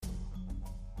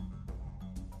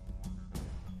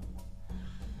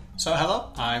So hello,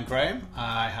 I'm Graham.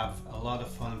 I have a lot of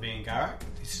fun being Garrick.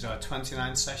 This is our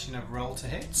 29th session of Roll to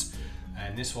Hit,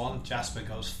 and this one Jasper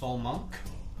goes full monk.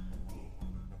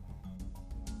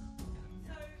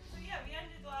 So yeah, we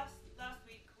ended last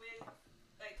week with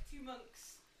like two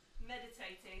monks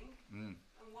meditating, and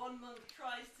one monk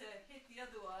tries to hit the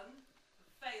other one,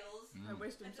 fails. A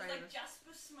wisdom and does save. like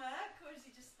Jasper smirk, or is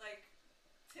he just like?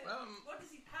 What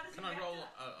does he? How does Can he? I roll?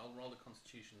 react to that? I'll roll a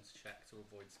Constitution's check to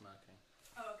avoid smirking.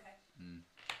 Oh, okay.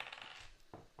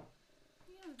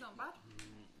 Yeah, it's not bad.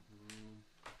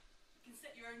 You can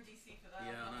set your own DC for that.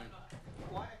 Yeah, I know.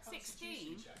 Why a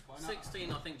 16? check? Why not?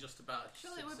 16, I think, just about.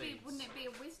 Surely it would be, succeeds. wouldn't it be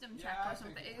a wisdom Yeah, check I or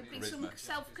something? think It would it be would be some charisma.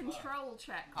 self-control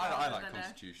check. I rather like than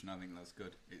Constitution. I think that's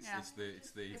good. It's Yeah. it's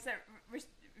the It's a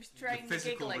restrained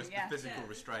physical giggling, yeah. the physical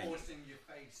Yeah. restraint. Forcing your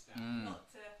face down. Not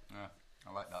to. Yeah,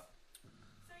 I like that.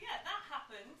 So yeah, that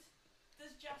happened.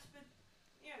 Does Jasper?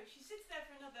 She sits there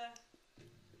for another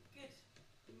good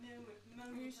moment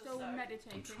Are you or still so.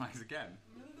 meditating? Tries again.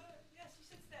 Yeah, she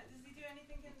sits there. Does he do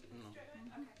anything No. straight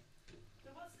away? Okay. So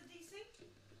what's the DC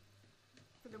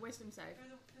For the wisdom save. for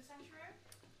the sanctuary?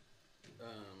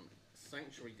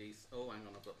 Sanctuary DC. Oh, hang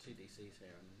on, I've got two DCs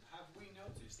here. Have we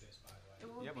noticed this, by the way? It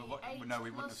will Yeah, be but what- 8 no,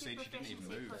 we wouldn't plus have seen- your she didn't even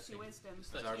proficiency move. plus your wisdom.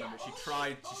 Because I remember she all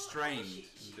tried, she all strained. she-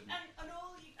 and didn't- and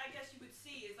all I guess you would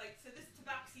see is like, so this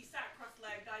tabaxi sat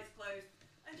cross-legged, eyes closed,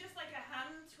 and just like a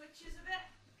hand twitches a bit,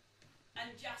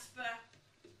 and Jasper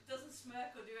doesn't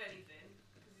smirk or do anything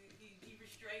because he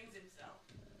restrains himself.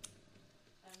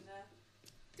 And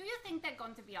Do you think they're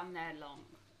going to be on there long?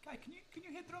 Guy, can you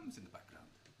hear drums in the background?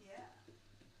 yeah.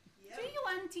 Do you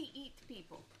anti-eat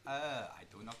people? I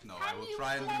do not know. I Can will you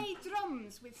try and. play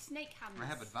drums with snake hands? I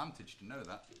have advantage to know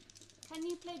that. Can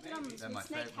you play drums They're with my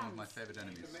snake one of hands? my favourite You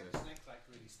enemies. can make So. the snakes like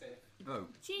really stiff. Oh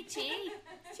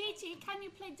Chi-Chi, can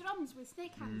you play drums with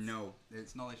snake hands? no,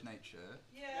 it's knowledge nature.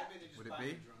 Yeah. Maybe they just Would it bang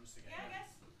be? the drums together. Yeah, I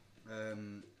guess.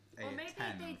 A Or maybe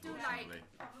 10, they do unfortunately. Probably.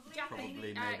 Probably,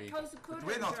 Japanese, maybe. Kozukura But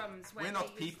we're not. drums. where We're they not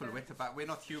use people the- with we're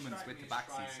not humans Strike with me as tabaxi,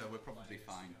 so triangle we're probably players,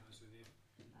 to fine. be honest with you.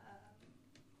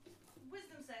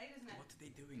 Wisdom save, isn't it? What are they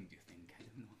doing? Do you think? I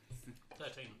don't know.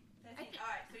 13. 13.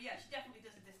 Alright, so yeah, she definitely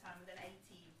does it this time with an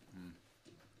 18.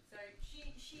 So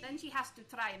she Then she has to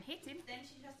try and hit him. then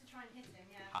she has to try and hit him,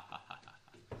 yeah.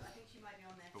 I think she might be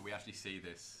on there. But we actually see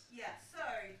this. Yeah, so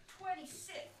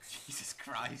 26. Jesus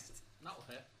Christ! That'll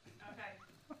hit. Okay.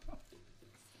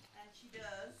 And she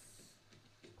does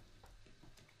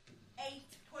 8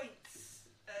 points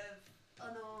of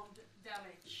unarmed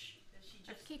damage. That she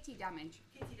Of just kitty damage.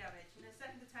 kitty damage. And her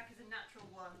second attack is a natural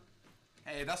 1.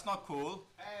 Hey, that's not cool.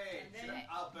 Hey, And then-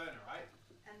 I'll burn her, right?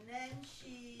 And then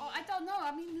she Oh, I don't know.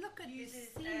 I mean, look at this uses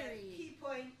a scenery. key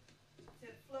point to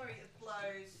flurry of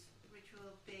blows, which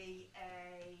will be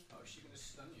a Oh, is she going to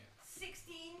stun you?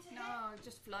 16 to hit. No,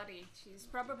 just flurry. She's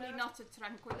probably No. not a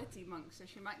tranquility monk, so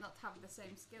she might not have the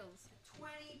same skills. A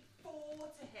 24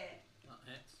 to hit. That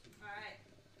hits. Alright.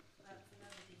 That's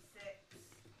another d6.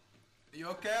 Are you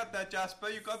okay out there, Jasper?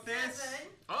 You got this? 7.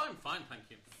 Oh, I'm fine, thank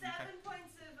you. 7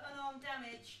 points of unarmed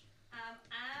damage,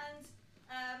 and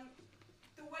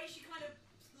the way she kind of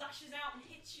lashes out and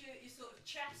hits your sort of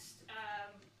chest,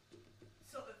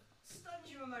 sort of stuns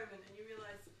you a moment, and you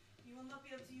realise you will not be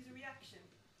able to use a reaction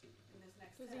in this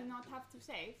next Does turn. he not have to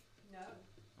save? No.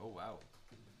 Oh wow.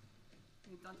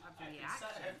 You don't have to I can react.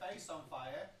 set her face on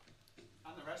fire,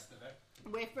 and the rest of it.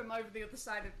 Wait from over the other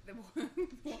side of the wall.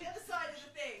 The other side of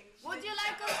the thing. Would you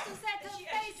like us to set her She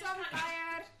face just on kind of-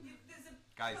 fire? There's a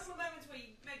Guys. couple of moments where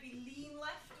you maybe lean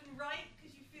left and right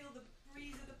because you feel the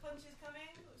breeze of the punches coming.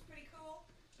 It looks pretty cool.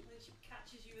 And then she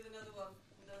catches you with another one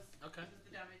and does the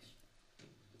damage.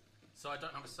 So I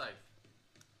don't have a save.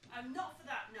 Not for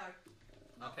that, no.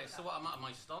 Not Okay, for so that. what am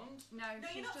I stunned? No, No,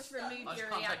 she's you're not just stunned. removed I just your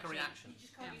can't reaction. take a reaction. You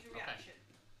just can't Yeah. use a Okay. reaction.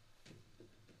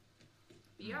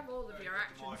 But you have all of your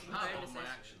actions More and Not all bonuses. my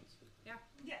actions. Yeah,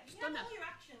 you have Stunner. all your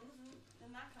actions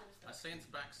and that kind of I stuff. see into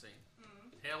backseat.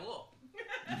 Mm. Hello.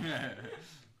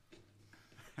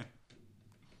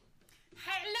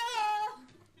 Hello!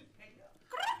 Okay, go.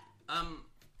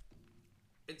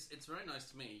 It's very nice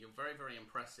to meet you. You're very, very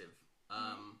impressive.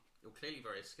 You're clearly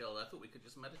very skilled. I thought we could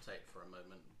just meditate for a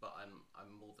moment, but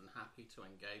I'm more than happy to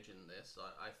engage in this.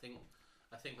 I think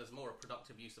there's more a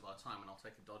productive use of our time, and I'll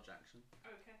take a dodge action.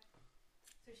 Okay.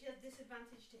 So she has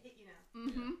disadvantage to hit you now.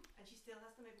 Mm-hmm. And she still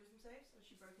has to make wisdom saves, or has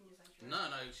she broken your sanctuary? No,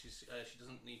 she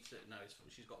doesn't need to. No,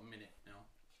 she's got a minute now.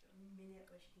 She's got a minute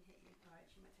where she can hit you. Alright,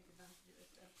 she might take advantage of this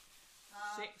then.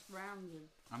 6 rounds of...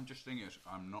 I'm just thinking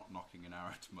I'm not knocking an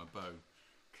arrow to my bow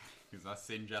because I've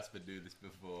seen Jasper do this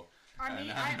before. I mean,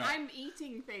 And I'm not- I'm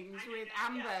eating things with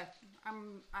Amber.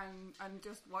 I'm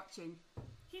just watching.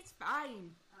 He's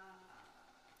fine.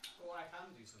 Or I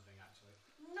can do something actually.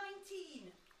 19.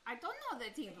 I don't know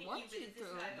that he Hit you wants you with this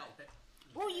to. guy. Not hit.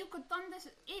 Oh, you could thunder.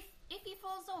 If he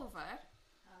falls over,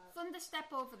 thunder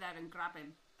step over there and grab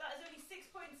him. That is only 6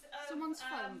 points of Someone's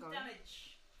phone going.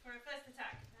 damage for a first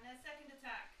attack. And her second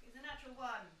attack is a natural 1.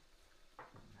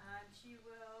 And she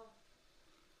will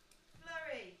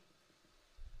flurry.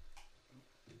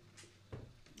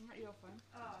 Not your phone.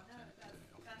 Oh no,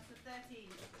 that's a 13.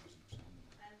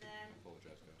 And then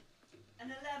Apologise, guys.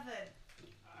 an 11.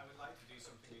 I would like to do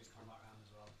something in this combat round as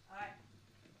well. Alright.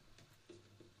 Do you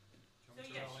So want me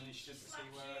to yeah, roll she initiative to see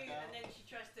slaps where I you go? and then she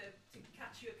tries to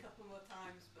catch you a couple more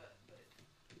times, but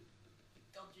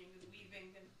dodging and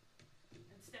weaving and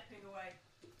stepping away.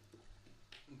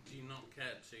 Do you not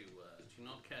care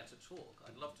to talk?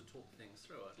 I'd love to talk things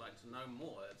through. I'd like to know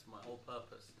more. It's my whole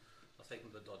purpose. I'll take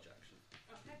the dodge action.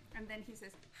 Okay. And then he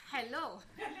says, "Hello,"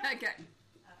 again.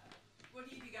 What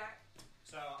do you do, Garrett?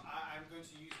 So I'm going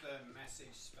to use the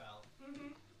message spell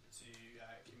Mm-hmm. to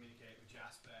communicate with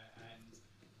Jasper, and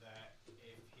that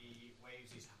if he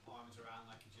waves his arms around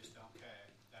like he just don't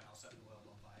care, then I'll set the world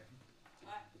on fire.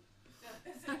 Right.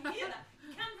 So you hear that?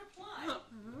 You can reply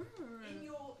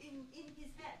in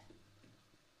his head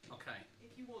Okay.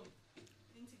 if you want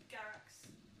into Garrick's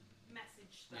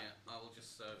message stuff. Yeah, I will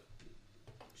just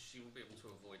she will be able to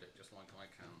avoid it just like I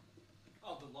can.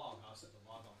 Oh, the log. I'll set the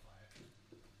log on fire.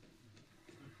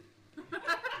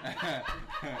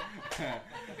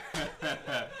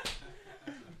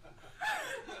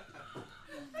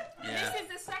 Yeah. This is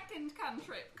the second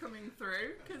cantrip coming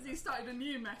through because he started a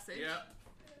new message. Yeah.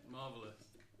 Marvellous.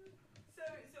 So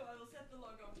I will set the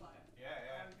log on fire.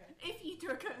 Yeah. Okay. If you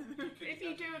do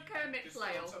a Kermit Just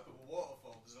flail, on top of a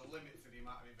waterfall, there's a limit to the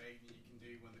amount of evading you can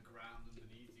do when the ground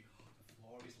underneath you. The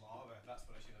floor is lava. That's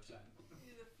what I should have said.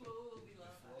 The floor will be The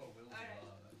lava. floor will be Alright.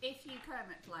 lava. if you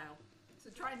Kermit flail, so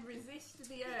try and resist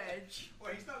the urge.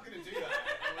 Well, he's not going to do that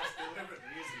unless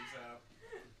deliberately, is he? So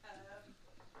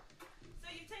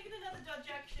you've taken another dodge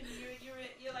action.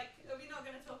 You're like, are we not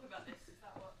going to talk about this? Is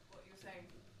that what you're saying?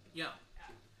 Yeah.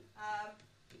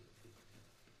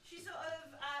 She sort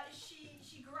of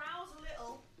she growls a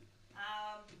little,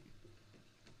 and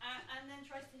then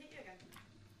tries to hit you again.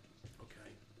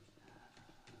 Okay.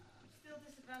 Still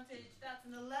disadvantaged. That's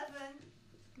an 11,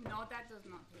 No, that does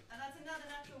not hit. and that's another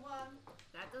natural 1.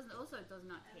 That also does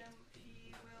not And hit. then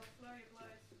she will flurry of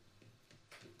blows.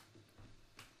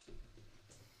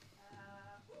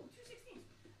 2 16s.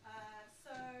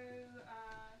 So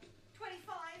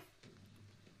 25.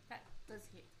 That does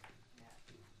hit. Yeah.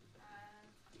 And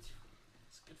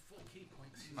It's a good 4 key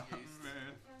points he's used. I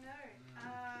know.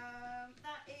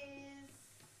 That is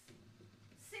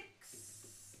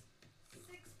 6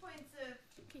 points of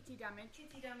Kitty damage.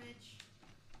 kitty damage,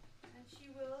 and she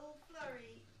will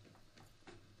flurry.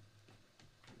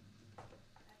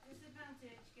 At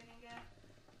disadvantage, getting a. I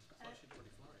thought she'd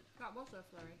already flurried. That was her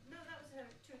flurry. No, that was her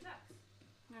 2 attacks.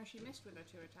 No, she missed with her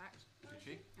 2 attacks. Oh, Did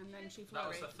she? And then she That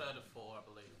was flurried. the third of 4, I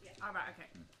believe. Yeah. Oh, right, okay.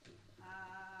 And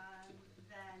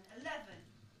then 11.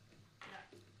 No.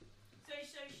 So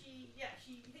she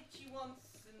hits you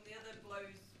once, and the other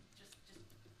blows just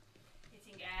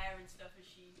hitting air and stuff as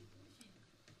she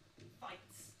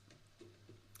fights.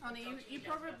 Honey, you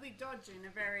probably dodge in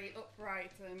a very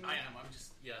upright and... I am, I'm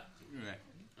just, yeah. Yeah.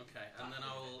 Okay, and then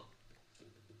I will,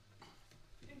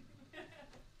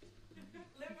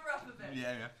 Limber up a bit.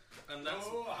 Yeah. and that's,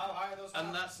 Oh, how high are those? and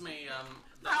arms? that's me, Oh,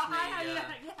 that's me,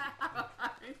 yeah.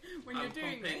 When you're I'm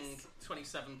doing pumping this.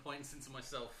 27 points into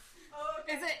myself. Oh,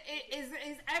 okay. Is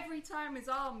every time his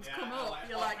arms Yeah, come I'm up, like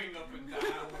you're like... hopping up and down,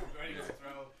 ready to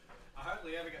throw. I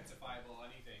hardly ever get to fireball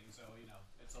anything, so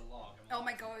it's a log. I'm Oh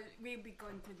like- my god, we'll be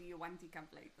going to the Yuanti camp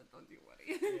later, don't you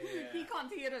worry. Yeah. He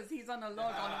can't hear us, he's on a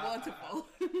log on a waterfall.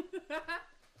 We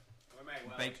may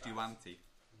well Baked try. Yuanti.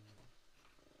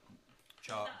 Is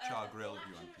that Char a grilled full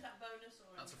action, or Yuanti. is that bonus or?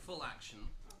 That's a full action.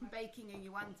 Baking a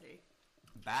Yuanti.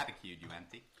 Barbecued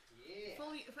Yuanti. Yeah.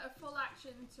 A full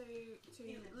action to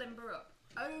limber up.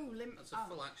 Oh, That's a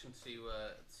full action to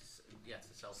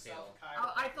self-heal.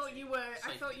 I thought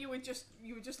you were just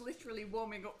literally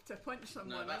warming up to punch someone.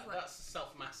 No, I was like, that's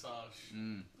self-massage. A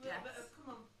little Yes. bit of,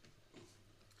 come on.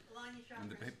 Line your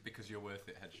And chakras. because you're worth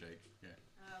it, head shake. Yeah.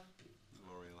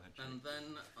 L'Oreal head shake. And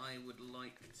then I would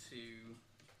like to...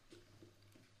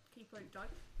 key point dodge.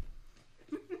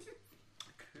 I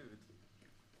could.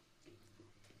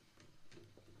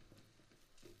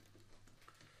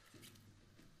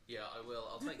 Yeah, I will.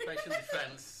 I'll take patient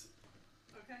defense,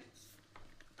 Okay.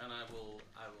 and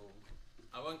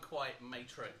I won't quite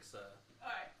matrix.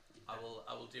 Alright. I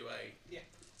will do a.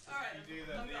 Alright. You do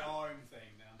the arm thing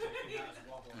now. I'm taking that as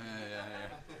wobble.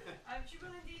 Yeah. She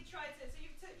will indeed try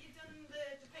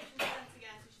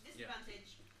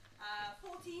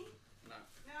 14. No.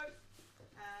 No.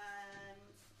 And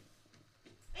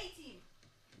 18.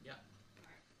 Yeah.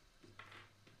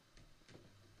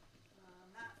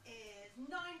 That is 9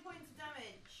 points of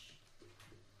damage.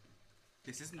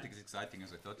 This isn't as exciting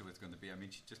as I thought it was going to be. I mean,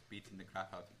 she's just beating the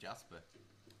crap out of Jasper.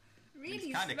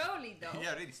 Really It's kinda- slowly though.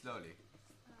 Yeah, really slowly.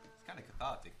 It's kind of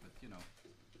cathartic, but you know.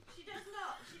 She does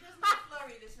not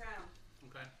flurry this round.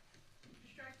 Okay.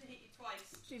 She tries to hit you twice.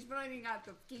 She's running out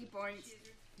of key points.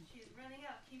 She's running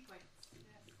out of key points.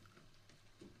 Yes.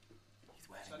 He's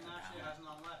wearing So her now she down. has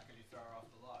none left. Can you throw her off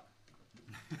the log?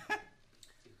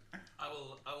 I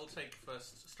will take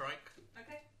first strike.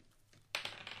 Okay.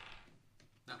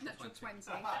 Natural Natural 20.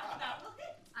 20. That will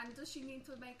hit. And does she need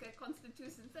to make a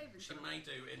constitution saving She throw? may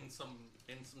do in some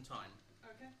time.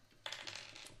 Okay.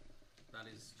 That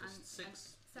is And- just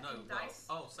 6. and No, second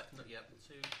well, dice. second. Yep.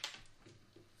 2,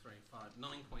 3, 5,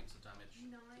 9 points of damage.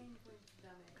 9 points of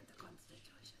damage. And the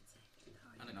constitution saving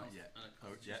throw. And a Not const- yet. and a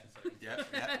Oh, yeah. constitution saving throw. Yeah,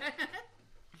 yeah.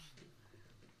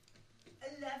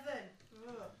 11.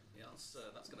 Ugh. Yeah,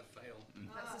 that's going to fail.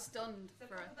 That's a stunned So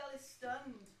for Papa Bell is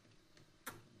stunned.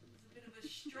 There's a bit of a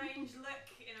strange look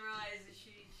in her eyes as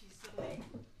she's suddenly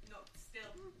knocked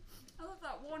still. I love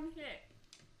that one hit.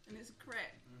 And it's a crit.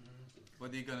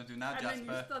 What are you going to do now, And then you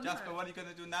Jasper? stun Jasper, her. what are you going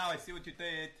to do now? I see what you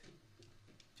did.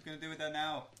 What you going to do with her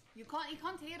now? You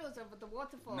can't hear us over the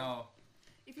waterfall. No.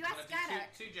 If you I'm ask gonna do Garrett,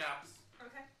 two jabs.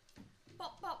 Okay.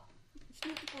 pop, pop,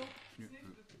 snoop the boop.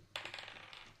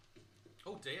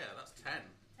 Oh dear, that's 10.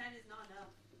 10 is not enough.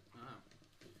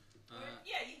 Oh.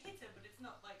 Yeah, you hit her, but it's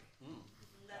not like Hmm.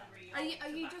 leathery. Are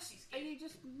you old just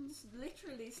tabaxi skin.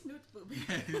 literally snoot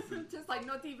booping? Just like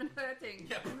not even hurting.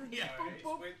 Yeah, yeah. Boop, It's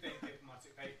boop. weird thing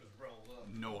diplomatic papers rolled up.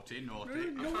 Naughty, naughty.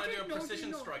 Rude. I'm trying to do a Naughty,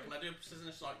 precision naughty, strike, naughty. and I do a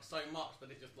precision strike so much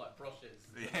that it just like brushes.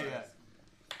 Yeah, yeah.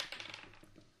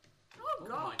 Oh Oh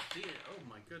god. my dear! Oh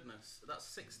my goodness! That's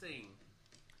 16.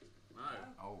 No,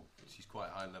 Oh, she's quite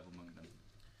a high level monk then.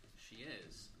 she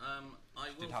is. I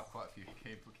will. Did have quite a few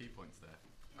key points there.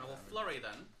 I will flurry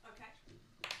then. Okay.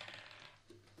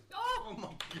 Oh! Oh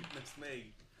my goodness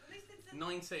me! At least it's a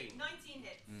 19. 19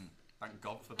 hits. Thank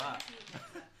God for that. 19 hits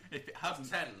there. If it hadn't,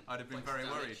 10. I'd have been points very of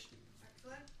worried. damage.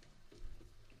 Excellent.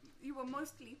 You were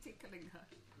mostly tickling her.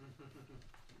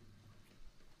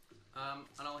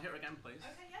 And I'll hit her again, please.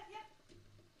 Okay, yeah.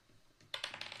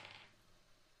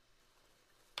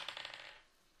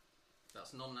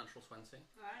 That's non-natural 20.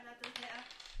 Alright, that does hit her.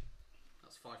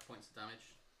 That's 5 points of damage.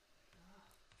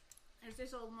 Is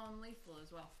this all non-lethal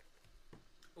as well?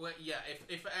 Well, yeah.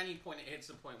 If at any point it hits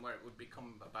a point where it would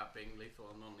become about being lethal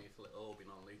or non-lethal, it'll all be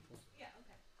non-lethal. Yeah,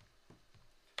 okay.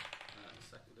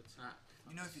 Second attack.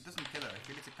 You know, if it doesn't kill her, I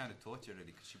feel it's a kind of torture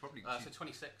really, because she probably... So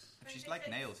 26. if she's like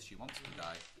nails, she wants to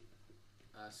die.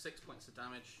 6 points of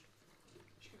damage.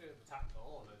 She could have attacked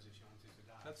all of those if she wanted to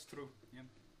die. That's true, yeah.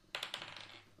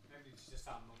 Maybe it's just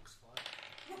how monks fight.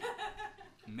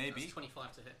 Maybe. That's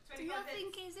 25 to hit. Do you 25 hits.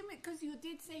 think is it because you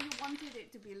did say you wanted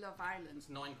it to be Love Island? It's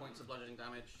 9 points of bludgeoning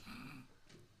damage.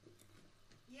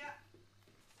 Yeah.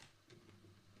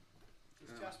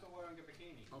 Is Jasper wearing a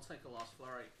bikini? I'll take a last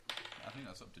flurry. I think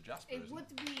that's up to Jasper, It isn't would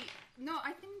be no.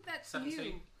 I think that's 17.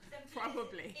 you. 17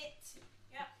 Probably. It.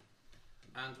 Yeah.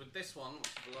 And with this one, which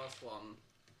is the last one,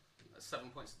 7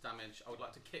 points of damage, I would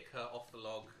like to kick her off the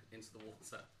log into the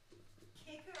water.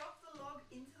 Kick her off the log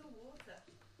into the water.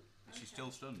 She's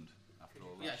still stunned after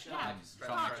all that. Yeah, she Yeah. can't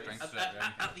Can't make strength At, straight at,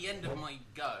 then. at the end of my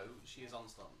go, she is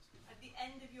unstunned. At the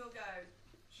end of your go.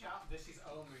 Shout, this is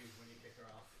O move when you kick her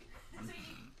off. So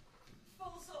you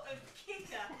full sort of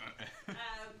kick her,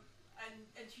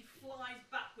 and she flies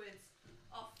backwards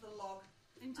off the log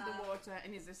Into the water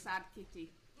and is a sad kitty.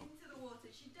 into the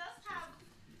water. She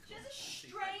has a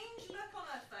strange look on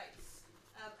her face,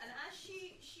 and as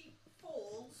she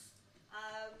falls,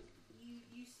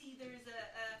 you see there is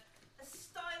a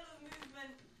style of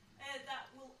movement that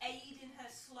will aid in her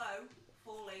slow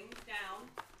falling down.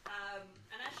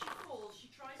 And as she falls, she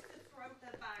tries to throw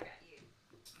her bag at you.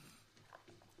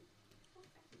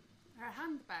 Her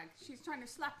handbag. She's trying to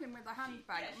slap him with a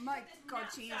handbag. Yeah, she's My got this God,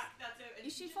 she is. knapsack that's out, and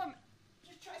Is she just, from?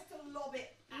 Just tries to lob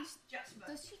it at Is- Jasper.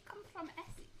 Does she come from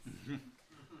Essex?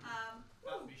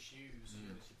 That would be shoes.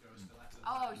 Surely she throws stilettos.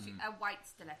 Oh, she white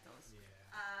stilettos.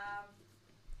 Yeah.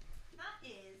 That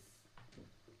is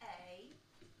a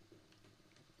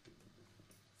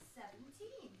 17.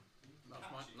 That's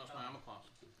my armor class.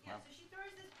 Yeah, Wow. so she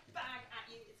throws this bag at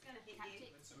you. It's going to hit Catch you.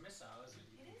 it. It's a missile, isn't it?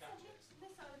 You It can is catch a it.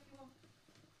 missile if you want.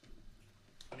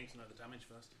 I need to know the damage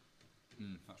first.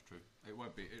 That's true. It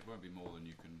won't be more than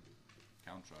you can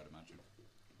counter, I'd imagine.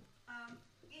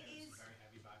 It It's is a very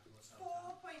heavy bag for herself.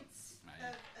 4 points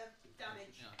Right. of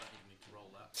damage. Yeah, I don't even need to roll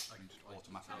that. I can just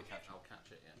automatically catch it. I'll catch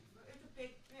it, yeah. It's a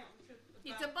big,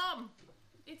 It's a bomb.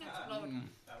 It exploded.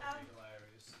 That would be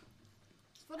hilarious.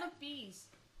 It's full of bees.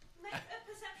 Make a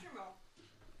perception roll.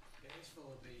 It is full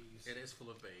of bees. It is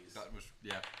full of bees. That was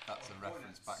that's a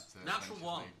reference back to Natural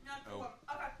one. Natural one.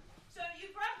 Okay. So you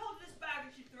grab hold of this bag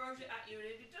and she throws it at you, and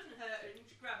it doesn't hurt, and you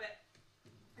just grab it.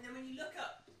 And then when you look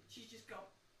up, she's just gone.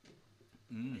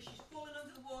 Either she's fallen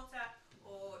under the water,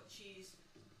 or she's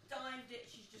dived it.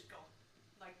 She's just gone.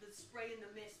 Like the spray and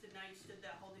the mist, and now you stood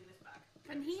there holding this bag.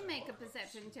 Can he make a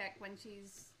perception check when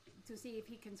she's to see if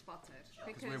he can spot her? Sure.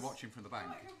 Because we're watching from the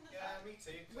bank. Right, open this Yeah, bag. me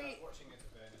too. 'Cause I Wait. was watching it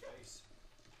with her in the face.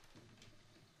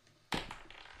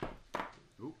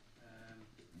 Ooh.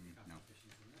 Can't no. have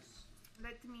issues in this.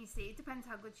 Let me see. It depends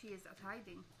how good she is at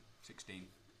hiding. 16.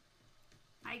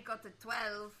 I got a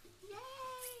 12.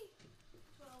 Yay!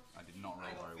 12, I did not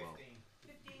I roll got very well. 15.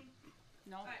 15.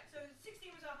 No. Alright, so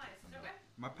 16 was our highest, is that right?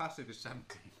 My passive is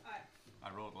 17. Alright. I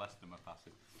rolled less than my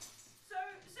passive.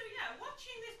 So yeah,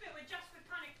 watching this bit where Jasper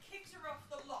kind of kicks her off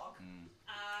the log,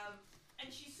 and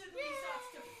she suddenly starts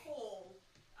to fall,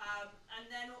 and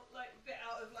then like a bit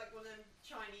out of like one of them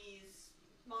Chinese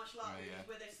martial art movies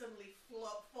where they suddenly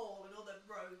fall and all the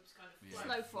robes kind of float.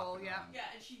 Slow fall, yeah. Yeah,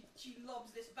 and she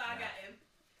lobs this bag at him.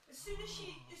 As soon as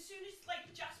like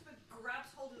Jasper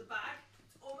grabs hold of the bag,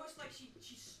 it's almost like she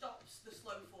stops the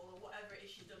slow fall or whatever it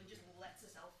is she's done and just lets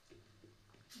herself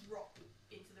drop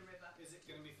into the river. Is it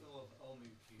going to be full of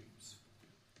Olmu cubes?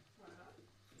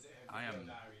 Is it her I am-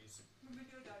 video diaries?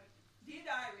 Dear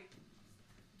Diary,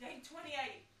 day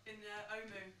 28 in the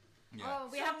Omu. Yeah. Oh,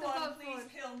 we have to go Someone for. please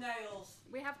kill nails.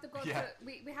 We have to go Yeah. to.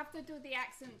 We have to do the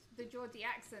accent, the Geordie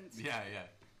accent. Yeah, yeah.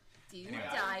 Dear Anyway.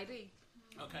 diary.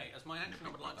 Okay, as my action, I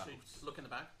would like to look in the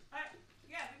bag.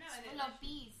 Yeah, we know. It's And full of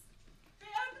bees. they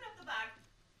open up the bag,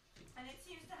 and it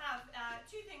seems to have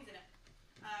two things in it.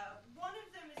 One of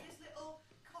them is this little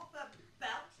copper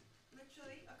bell,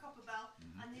 literally a copper bell,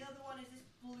 and the other one is this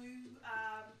blue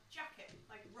jacket,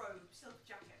 like robe, silk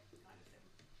jacket kind of thing.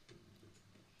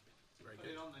 Very Put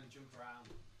good. it on and jump around.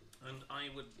 And I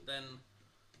would then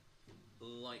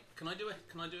like. Can I do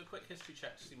a quick history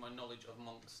check to see my knowledge of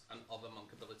monks and other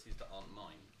monk abilities that aren't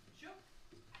mine? Sure.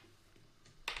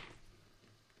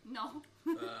 No.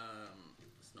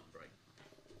 It's not great.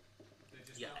 They're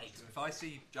just Yeah, not 8. good. If I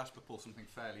see Jasper pull something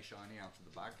fairly shiny out of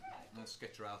the bag, I'll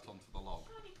skitter out onto the log.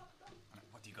 Shiny copper bell.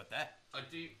 What do you got there? I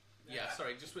do. Yeah,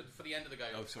 sorry. Just for the end of the go.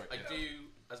 Oh, sorry, I yeah. do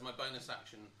as my bonus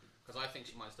action because I think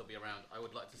she might still be around. I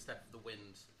would like to step the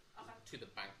wind Okay. to the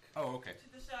bank. Oh, okay. To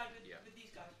the side with, Yeah. with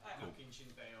these guys. Alright. Looking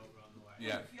Shinbei over on the way.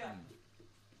 Yeah. Yeah.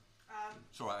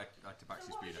 It's alright, I had to back So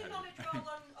some what speed was your ahead. knowledge roll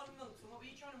on monks, and what were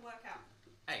you trying to work out?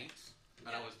 8, and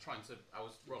Yeah. I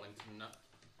was rolling to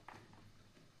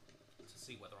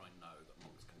see whether I know that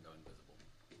monks can go invisible.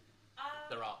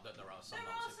 There are some There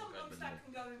monks are who some can go monks invisible. that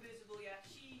can go invisible, yeah.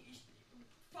 She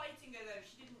fighting her though,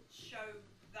 she didn't show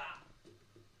that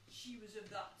she was of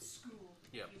that school,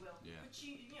 Yeah. if you will. Yeah. But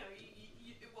she,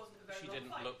 it wasn't a very She long didn't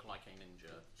fight. look like a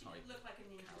ninja She type. didn't look like a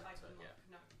ninja type character, of monk.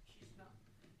 yeah. No, she's not.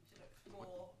 She looks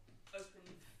more open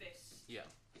fist. Yeah.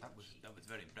 That was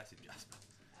very impressive, Jasper.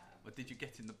 Um, What did you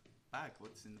get in the bag?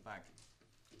 What's in the bag?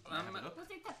 Um, Have a look. Was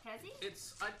it a present?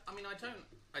 It's. I mean, I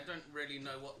don't really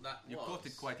know what that You was. caught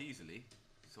it quite easily.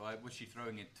 So was she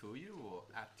throwing it to you or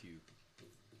at you?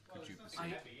 Well, Could you there's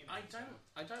nothing perceive? heavy in I it, so-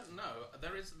 don't know.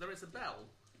 There is a bell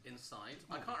inside.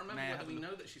 I Oh, can't remember may I whether have a we look?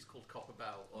 know that she's called Copper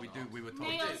Bell or We not. do. We were told.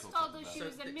 Nails it's called told us Copper she Bell.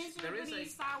 was a So there is miserably a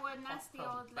sour, nasty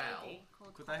copper old bell. lady.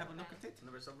 called Could I have a Copper look Bell. at it? And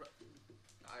there is a.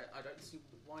 I don't see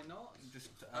why not.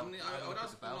 Just. I mean, have a I would look at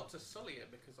ask the them bell. not to sully it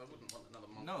because I wouldn't want another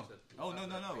monk No. to. Oh no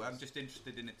no no! I'm Please. just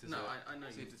interested in it as No, a. I know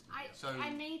see, you. it's- I So,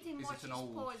 made him is watch it an his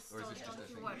old, paws, or so is it just a don't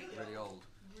you thing worry. really old?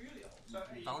 really old. So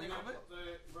are you Value gonna of it? put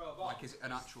the robe on? Like, is it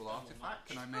an actual artifact?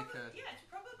 Can I make a? Yeah, it's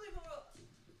probably more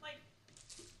like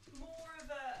more of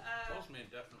a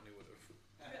Cosmere definitely would have.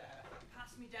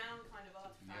 pass me down kind of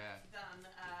artifact Yeah. than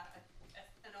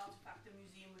an artifact a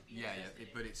museum would be Yeah, interested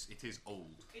in. but it is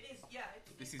old. It is, yeah.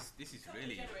 It's This is a couple of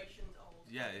really. generations old.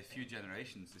 Yeah, a few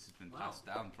generations. This has been Wow. passed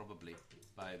down probably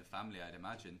by the family, I'd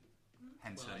imagine.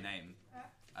 Hence Well, her name. Yeah.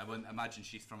 I wouldn't imagine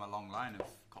she's from a long line of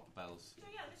copper bells. So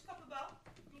yeah, this copper bell,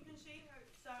 you can see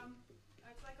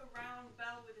it's like a round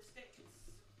bell with a stick.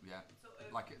 It's Yeah, sort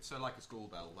of like a school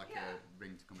bell, like Yeah. a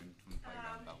ring to come in from the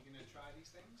playground Are bell. you going to try these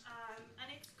things?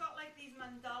 and it's got like these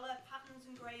mandala patterns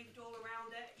engraved all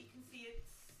around it. You can see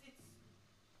it's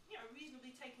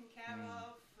reasonably taken care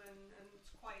of and it's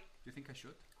quite Do you think I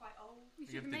should? old. You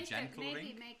Give should the make gentle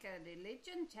maybe ring? make a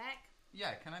religion check.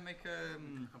 Yeah, can I make a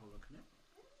Have a look at it.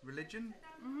 religion? Sit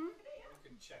down and look at it, yeah. You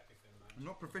can check if they're I'm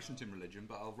not proficient in religion,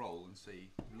 but I'll roll and see.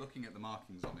 Looking at the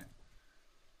markings on it.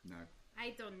 No.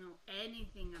 I don't know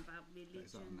anything about religion.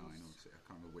 Is that a 9? Or I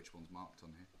can't remember which one's marked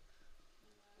on here.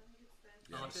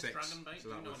 Artist 6. Dragon Bait, So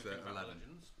do that you know was anything about 11.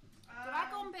 religions?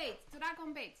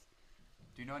 Dragon bait.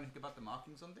 Do you know anything about the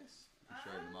markings on this? I'll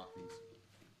show you the markings. Let's see.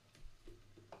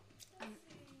 Let's find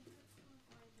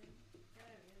him.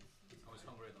 There he is. I was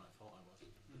hungrier than I thought I was.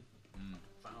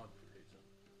 Bowed pizza.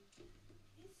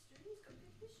 History. He's got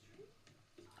good history.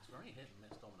 It's very hit and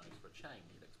miss Domino's for a chain.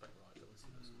 You'd expect reliability.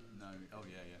 No. Oh,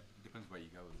 yeah. It depends where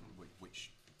you go and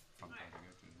which front line you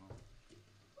go to as well.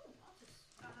 Oh,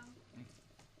 artist.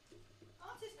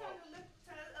 Artist kind of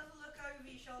has a look over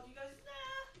your shoulder. He goes,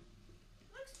 nah.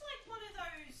 Looks like one of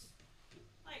those,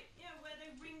 like, you know, where they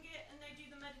ring it and they do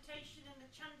the meditation and the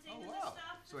chanting and the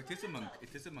stuff. So it is a monk.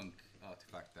 It is a monk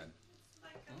artifact then. It's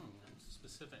like a, It's a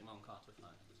specific monk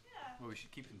artifact. yeah. Well, we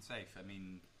should keep it safe. I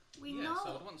mean, We Yeah,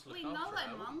 so know. I'd want to look We know after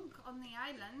a it. monk on the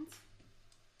island.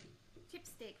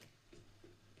 Chipstick.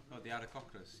 the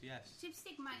Aarakocras, yes.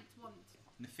 Chipstick might want.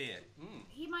 Nefir,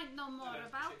 He might know more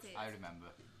about it. I remember.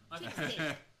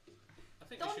 Chipstick. I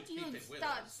think we Don't should keep you it with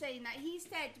start us. saying that. He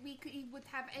said he would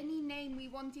have any name we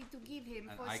wanted to give him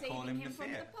And for I call saving him him from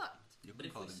Nefir. the pot. You But can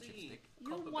if call we him see Chipstick. You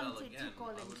Copper wanted Bell to again, call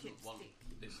I him wouldn't want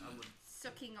Chipstick. this. I would,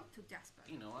 Sucking up to Jasper.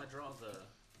 you know, I'd rather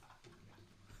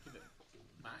give it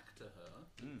back to her.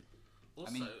 Also,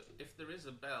 I mean- if there is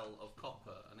a bell of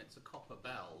copper and it's a copper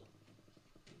bell,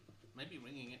 maybe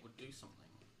ringing it would do something.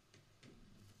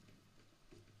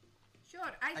 Sure,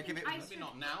 I give think it- I Maybe should.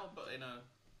 not now, but in a.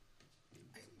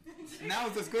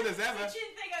 Now's as good as ever. The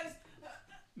chin thing goes,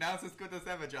 Now's as good as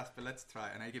ever, Jasper. Let's try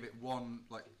it. And I give it one,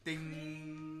 like,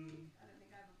 ding. I don't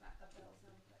think I have a bell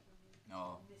sound effect on you.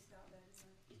 No. Missed out there,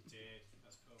 didn't I? Did.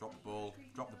 That's perfect. Drop the ball.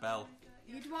 Drop the bell.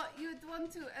 You'd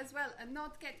want to as well, and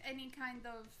not get any kind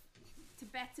of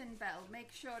Tibetan bell.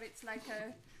 Make sure it's like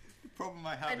The problem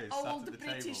I have an is sat old at the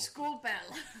British table. school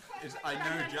bell. Is I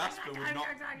know Jasper would not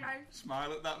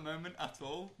smile at that moment at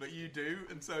all, but you do,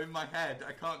 and so in my head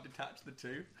I can't detach the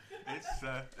two. It's So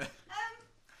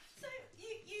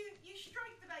you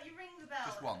strike the bell, you ring the bell.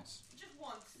 just once. Just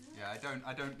once. Yeah,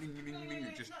 I don't ding ding ding ding.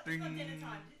 It just It's ding. not dinner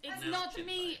time. It's No, not chip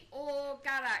me or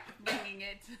Garak ringing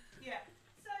it. Yeah.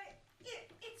 So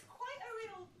it's quite a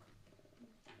real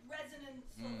resonant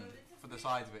sort of. It's a For the really-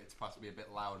 size of it, it's possibly a bit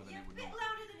louder than Yeah, it a would bit normally.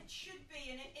 louder than it should be,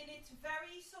 and it's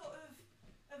very sort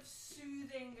of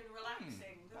soothing and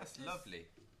relaxing. That's There's- lovely.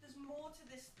 There's more to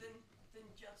this than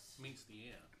just. Meets the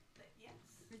ear. Yes.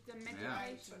 With the Can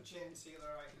I meditation. touch it and see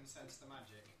whether I can sense the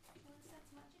magic? Well,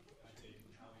 that's magic. Isn't I do.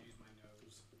 I'll use my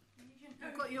nose. it?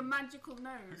 You've got your magical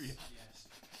nose. Yes.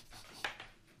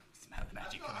 Smell the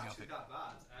magic That's not coming off actually it. that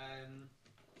bad.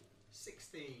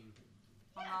 16.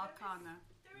 On Yeah, Arcana.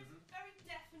 There is very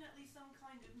definitely some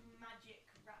kind of magic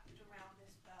wrapped around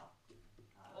this bell.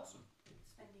 Awesome.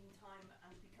 Spending time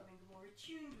and becoming more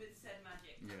attuned with said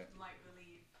magic Yeah. might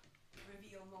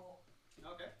reveal more.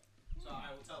 Okay. So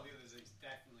I will tell the others it's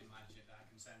definitely magic, that I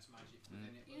can sense magic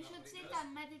within it. but You not should what it sit does.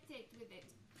 and meditate with it.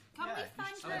 Can Yeah, we you find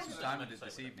should spend her? some time with it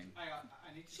this evening.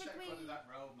 I need to Should check we- whether that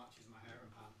robe matches my hair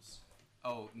and pants.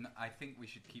 Oh, I think we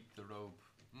should keep the robe.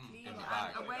 Clean in the and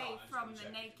bag. away I just from wanna the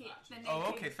check naked. if The it naked. Oh,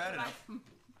 okay, fair enough. dragon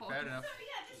boy. Fair enough. So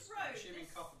yeah, this road. I'm assuming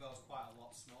this, Copperbell's quite a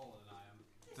lot smaller than I am.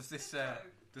 Does this this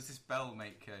road. does this bell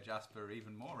make Jasper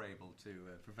even more able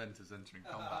to prevent us entering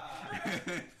combat?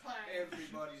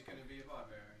 Everybody's going to be a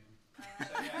barbarian.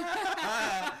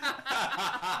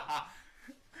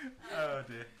 Oh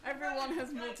dear. Everyone has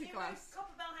Like, multi-class.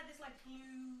 Copperbell had this like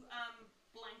blue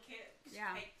blanket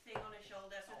Yeah. cape thing on his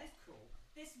shoulder. So Oh, this cool.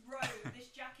 this robe, this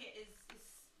jacket is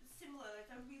similar.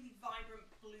 It's a really vibrant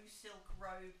blue silk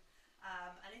robe,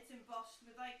 and it's embossed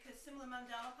with like similar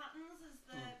mandala patterns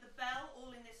as the bell, all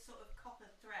in this sort of copper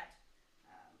thread.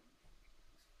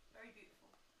 It's very beautiful.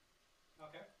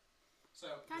 Okay.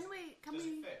 So, Can does we? it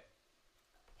fit?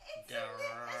 It's a bit,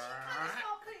 as you kind of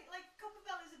start putting, like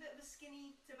Copperbell is a bit of a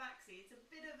skinny tabaxi. It's a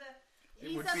bit of a.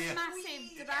 He's would a be a-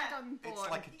 massive Yeah. dragon It's boy.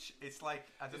 like it's like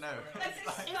I don't know. Like Is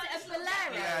it a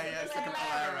bolero? Yeah, it's like a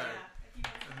bolero. Yeah, if you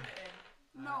want to put it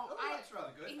in. No, oh, I. that's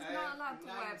rather good. he's not allowed to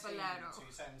wear 19 bolero.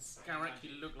 to sense Garrick, magic.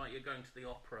 you look like you're going to the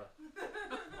opera.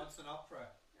 What's an opera?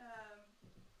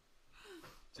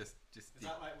 Just Is deep,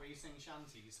 that like where you sing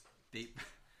shanties? deep.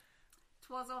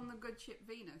 'Twas on the good ship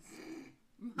Venus.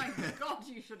 My God,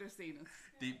 you should have seen us.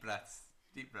 Deep breaths.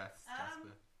 Deep breaths,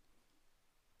 Jasper.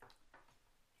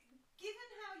 Given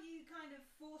how you kind of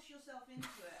force yourself into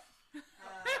it,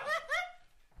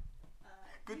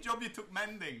 Good job you took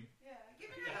mending. yeah,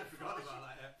 given Yeah, how I you forgot about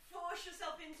that. force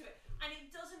yourself into it, and it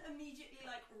doesn't immediately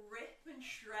like rip and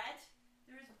shred.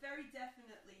 there is very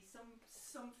definitely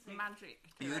something. Magic.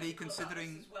 Are you magical about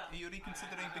reconsidering? this as well. Are you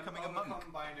reconsidering I'm becoming a monk?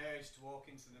 overcome by an urge to walk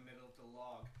into the middle of the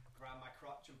log, grab my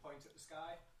crotch and point at the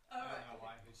sky. I don't know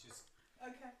why. It's just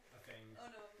Okay. a thing. Oh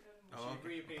no. When Oh, she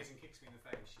okay. reappears and kicks me in the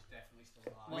face, she's definitely still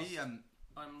alive. We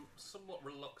I'm somewhat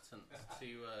reluctant to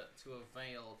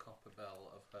avail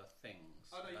Copperbell of her things,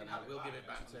 Oh, no, you can and have I it will back, give I it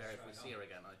back just to her wanted if to we try see it her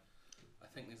again. I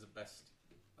think these are best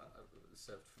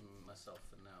served from myself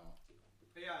for now.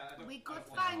 But yeah, I don't, We I could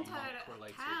don't find want to- her at a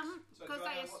related. camp, So because do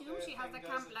I I know what assume the she has a thing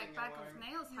does, camp the like thing Back I'm of wearing?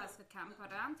 Nails has a camp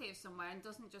around here somewhere and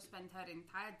doesn't just spend her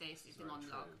entire day sitting on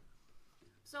log.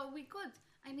 So we could,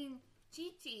 I mean,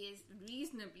 Chi-Chi is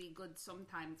reasonably good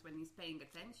sometimes when he's paying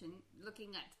attention,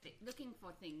 looking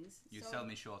for things. you so sell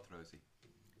me short, Rosie.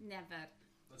 Never.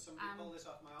 Will somebody pull this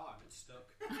off my arm? It's stuck.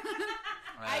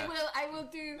 I will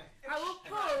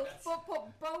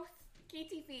put both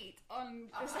kitty feet on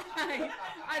the side,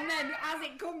 and then as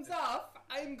it comes off,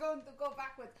 I'm going to go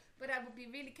backwards. But I would be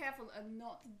really careful and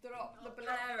not drop the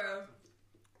bolero.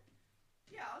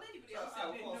 Yeah, on anybody So else I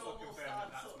it'd be will a also normal confirm style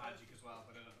that that's sort of magic as well,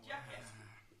 but I don't know what jacket. it is.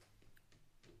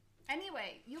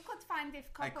 Anyway, you could find if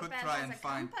I Copper could Bell try has and a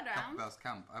find camp around. Copperbell's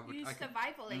camp. Use I could.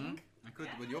 survivaling. I could.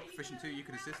 Yeah, With your you proficient can too, you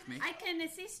could assist me. I can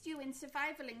assist you in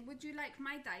survivaling. Would you like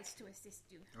my dice to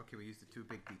assist you? Okay, we use the 2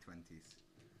 big d20s.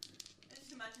 I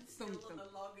just imagine still on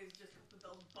the log is just the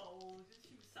little bowl. Just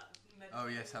she was sat Oh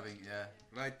yes, having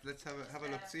Right, let's have a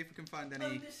look. See if we can find any.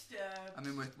 Undisturbed. I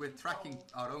mean, we're tracking bowl.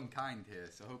 our own kind here,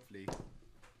 so hopefully.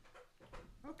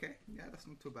 Okay, yeah, that's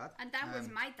not too bad. And that was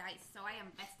my dice, so I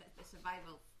am best at the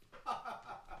survival.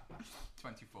 24.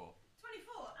 24.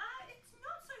 It's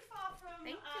not so far from.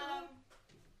 Thank you.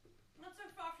 Not so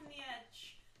far from the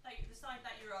edge, like the side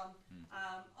that you're on.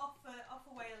 Off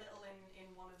away a little in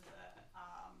one of the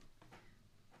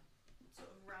sort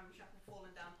of ramshackle,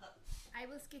 fallen down huts. I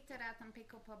will skitter out and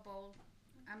pick up her bowl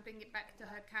and bring it back to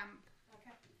her camp.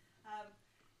 Okay.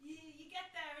 You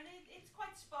get there and it's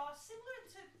quite sparse, similar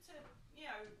to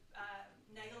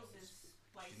Nails'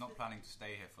 place. She's not planning to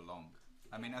stay here for long.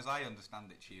 I mean, as I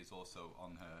understand it, she is also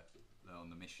on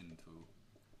the mission to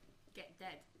Get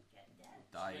dead. Get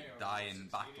dead. die in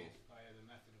battle. By the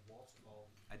method of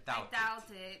waterfall. I I doubt doubt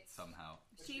it. somehow.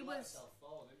 But She let was. herself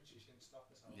fall, didn't she? She didn't stop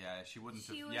herself. Yeah, she wouldn't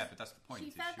She have. was- Yeah, but that's the point.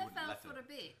 She is feather wouldn't fell let for her. a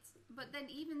bit, but then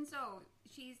even so,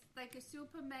 she's like a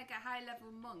super mega high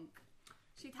level monk.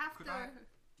 She'd have Could to I-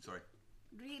 Sorry.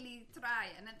 really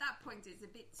try, and at that point, it's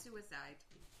a bit suicide.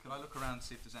 Could I look around and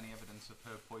see if there's any evidence of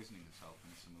her poisoning herself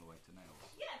in a similar way to Nails?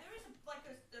 Yeah, there is a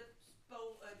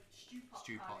bowl, a stew pot.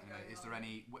 Stew pot. kinda going Is on. there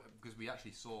any? Because we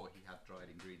actually saw he had dried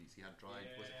ingredients. He had dried.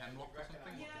 Was it Yeah, hemlock or I reckon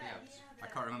something? I- I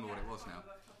can't remember what it was now.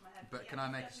 But can I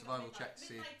make a survival check to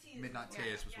see? Midnight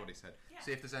Tears was what he said. Yeah.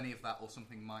 See if there's any of that or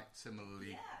something might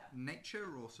similarly Yeah.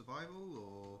 nature or survival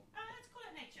or. Let's call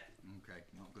it nature. Okay,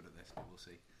 not good at this, but we'll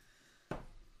see.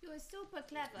 You're super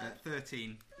clever.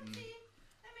 13. 13.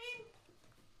 I mean,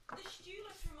 the stew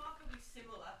looks remarkably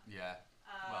similar. Yeah.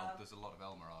 Well, there's a lot of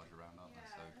Elmirage around, aren't Yeah,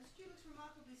 there? So the stew looks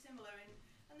remarkably similar,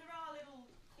 and there are little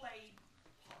clay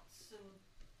pots and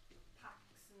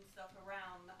packs and stuff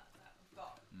around that we've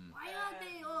got. Why are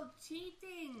they all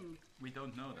cheating? we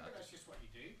don't know Maybe that. that's just what you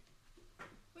do.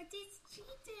 But it's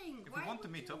cheating. If Why we want to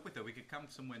would meet you? up with her, we could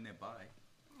camp somewhere nearby.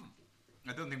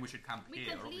 I don't think we should camp We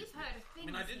here. could leave obviously. her I things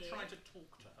mean, I did here. try to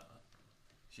talk to her.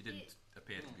 She didn't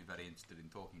appear to be very interested in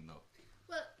talking, though.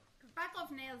 Well, Back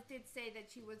of Nails did say that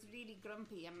she was really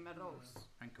grumpy and morose.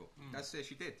 Franco. That's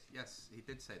she did. Yes, he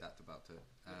did say that about her.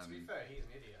 But to be fair, he's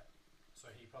an idiot, so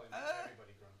he probably makes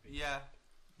everybody grumpy.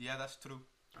 Yeah, that's true.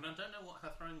 And I don't know what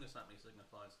her throwing this at me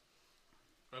signifies.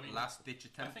 I mean, Last ditch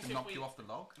I attempt think to if knock we- you off the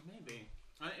log. maybe.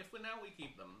 If we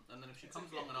keep them, and then if she It's a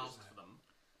comes along and gift, asks isn't for it?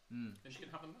 them, then she can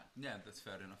have them back. Yeah, that's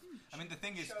fair enough. I mean, the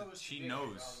thing is Chose that to she do it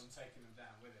rather knows. than taking them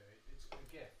down with her. It's a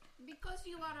gift. Because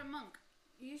you are a monk,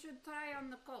 you should try on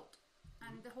the coat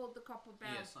and hold the copper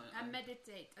bell Yes, I- and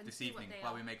meditate and This see evening, what they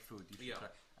while are. we make food, you should Yeah. try.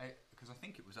 Because I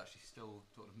think it was actually still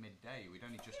sort of midday. We'd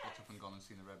only just got up and gone and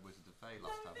seen the Red Wizard of Fey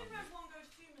last time, the hadn't red we? one goes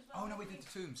tomb as well. Oh no, we don't did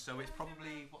the tombs, so it's Yeah,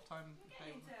 probably we're what time? We're of day?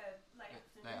 getting into late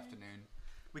afternoon. Late afternoon.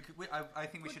 We could. I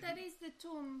think we But should. that is the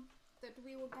tomb that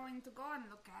we were going to go and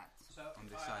look at. So On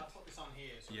if this I'll side. put this on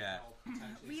here so Yeah. we can all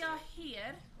potentially We see are it.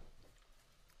 here,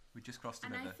 We just crossed the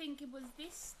and I river. think it was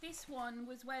this one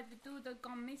was where the dude had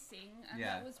gone missing, and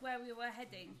Yeah. that was where we were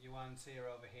heading. Yuan Tia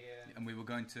over here. And we were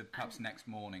going to perhaps next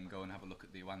morning go and have a look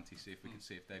at the Yuanti, see if we could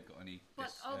see if they've got any.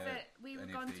 But we were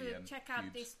any going of the, to check out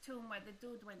cubes. this tomb where the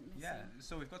dude went missing. Yeah,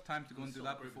 so we've got time to go and do Sort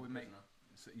that of group before we of make. prisoner.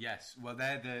 So, yes, well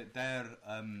they're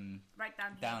Right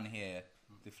down here. down here,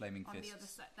 the flaming on fists. the other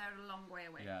side. They're a long way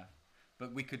away. Yeah,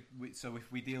 But we could. So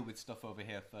if we deal with stuff over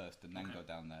here first and then go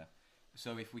down there.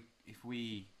 So if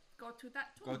we go to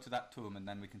that tomb. Go to that tomb and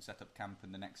then we can set up camp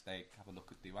and the next day have a look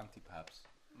at the Yuan-ti perhaps.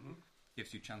 Mm-hmm.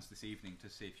 Gives you a chance this evening to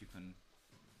see if you can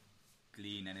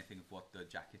glean anything of what the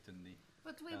jacket and the.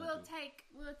 But we'll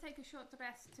take a short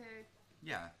rest to.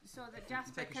 Yeah. So that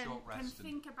Jasper can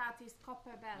think about his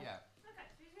copper bell. Yeah. Okay.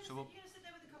 So you're gonna sit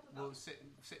there with the copper bell. We'll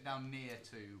sit down near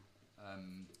to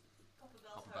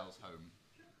Copper Bell's home.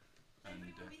 Sure. And,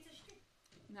 Anybody want me to shoot?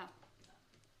 No.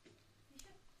 You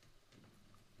should.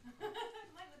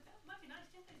 might be nice,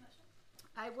 didn't actually.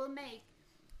 I will make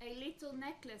a little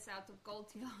necklace out of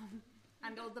gold yarn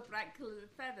and all the bright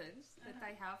coloured feathers that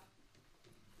I have,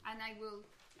 and I will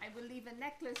leave a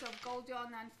necklace of gold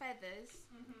yarn and feathers,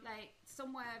 like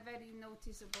somewhere very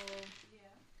noticeable,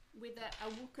 with a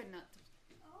wooka nut.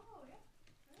 Oh yeah,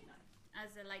 very nice.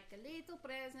 As a little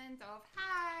present of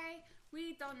hi,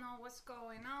 we don't know what's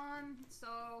going on,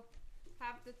 so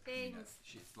have the things.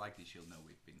 It's likely she'll know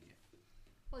we've been here.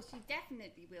 Well, she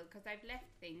definitely will, because I've left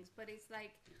things, but it's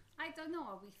like, I don't know,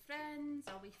 are we friends?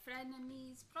 Are we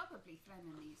frenemies? Probably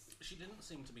frenemies. She didn't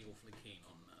seem to be awfully keen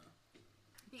on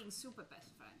being super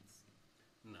best friends.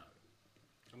 No.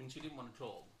 I mean, she didn't want to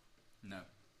talk. No.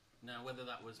 Now, whether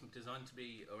that was designed to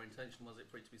be, or intention was it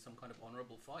for it to be some kind of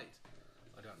honourable fight,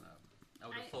 I don't know.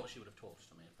 I would have thought she would have talked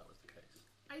to me if that was the case.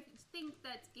 I think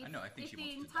that if she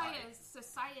the wants to entire die.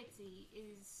 society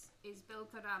is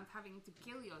built around having to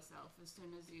kill yourself as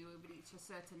soon as you reach a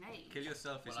certain age. Kill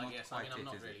yourself is not quite it, I'm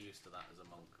not is really it? used to that as a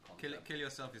monk concept. Kill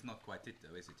yourself is not quite it,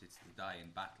 though, is it? It's to die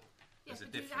in battle. Yes,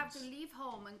 There's but a you have difference. to leave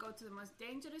home and go to the most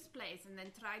dangerous place and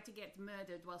then try to get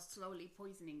murdered while slowly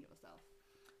poisoning yourself.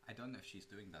 I don't know if she's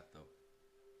doing that, though.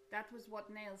 That was what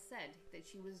Nail said, that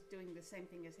she was doing the same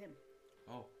thing as him.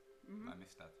 Oh, I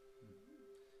missed that.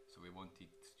 So we won't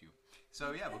eat stew.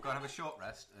 So yeah, we're going to have a short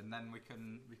rest, and then we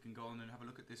can go on and have a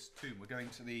look at this tomb. We're going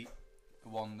to the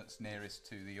one that's nearest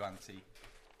to the Yuan-ti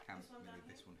camp.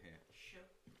 This one here. Sure.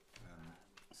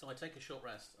 So I take a short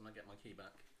rest and I get my key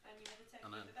back. And you meditate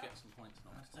And I with the get bell. some points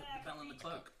and I take the bell and the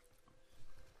cloak.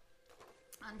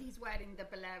 And he's wearing the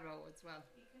bolero as well.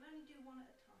 You can only do one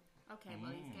at a time. Okay,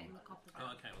 well he's getting the copper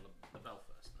bell. Oh, okay, well the bell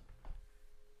first then.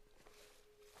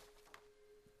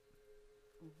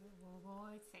 Oh,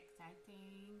 it's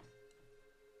exciting.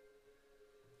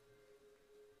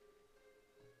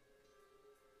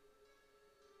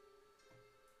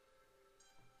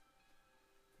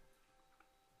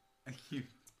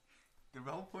 The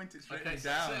whole point is written Okay, so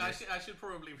down. I should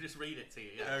probably just read it to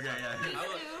you. Yeah. Okay, yeah.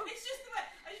 It's just the way.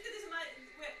 I just got this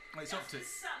where Well, it's up to-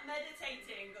 Jasper's sat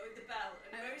meditating with the bell,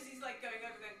 and Rosie's like going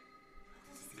over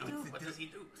going. What does he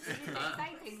do?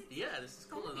 Exciting. Yeah, this is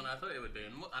cooler than I thought it would be,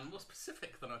 and more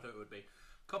specific than I thought it would be.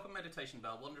 Copper meditation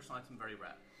bell, wondrous item, very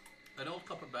rare. An old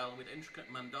copper bell with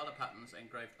intricate mandala patterns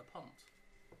engraved upon it.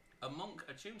 A monk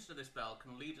attuned to this bell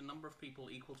can lead a number of people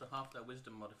equal to half their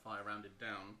wisdom modifier rounded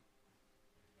down,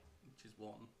 which is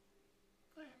 1.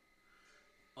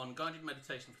 On guided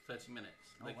meditation for 30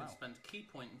 minutes. They can spend key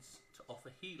points to offer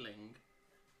healing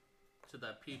to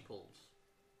their pupils.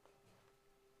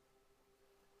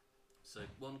 So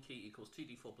 1 key equals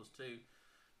 2d4 plus 2,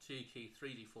 2 key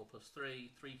 3d4 plus 3,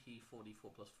 3 key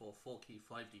 4d4 plus 4, 4 key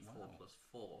 5d4 plus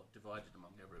 4, divided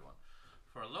among everyone.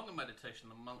 For a longer meditation,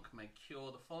 the monk may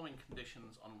cure the following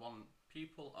conditions on 1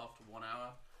 pupil after 1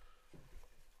 hour,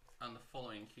 and the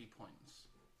following key points.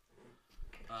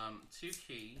 2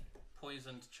 key,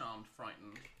 poisoned, charmed,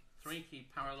 frightened. 3 key,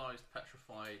 paralysed,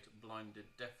 petrified, blinded,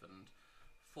 deafened.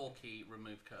 4 key,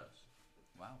 remove curse.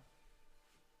 Wow.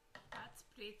 That's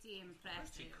pretty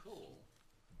impressive. Pretty cool.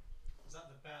 Is that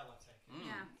the bell I take?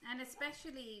 Yeah, and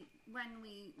especially when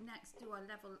we next do our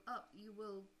level up, you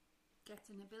will get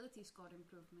an ability score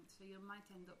improvement, so you might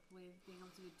end up with being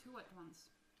able to do 2 at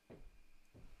once.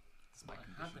 I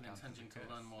have been intending to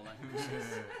learn more languages,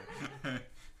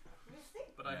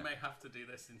 but I may have to do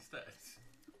this instead.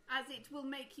 As it will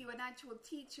make you an actual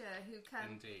teacher who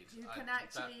can Indeed.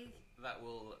 actually that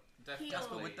will Heal.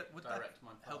 definitely would direct that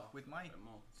my help path with my a bit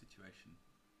more. situation?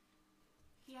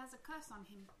 He has a curse on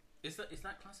him. Is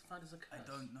that classified as a curse? I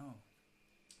don't know.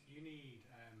 You need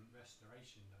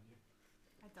restoration, don't you?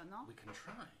 I don't know. We can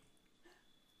try.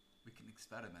 We can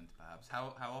experiment, perhaps.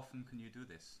 How often can you do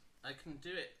this? I can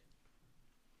do it.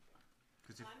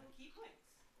 Because Time and key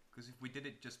points. if we did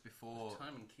it just before,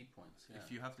 Time and key points. Yeah.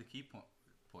 if you have the key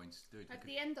points to do it, At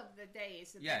the end of the day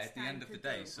is the yeah, best at the time end of to the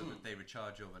day, do. so that they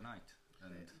recharge overnight.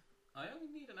 And I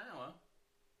only need an hour.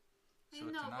 I so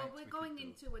know, tonight but we we're could going do-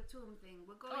 into a tomb thing.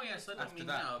 We're going. Oh yes, I into don't After mean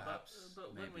that, now, perhaps,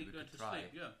 but when maybe we we go could to try.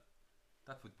 sleep, yeah,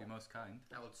 that would be most kind.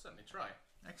 I would certainly try.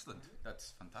 Excellent.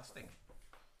 That's fantastic.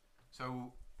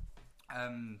 So,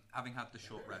 having had the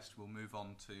short rest, we'll move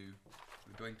on to.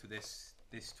 We're going to this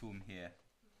tomb here,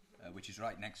 which is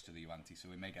right next to the Yuan-ti, so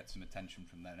we may get some attention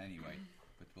from there anyway.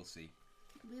 But we'll see.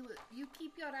 You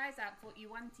keep your eyes out for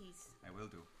Yuan-tis. I will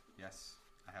do. Yes,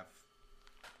 I have.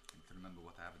 I need to remember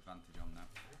what I have advantage on now.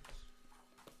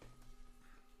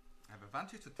 I have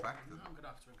advantage to track them. Now I'm going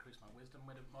to have to increase my wisdom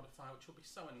modifier, which will be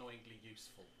so annoyingly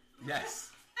useful.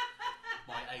 Yes.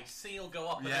 My AC will go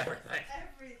up and Yeah. everything.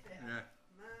 Everything. Yeah.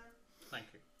 Man. Thank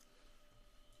you.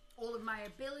 All of my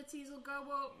abilities will go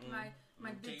up.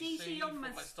 My DC DC on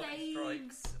my for my stomach strike.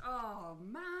 saves. Oh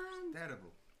man, Terrible.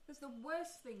 that's the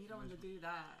worst thing. You don't want to do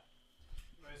that.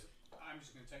 Whereas I'm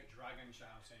just going to take dragon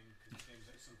shouting because it seems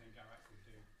like something Garak would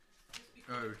do.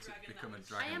 Oh, to become a I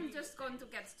dragon. am just going to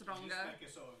get Just stronger. make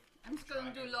a sort of I'm just going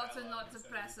to do dragon lots and bellow lots of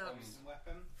instead press your ups. poison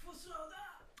weapon.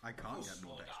 I can't get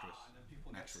more Slow dexterous. down, and then people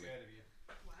get Naturally. scared of you.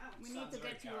 Wow. We need to Sounds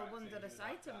very get you a Garak wondrous thing,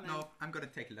 item then. No, I'm going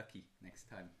to take lucky next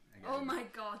time. I get Oh it. my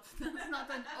god, that's not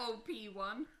an OP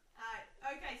one.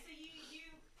 Okay, so you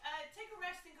take a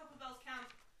rest in Copperbell's camp.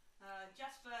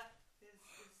 Jasper is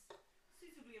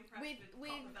suitably impressed with With-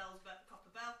 Copperbell's but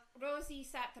Copperbell. Rosie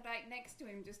sat right next to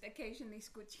him, just occasionally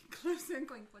scooching closer and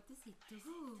going, "What does he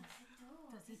do?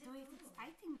 Does he do his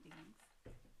exciting things?"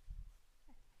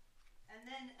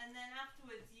 And then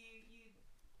afterwards you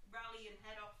rally and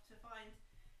head off to find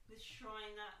this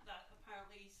shrine that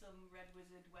apparently some red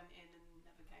wizard went in and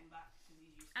never came back because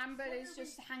he's useless. Amber is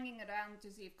just hanging around to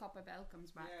see if Copperbell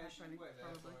comes back. Yeah, actually, she'll wait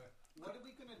there for her. What are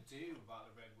we going to do about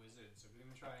the red wizards? Are we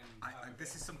going to try and have a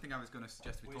This bit is something I was going to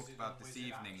suggest we talked wizard about on this wizard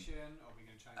evening. action, or are we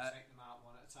going to try and take them out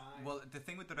one at a time? Well, the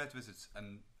thing with the red wizards,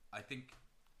 and I think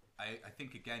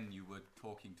again you were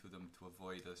talking to them to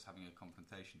avoid us having a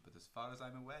confrontation, but as far as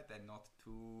I'm aware, they're not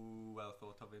too well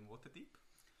thought of in Waterdeep.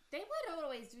 They were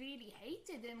always really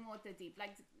hated in Waterdeep.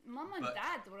 Like Mum and But-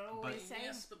 Dad were always saying,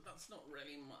 Yes, but that's not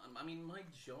really I mean, my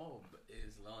job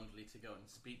is largely to go and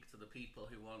speak to the people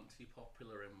who aren't too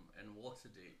popular in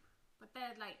Waterdeep. but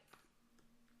they're like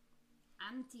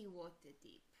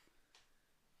anti-Waterdeep,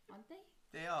 aren't they?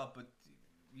 They are, but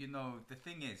you know the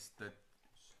thing is that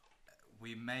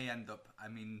we may end up. I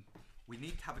mean, we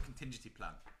need to have a contingency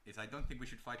plan. I don't think we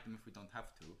should fight them if we don't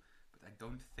have to, but I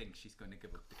don't think she's going to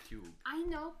give up the cube. I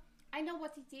know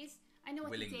what it is. I know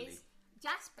what Willingly. it is.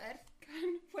 Jasper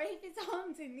can wave his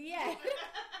arms in the air.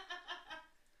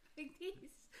 Like this.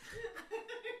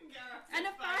 Gareth And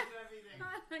a finds fire-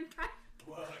 everything.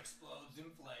 World explodes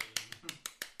in flame.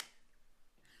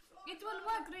 It will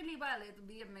work really well. It'll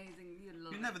be amazing. You'll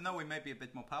love You it. never know. We may be a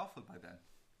bit more powerful by then,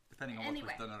 depending on Anyway,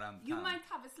 what we've done around you town. might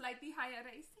have a slightly higher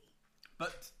AC.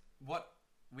 But what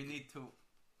we need to.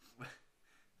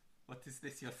 What is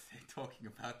this you're talking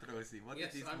about, Rosie? What are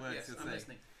these words you're I'm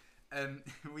saying? listening.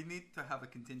 We need to have a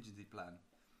contingency plan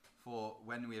for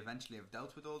when we eventually have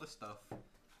dealt with all the stuff.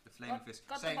 The Flaming Fist.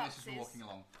 got the Saying this as we're boxes. walking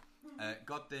along.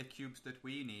 Got the cubes that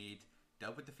we need.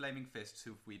 Dealt with the Flaming Fists,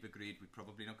 who we've agreed we're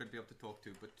probably not going to be able to talk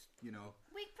to, but you know.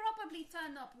 We probably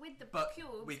turn up with the But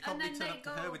cubes, we and probably then turn they up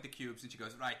go. to her with the cubes, and she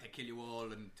goes, "Right, I kill you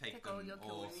all and take Take all them, your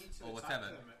or, cubes. We need to or attack whatever."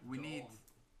 them at We need.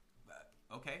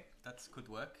 dawn. Okay, that could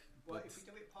work. Well, But if we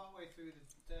do it part way through the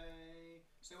day.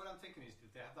 So what I'm thinking is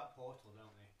that they have that portal,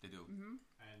 don't they? they do.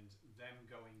 And them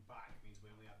going back means we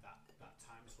only have that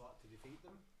time slot to defeat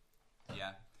them.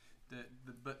 Yeah.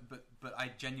 But I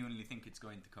genuinely think it's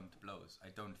going to come to blows. I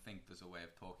don't think there's a way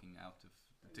of talking out of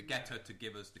to get her to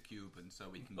give us the cube, and so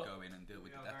we can But go in and deal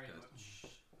with We the are death very curse.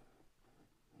 much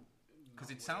Because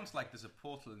not it sounds willing. like there's a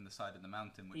portal in the side of the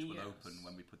mountain which will Yes. open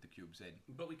when we put the cubes in.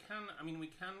 But we can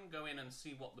go in and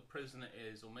see what the prisoner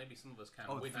is, or maybe some of us can,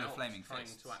 Oh, from the without Flaming trying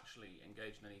Fists. to actually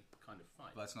engage in any kind of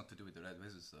fight. But that's not to do with the red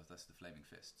wizards stuff. That's the flaming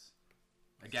fists.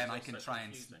 Again, I It's can also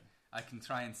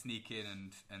try and sneak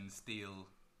in and steal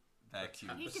their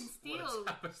cubes. You can What a steal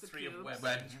tapestry the of cubes.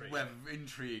 web Web intrigue.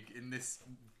 intrigue in this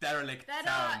derelict There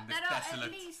town, this are desolate.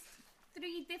 at least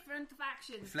 3 different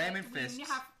factions. Flaming that Fists. We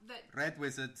have that, Red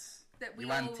wizards, that we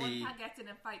all want Yuan-ti, to get in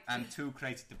a fight and with. 2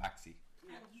 crazy tabaxi,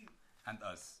 And you. and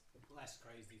us. less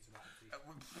crazy to actually.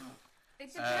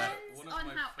 It depends One on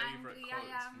of my how favourite angry I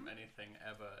quotes am. from anything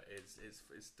ever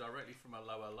is directly from a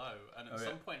lower low, and at Oh,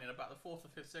 some yeah. point in about the 4th or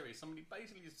 5th series, somebody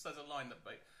basically just says a line that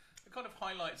it kind of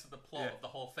highlights that the plot Yeah. of the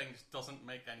whole thing just doesn't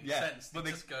make any Yeah, sense. but It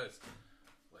they- just goes,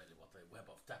 well, what a web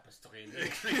of tapestry and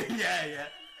yeah.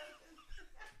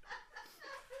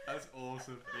 That's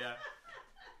awesome. Yeah.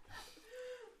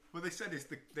 What they said is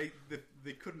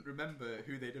they couldn't remember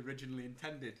who they'd originally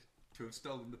intended to have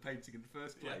stolen the painting in the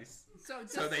first Yeah. place. So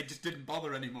So they just didn't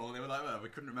bother anymore. They were like, well, we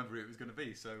couldn't remember who it was going to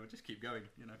be, so we'll just keep going,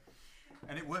 you know.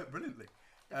 And it worked brilliantly.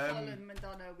 The fallen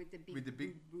Madonna with the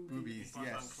big boobies.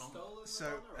 Yes. Stolen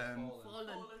So, Madonna or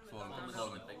fallen?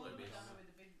 Fallen. Big boobies.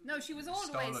 No, she was always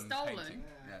stolen. painting.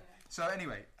 Yeah. So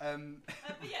anyway, But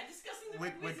yeah, discussing the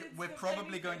Red Wizards. we're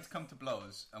probably going to come to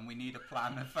blows, and we need a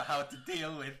plan for how to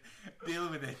deal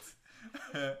with it.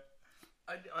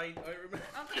 I remember,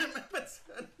 Okay. I remember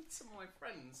turning to my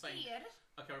friends saying, Here.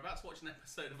 okay, we're about to watch an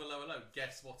episode of Hello Hello,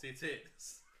 guess what it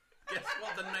is? Guess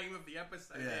what the name of the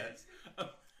episode Yeah. is?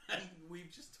 And we've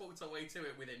just talked our way to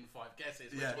it within 5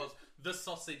 guesses, which Yeah. was the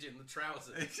sausage in the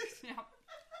trousers. Yeah.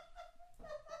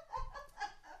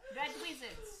 Red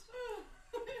Wizards.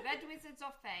 Red Wizards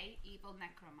of Fae, evil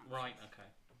necromancer. Right, okay.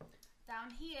 Down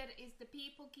here is the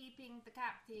people keeping the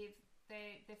captive,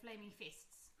 the flaming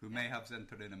fists. Who may have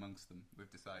Zenta in amongst them,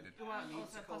 we've decided. Who are I need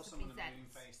also to call possibly someone the Zeds.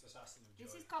 moon-faced assassin of joy.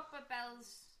 This is Copper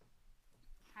Bell's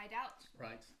hideout,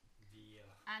 Right. Yeah.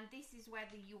 and this is where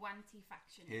the Yuanti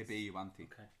faction Here is. be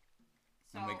Yuanti. Okay.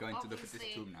 So And we're going to look at this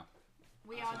obviously tomb now.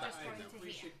 We are I just think going to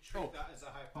we here. should treat Oh, that as a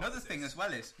hypothesis. Another thing as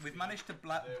well is we've managed to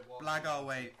blag our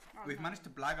way. We've managed to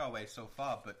blag our way so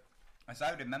far, but as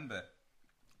I remember,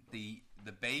 the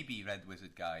baby red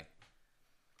wizard guy,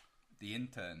 the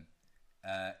intern,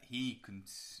 he can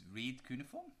read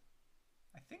cuneiform.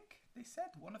 I think they said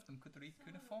one of them could read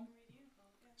cuneiform.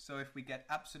 So if we get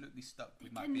absolutely stuck, we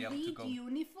might Can be able to read go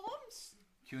uniforms?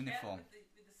 cuneiform.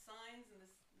 With the signs and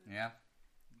the... Yeah,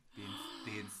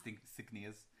 the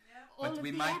insignias. Yeah. All of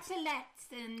we the might- epaulets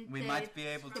and We the might be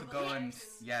able to go and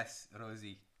Reflections. yes,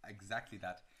 Rosie, exactly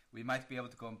that. We might be able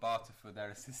to go and barter for their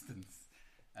assistance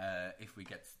if we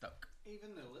get stuck.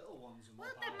 Even the little ones are more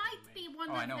Well, there powerful might than be me. one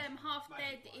Oh, I of know. them half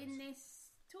dead Magic-wise. in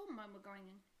this tomb when we're going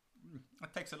in.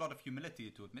 It takes a lot of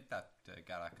humility to admit that,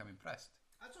 Garak. I'm impressed.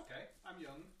 That's okay. I'm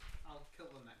young. I'll kill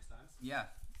them next time. Yeah.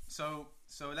 So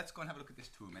let's go and have a look at this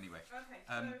tomb anyway.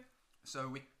 Okay,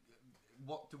 So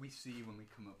what do we see when we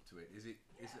come up to it? Is it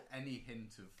any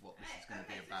hint of what this is going to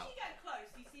be so about? as you get close,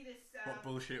 you see this... What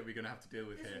bullshit are we going to have to deal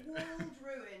with this here? walled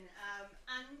ruin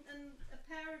and a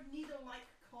pair of needle-like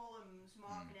columns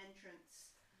mark an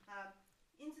entrance.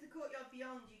 Into the courtyard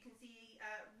beyond, you can see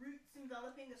roots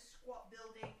enveloping a squat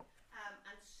building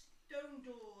and stone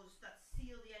doors that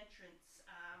seal the entrance.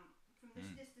 From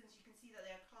this distance, you can see that they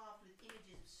are carved with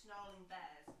images of snarling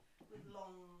bears with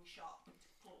long, sharp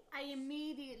claws. I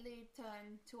immediately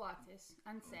turn to Artis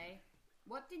and say,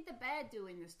 "What did the bear do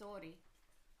in the story?"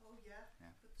 Oh yeah,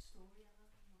 Yeah. put the story out in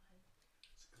my head.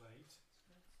 It's great.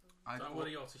 Don't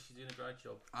worry, Otis, she's doing a great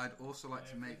job. I'd also like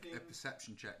to make a Everything-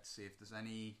 perception check to see if there's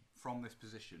any from this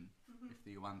position, if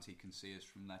the Yuanti can see us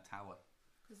from their tower.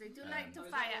 Because they do like Oh, to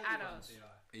is fire that all the arrows. ones you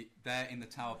are? They're in the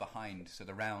tower behind, so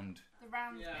the round The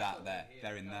round Yeah, I that thought there, they were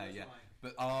they're in here. there, That yeah. was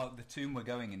mine. But the tomb we're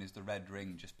going in is the red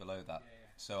ring just below that. Yeah, yeah.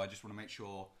 So I just want to make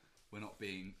sure we're not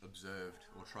being observed,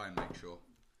 or try and make sure.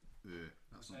 Ugh,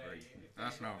 that's not Say very. if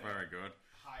That's they not have very a good.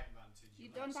 Height advantage. You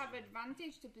might don't see have them.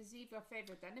 advantage to perceive your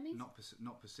favourite enemies?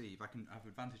 Not perceive. I can have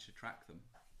advantage to track them,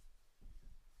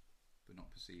 but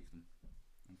not perceive them.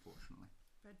 Unfortunately.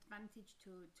 Advantage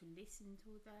to listen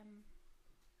to them.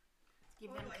 To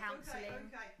give them Alright, counselling.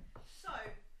 Okay. So,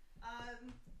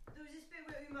 there was this bit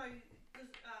where Umo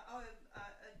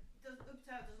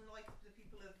Uptown doesn't like the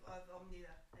people of Omnia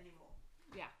anymore.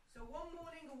 Yeah. So one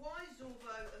morning, a wise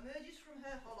Zorbo emerges from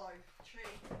her hollow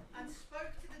tree and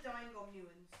spoke to the dying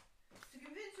Omnuans. To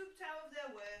convince Uptow of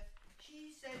their worth,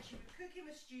 she said she would cook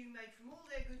him a stew made from all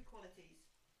their good qualities.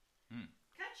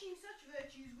 Catching such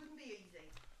virtues wouldn't be easy,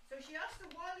 so she asked the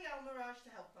wily Almirage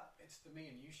to help her. It's the me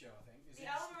and you show, I think. The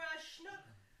Almirage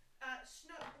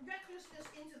snuck recklessness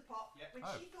into the pot, Yep. which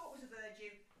she thought was a virtue,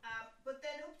 but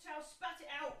then Uptow spat it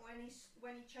out when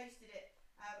he tasted it,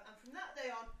 and from that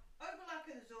day on,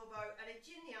 Oberlacker the Zorbo and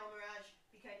Ejin the Almirage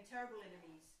became terrible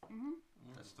enemies.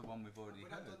 That's the one we've already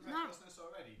We've not heard. done recklessness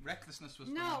already. Recklessness was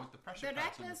the one No, with the pressure the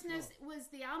pads on the recklessness floor. was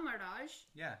the Almirage.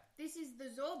 Yeah. This is the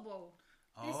Zorbo.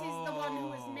 This is the one who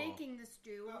was making the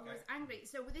stew, who Okay. was angry.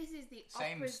 So this is the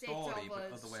Same opposite story, of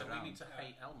but us. other way So around. we need to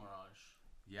hate Elmirage.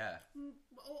 Yeah.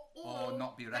 Or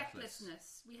not be reckless.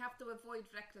 recklessness. We have to avoid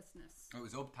recklessness. It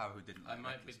was Obtow who didn't I like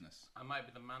might be recklessness.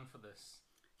 the man for this.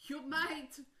 You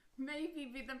might maybe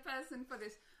be the person for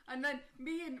this. And then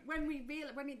when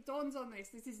it dawns on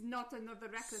this is not another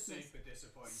recklessness. Super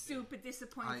disappointed. Super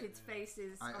disappointed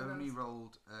faces. I on only us.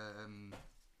 rolled And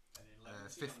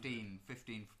 11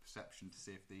 15 for perception to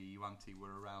see if the Yuanti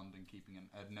were around and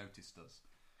had noticed us.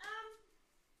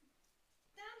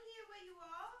 Down here where you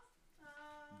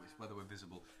are, Whether we're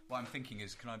visible. What I'm thinking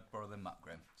is, can I borrow the map,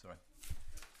 Graham? Sorry.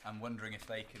 I'm wondering if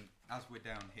they can, as we're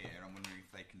down here, I'm wondering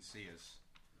if they can see us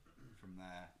from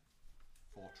their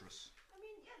fortress. I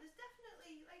mean, yeah, there's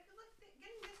definitely, like, look,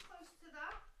 getting this close to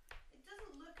that,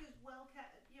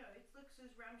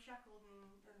 ramshackled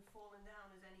and fallen down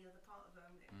as any other part of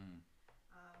Omnium.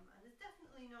 And there's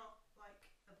definitely not like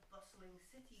a bustling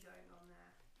city going on there.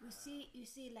 You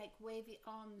see like wavy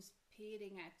arms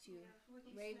peering at you.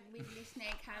 Yeah, Wiggly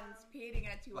snake hands peering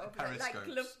at you Like over like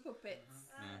glove periscopes. puppets.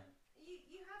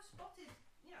 You have spotted,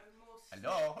 more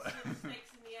Hello. snakes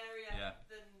in the area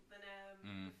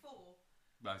than before.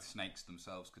 Well, snakes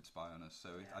themselves could spy on us, so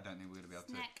I don't think we're going to be able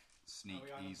Snack to sneak Are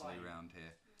we on a easily plane? around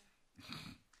here.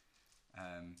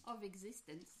 of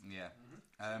existence. Yeah.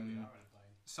 We are in a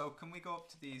plane. So can we go up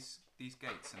to these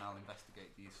gates and I'll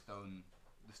investigate the stone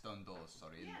doors?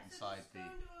 Sorry, inside so the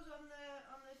stone doors on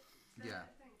the Yeah.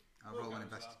 thing. I'll We'll roll go an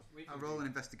as well. We can I'll roll do an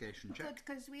that. investigation check.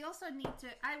 Because we also need to.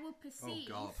 I will perceive.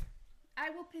 Oh God! I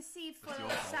will perceive for That's your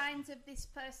the fault. signs of this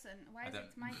person. Why I is don't-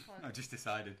 it my fault? I just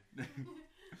decided.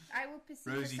 I will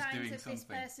perceive Rosie's the signs doing of this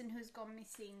something. person who's gone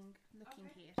missing. Looking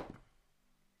Okay. here.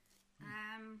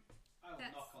 I will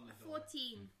That's knock on the door.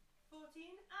 14.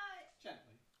 14.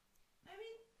 Gently. I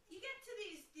mean, you get to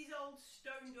these old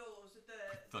stone doors at the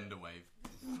Thunderwave.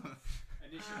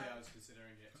 Initially, I was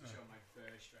considering it to show my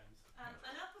fur strength.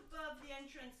 And up above the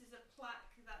entrance is a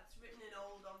plaque that's written in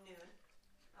Old Omnian.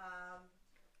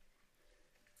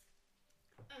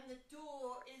 And the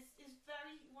door is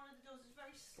one of the doors is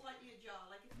very slightly ajar,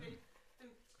 like it's been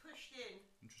pushed in,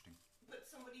 Interesting. but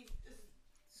somebody has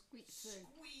Squeak through.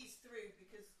 squeezed through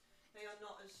because they are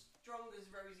not as strong as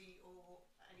Rosie or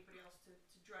anybody else to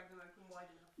drag them open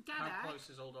wide enough. How Garak, close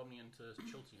is Old Omnian to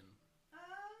Chiltian?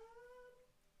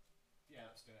 Yeah,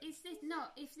 let's do it. is this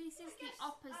no? If this is the guess,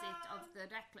 opposite of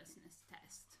the recklessness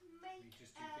test, Make We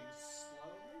just do things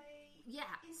slowly?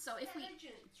 yeah. So if we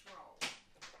intelligence roll,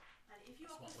 and if you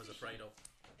That's are what I was proficient- afraid of.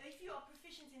 If you are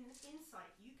proficient in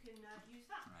insight, you can use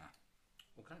that.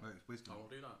 Okay, Well, it's wisdom. I will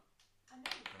do that. And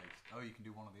then Oh, you can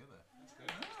do one or the other. That's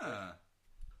good. Ah,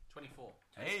 24.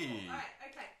 hey, Alright,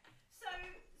 okay. So,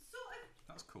 sort of,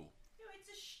 that's cool. it's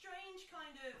a strange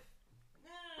kind of.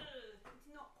 It's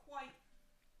not quite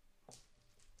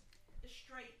a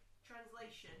straight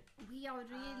translation. we are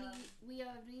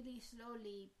really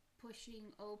slowly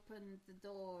pushing open the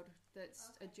door that's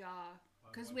ajar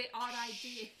because we're our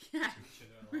idea. Yeah. Should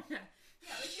do a lot.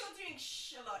 Yeah, if you're doing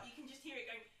a lot, you can just hear it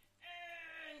going.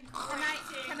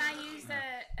 Can I use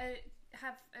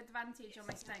have advantage on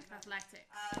my strength athletics?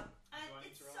 And Do I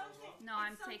need it's to roll as something. well? No,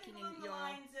 I'm it's something taking along the your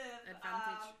lines of,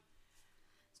 advantage.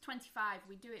 It's 25.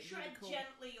 We do it really tread cool.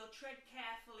 gently, or tread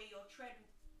carefully, or tread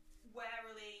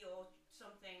warily, or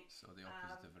something. So the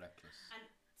opposite of reckless. And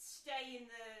stay in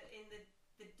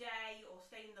the day, or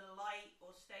stay in the light,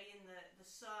 or stay in the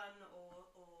sun, or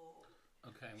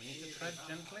Okay, we need to tread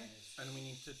gently, and we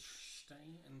need to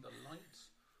stay in the light,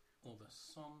 or the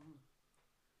sun,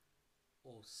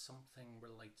 or something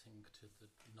relating to the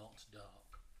not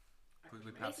dark.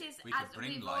 This is we could as bring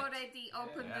we've light. already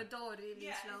opened Yeah. the door really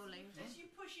yeah, slowly. As you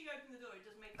pushing open the door, it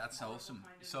does make. That's a horrible awesome.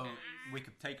 kind of So noise. we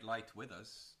could take light with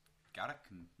us. Garrett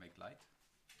can make light.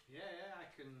 Yeah, I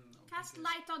can. Cast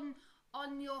light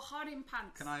on your harem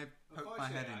pants. Can I poke my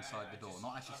head Unfortunately, inside I the door? just-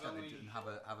 Not actually I've stand only it and have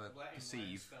a letting learn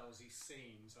perceive. spells he's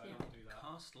seen, so I Yeah. don't do that.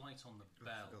 Cast light on the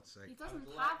bell. For God's He sake. doesn't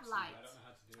I'd like have to, light. I don't know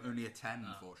how to do it. Only a 10, No.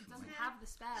 He unfortunately. doesn't have the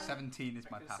spell. 17 is I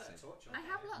my can set a passive. torch on I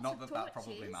have it. lots Not of that torches. that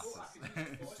probably matters. Oh, I can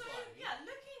use the So torchlight. yeah,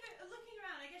 looking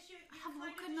around, I guess you're have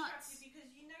kind of coconuts. distracted because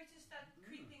you notice that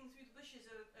creeping through the bushes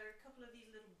are a couple of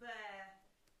these little bear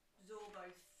Zorbo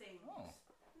things. Oh.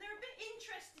 They're a bit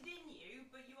interested in you,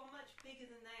 but you are much bigger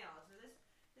than they are, so they're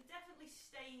definitely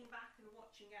staying back and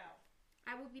watching out.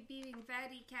 I will be being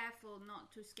very careful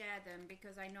not to scare them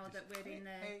because I know that we're in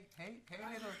the. Hey, Can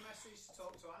I little. use a message to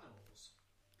talk to animals?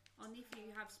 Only if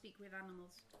you have speak with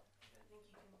animals. I don't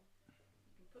think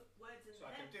you can put words in So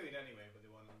their I can head. do it anyway, but they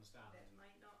won't understand. They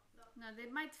might not. No, they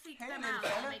might freak Hey, them little out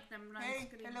fella. and make them run Hey,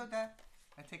 screaming. hello there.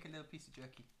 I take a little piece of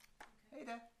jerky. Hey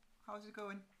there. How's it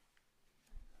going?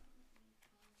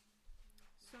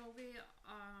 So we're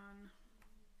on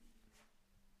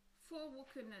 4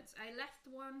 Wooker nuts. I left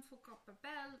one for Copper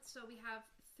Belt, so we have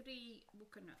 3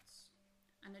 Wooker nuts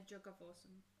and a jug of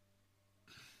awesome.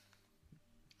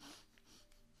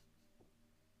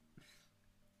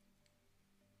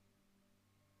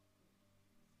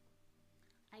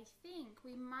 I think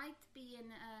we might be in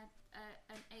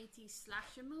an 80s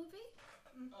slasher movie.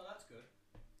 Oh, that's good.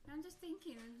 I'm just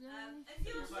thinking. If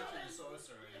you're It's sort like a of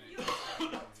sorcerer. if you're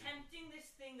sort of tempting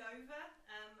this thing over,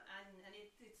 and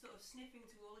it's sort of sniffing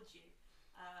towards you,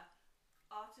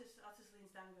 Artus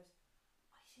leans down and goes,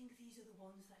 I think these are the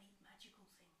ones that eat magical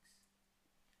things.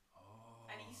 Oh.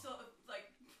 And he sort of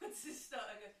like puts his stuff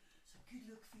and goes, so good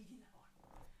luck feeding that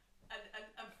one.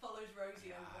 And follows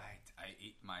Rosie over. Right, I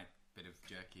eat my bit of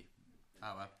jerky.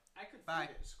 Oh well. I could Bye.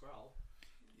 feed it a scroll.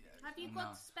 Have you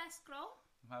got spare scroll?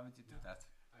 Why would you do that? That's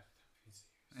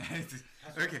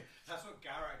Okay. That's what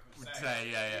Garak would say.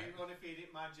 Yeah. If you want to feed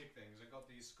it magic things, I got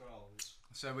these scrolls.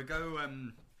 So we go.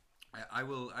 I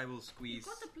will squeeze.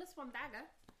 You've got a +1 dagger.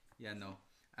 Yeah, no.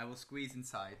 I will squeeze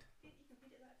inside. You can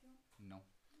feed it that if you want. No.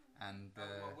 And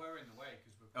Well, we're in the way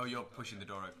because we're. oh, you're pushing the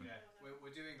door open. Yeah,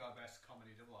 we're doing our best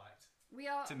comedy double act. We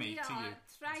are To me, we to are you.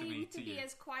 trying To me, to to be you.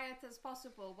 as quiet as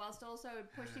possible whilst also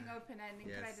pushing open an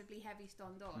Yes. incredibly heavy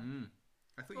stone door.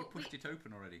 I thought you But pushed it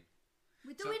open already.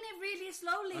 We're doing it really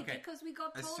slowly Okay. because we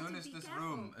got told As soon to as be this careful.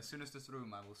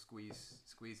 room, I will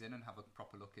squeeze in and have a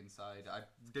proper look inside. I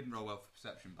didn't roll well for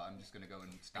perception, but I'm just going to go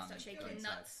and stand Start and go shaking inside.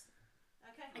 nuts.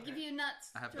 Okay. I give you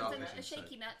nuts. I have Do you want dark a vision,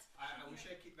 shaky nut. I will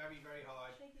shake it very, very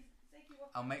hard. Shaky what?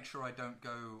 I'll make sure I don't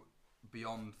go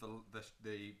beyond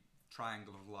the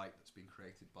triangle of light that's been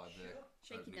created by the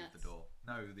Shaky opening of nuts. the door.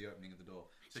 No, the opening of the door.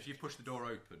 So if you push the door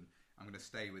open, I'm going to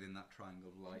stay within that triangle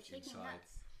of I'm light shaking inside.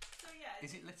 nuts. So yeah,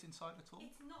 Is it lit inside at all?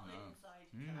 it's not lit No. inside.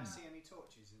 Can I see any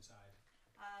torches inside?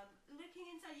 Looking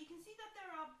inside, you can see that there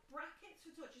are brackets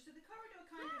for torches. So the corridor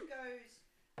kind of goes.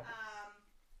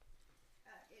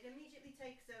 It immediately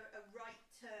takes a right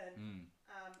turn,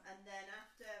 and then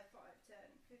after 5, 10,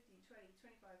 15, 20,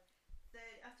 25,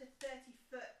 30, after 30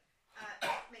 foot,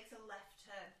 it makes a left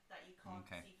turn that you can't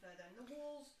Okay. see further. And the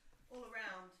walls all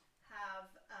around have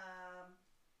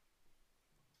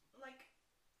like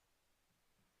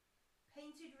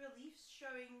painted reliefs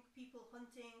showing people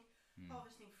hunting,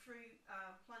 harvesting fruit,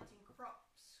 planting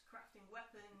crops, crafting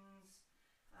weapons,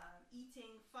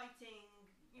 eating, fighting,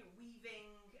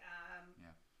 weaving,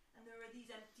 and there are these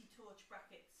empty torch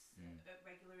brackets at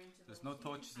regular intervals. There's no You can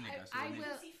torches in see- it, so I we need- You will-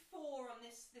 can see 4 on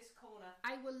this corner.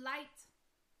 I will light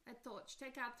a torch.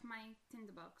 Take out my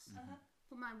tinderbox. Uh-huh.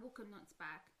 Put my walker nuts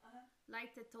back. Uh-huh.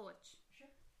 Light a torch. Sure.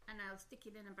 And I'll stick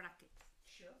it in a bracket.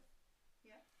 Sure.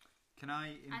 Yeah. Can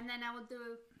I? And then I will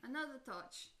do another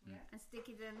torch Yeah. and stick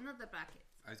it in another bracket.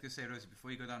 I was going to say, Rosie, before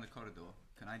you go down the corridor,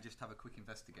 can I just have a quick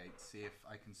investigate, see if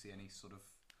I can see any sort of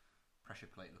pressure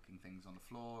plate looking things on the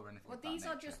floor or anything Well, of that these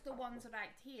are nature? just the ones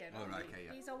right here. Oh, aren't right, they? okay,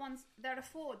 yeah. These are ones. There are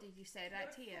 4, did you say, right There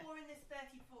are here? 4 in this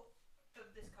 30 foot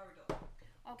of this corridor.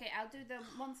 Okay, I'll do the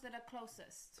ones that are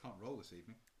closest. Can't roll this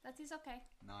evening. That is okay.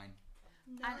 9.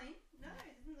 9? No,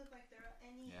 it doesn't look like there are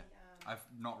any. Yeah. I've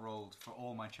not rolled for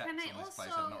all my checks Can I on this place.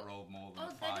 also- I've not rolled more than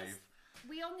Oh, that is- 5.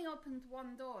 We only opened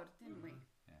one door, didn't we?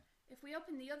 Yeah. If we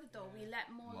open the other door, we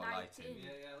let more, More light light in. in.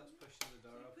 Yeah, let's push the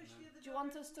door So open. push the Then. other Do you door want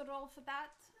open. us to roll for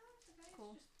that? No, it's okay.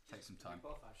 Cool. Take some We time.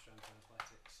 both have strength and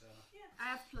athletics, so. Yeah. I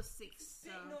have +6,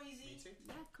 Bit so... noisy. Me too.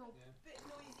 Yeah, cool. Yeah. Bit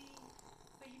noisy.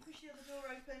 But you push the other door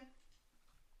open,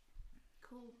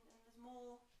 Cool. and there's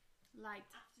more Light.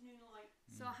 afternoon light.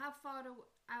 So how far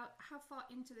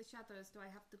into the shadows do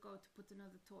I have to go to put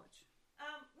another torch?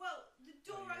 Well, the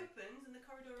door yeah. opens and the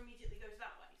corridor immediately goes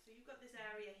that way. So you've got this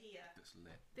area here. That's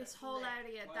lit. This That's whole lit.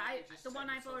 area, Why that don't I, you just the set one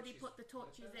the I've already torches put the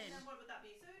torches first? in. And then what would that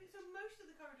be? So most of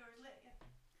the corridor is lit, yeah.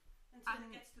 Until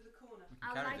it gets to the corner. We can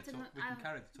I'll carry light the, an- we can I'll-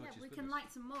 carry the torches Yeah, we with can us. light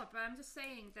some more, but I'm just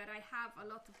saying that I have a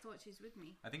lot of torches with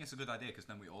me. I think it's a good idea because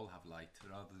then we all have light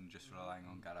rather than just relying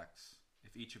on Garak's.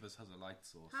 If each of us has a light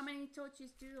source. How many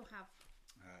torches do you have?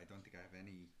 I don't think I have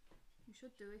any. You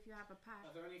should do if you have a pack.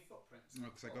 Are there any footprints? No,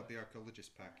 because I got the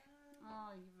archaeologist pack.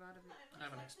 Oh, you've out of it. I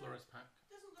have an explorer's pack.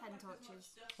 10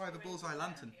 torches. Why the bullseye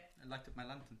lantern? I light up my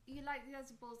lantern. You light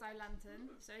there's a bullseye lantern,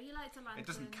 so he lights a lantern. It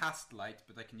doesn't cast light,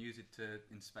 but I can use it to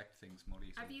inspect things more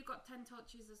easily. Have you got 10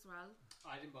 torches as well?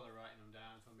 I didn't bother writing them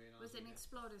down, if I'm being honest. Was it an with you.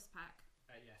 explorer's pack?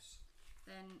 Yes.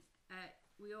 Then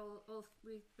we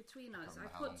between us. Can't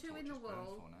I remember how long put 2 in the torches burn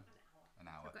wall. for now. An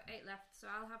hour. I've got 8 left, so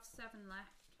I'll have 7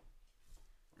 left.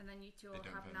 And then you 2 They will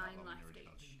don't have burn that 9 long in the left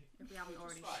originals. each. If we haven't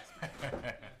already.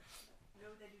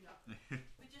 No, they do not.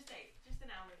 But just 8. Just an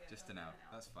hour ago. Just an hour.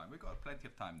 That's fine. We've got plenty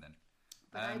of time then.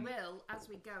 But I will, as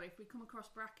we go, if we come across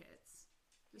brackets,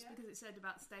 just Yeah. because it said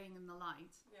about staying in the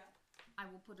light, Yeah. I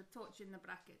will put a torch in the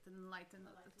bracket and light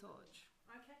another Light another torch.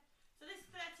 Okay. So this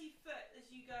 30 foot, as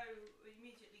you go,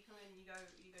 immediately come in, you go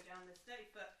down this 30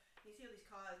 foot. You see all these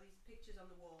cars, these pictures on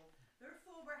the wall. There are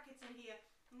 4 brackets in here,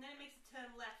 and then it makes a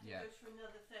turn left Yeah. and goes for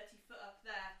another 30 foot up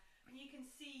there. And you can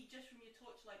see just from your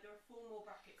torchlight there are 4 more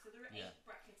brackets. So there are 8 Yeah.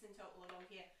 brackets in total along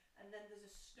here, and then there's a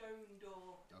stone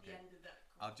door at Okay. the end of that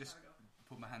I'll just corridor.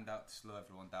 put my hand out to slow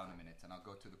everyone down a minute, and I'll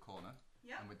go to the corner.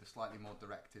 Yeah. And with the slightly more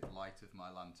directed light of my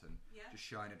lantern, Yeah. just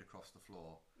shine it across the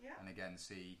floor. Yeah. And again,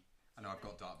 see. I know I've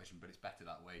got dark vision, but it's better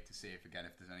that way to see if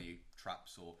there's any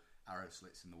traps or arrow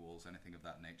slits in the walls, anything of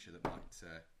that nature that might.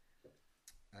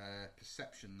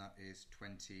 Perception, that is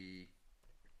 23.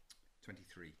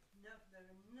 No, there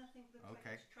are nothing that looks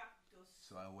Okay. like there's trap doors.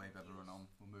 So I'll wave everyone on.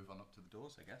 We'll move on up to the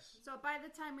doors, I guess. So by the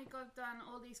time we got done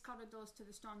all these corridors to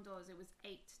the stone doors, it was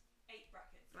 8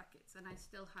 brackets, and I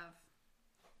still have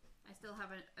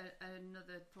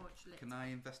another torch lit. Can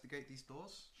I investigate these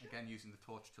doors? Sure. Again, using the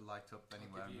torch to light up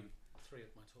anywhere. I'll give you 3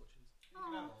 of my torches. You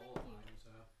can have Oh, all thank you. mine,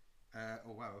 so.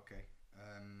 Oh wow, okay.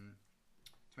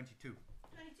 22.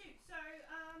 22. So,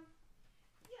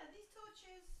 yeah, these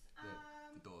torches.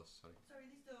 The doors, sorry. Sorry,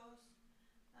 these doors.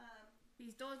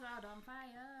 These doors are on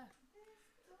fire.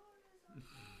 This door is on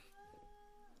fire.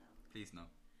 Please no.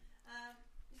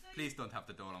 So Please don't have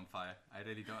the door on fire. I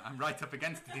really don't. I'm right up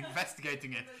against it,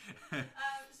 investigating it.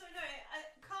 So no,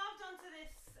 carved onto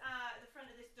this, the front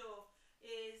of this door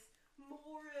is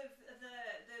more of the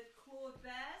clawed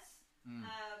bears, and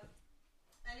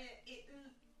it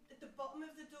at the bottom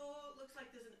of the door looks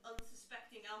like there's an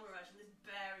unsuspecting Almiraj, and this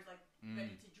bear is like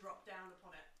ready to drop down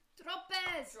upon it. Drop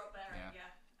bears! Drop bearing, Yeah.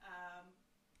 yeah.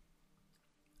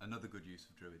 Another good use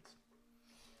of druids.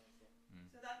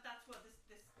 So that's what this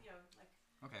like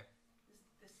Okay.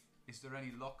 this Is there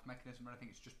any lock mechanism or anything?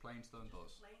 It's just plain stone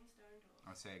doors. plain stone door.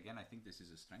 I'd say again, I think this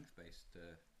is a strength-based.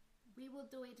 We will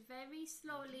do it very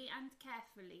slowly and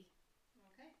carefully.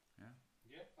 Okay.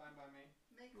 Yeah, fine by me.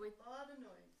 Make With- a lot of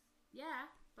noise. Yeah,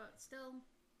 but still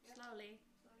Yep. slowly.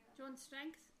 So, yeah. Do you want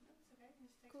strength? That's okay.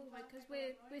 Just take Cool, some time, because make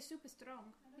a lot of we're noise. super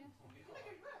strong. Yeah. Make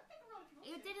a roll if you want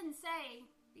It to. didn't say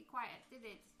be quiet, did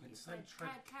it? It It said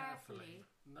tread carefully.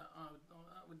 No, I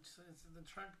would say the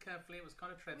tread carefully. It was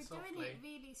kind of tread We're softly. doing it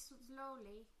really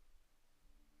slowly.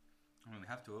 I mean, we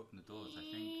have to open the doors, I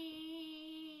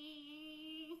think.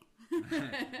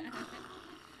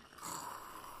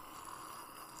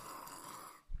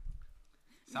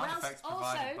 Sound Whilst effects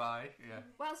provided also- by. Yeah.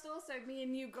 Whilst also me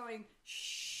and you going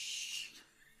shh,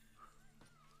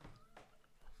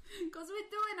 because we're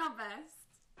doing our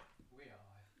best. We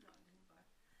are.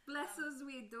 Bless us,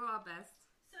 we do our best.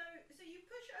 So you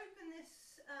push open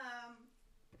this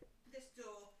this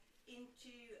door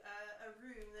into a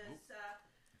room that's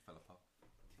It fell apart.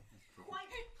 quite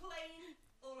plain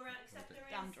all around, except there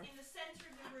is Dandruff. in the centre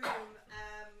of the room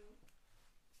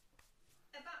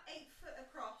about 8 foot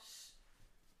across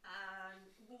and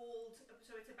walled,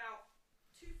 so it's about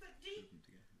 2 foot deep.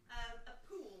 A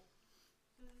pool,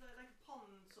 so there's like a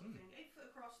pond sort of thing, 8 foot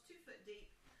across, 2 foot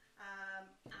deep. And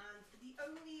the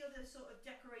only other sort of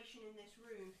decoration in this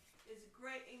room is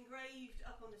engraved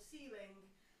up on the ceiling,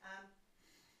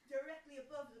 directly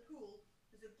above the pool.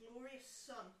 There's a glorious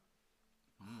sun.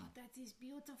 That is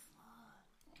beautiful.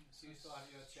 So you still have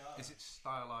your charge. Is it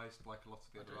stylized like a lot of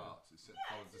the other arts? It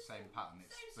follows it's the same the pattern.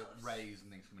 It's same but sort of- rays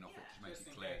and things coming off it yeah. to make Just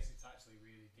it in clear. case it's actually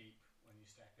really deep when you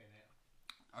step in it.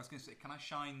 I was going to say, can I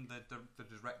shine the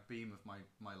direct beam of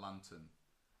my lantern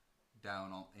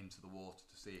down into the water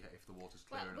to see if the water's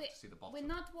clear enough to see the bottom? We're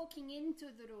not walking into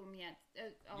the room yet.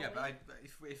 Yeah, but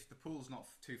if the pool's not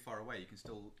too far away, you can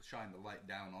still shine the light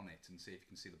down on it and see if you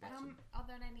can see the bottom. Are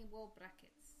there any wall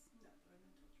brackets? No, there are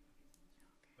no torch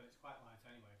brackets. But it's quite light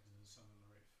anyway because there's sun on the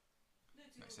roof.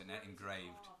 No, It's all an carved.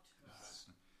 engraved.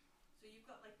 So you've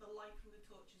got like the light from the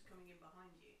torches coming in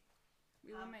behind you.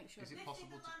 We will make sure. Is it Lifting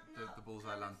possible lantern up, the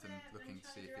bullseye kind of lantern there, looking and to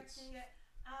see if it's... directing it.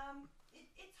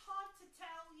 It's hard to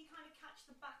tell. You kind of catch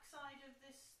the backside of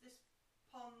this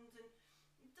pond, and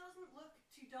it doesn't look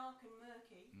too dark and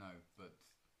murky. No, but...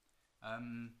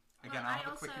 again, I I'll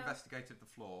have a quick also- investigate of the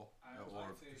floor. I would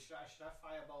like to. Should I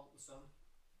firebolt the sun?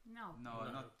 No, No,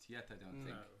 No. not yet, I don't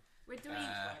think. No. we're doing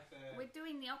Like the, we're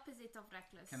doing the opposite of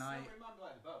reckless. Can I- Don't remember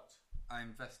like the boat. I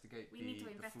investigate We need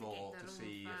to the investigate floor the to room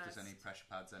see if there's first. any pressure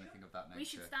pads, anything of that nature. We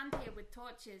should stand here with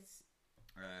torches,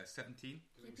 17.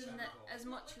 Doing keeping semaphore. as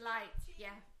much light.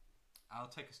 Yeah, I'll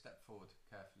take a step forward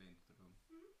carefully into the room.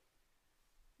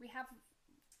 we have.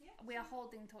 Yeah. We are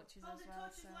holding torches Oh, as the well,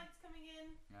 torches, so lights coming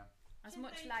in. as Chin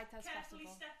much face light as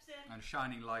carefully possible. steps in. And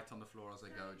shining light on the floor as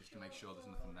I go, Making just to make sure there's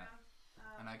it's nothing all there.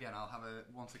 around. And again, I'll have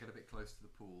once I get a bit close to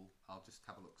the pool, I'll just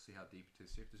have a look, see how deep it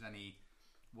is, see if there's any.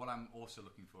 What I'm also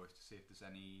looking for is to see if there's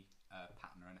any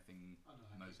pattern or anything, Oh, no,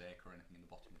 mosaic or anything in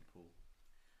the bottom of the pool.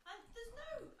 And there's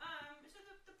no. So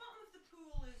the bottom of the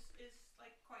pool is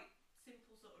like quite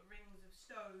simple sort of rings of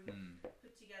stone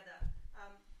put together.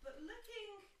 But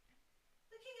looking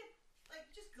at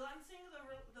like just glancing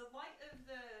at the light of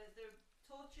the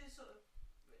torches sort of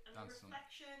and the Dancing.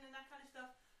 reflection and that kind of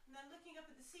stuff, and then looking up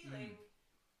at the ceiling,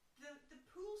 the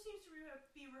pool seems to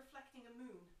be reflecting a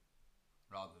moon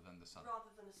Rather than the sun. rather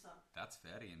than a sun. That's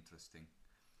very interesting.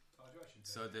 Told you I should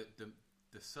do So it.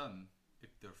 the sun,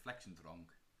 if the reflection's wrong,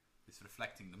 is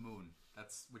reflecting the moon.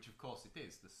 That's which of course it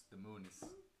is. The moon is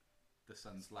the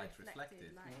sun's light Reflected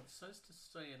reflected. light. Well, it says to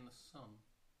stay in the sun.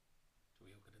 Do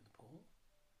we all get in the pool?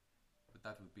 But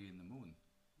that would be in the moon.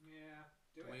 Yeah,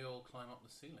 do We it. all climb up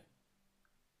the ceiling.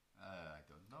 I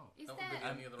don't know. Is That would be there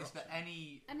any other Is there option.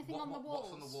 anything on the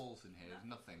What's on the walls? walls in here?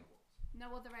 Nothing.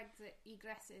 No other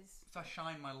egresses? If I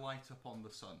shine my light up on the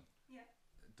sun, Yeah.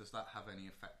 does that have any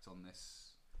effect on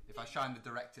this? If I shine the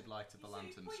directed light of the So you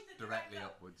lanterns point the directly direct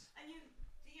up, upwards. And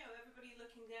you know, everybody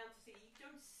looking down to see. You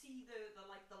don't see the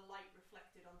light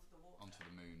reflected onto the water. Onto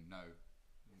the moon, no.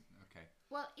 Okay.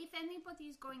 Well, if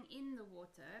anybody's going in the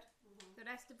water, the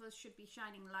rest of us should be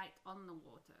shining light on the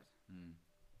water.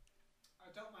 I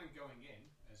don't mind going in,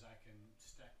 as I can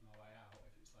step my way out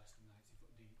if it's less than 90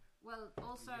 foot deep. Well, And you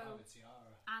also, have a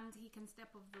tiara. and he can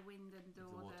step off the wind and do The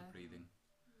all water the... breathing.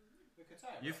 We could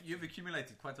tie a rope. You've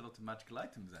accumulated quite a lot of magical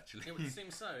items, actually. It would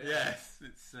seem so. Yeah. Yes,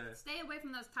 it's. Stay away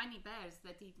from those tiny bears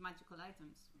that eat magical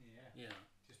items. Yeah. Yeah.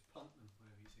 Just punt them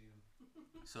whenever you see them.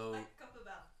 So, Like Copper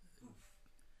Bell.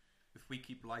 if we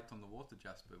keep light on the water,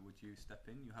 Jasper, would you step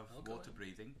in? You have I'll go water in.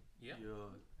 breathing. Yeah.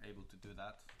 You're able to do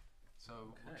that.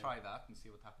 So we'll Okay. try that and see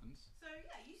what happens. So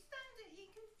yeah, you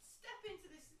can step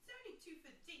into this. It's only 2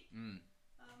 foot deep. Mm.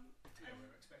 Yeah, And we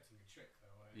were expecting a trick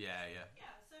though. Weren't we? Yeah, yeah.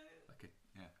 yeah, so Like a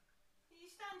you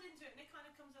stand into it and it kind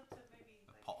of comes up to maybe a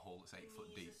like, pothole that's 8 your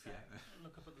foot knees deep. or so. Yeah.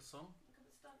 Look up at the sun. Look at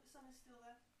the sun is still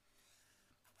there.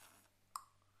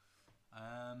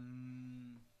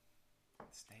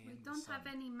 Stay We in the don't sun. have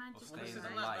any magical Stay Well, this in is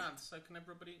the a light. lap band, so can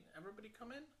everybody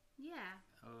come in? Yeah.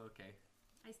 Oh, okay.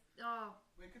 Oh.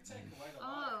 We could take away the Oh.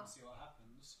 light and see what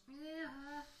happens.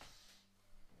 Yeah.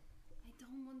 I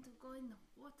don't want to go in the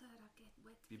water. I get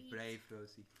wet Be feet. brave,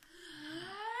 Rosie.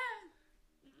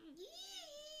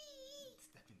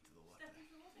 Step into the water. Step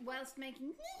into the water. Whilst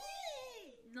making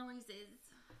noises.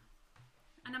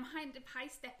 And I'm high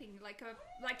stepping like a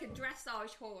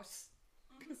dressage horse.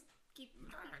 Keep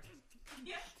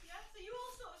Yeah. So you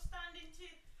all sort of stand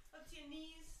up to your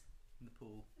knees In the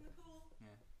pool. in the pool.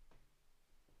 Yeah.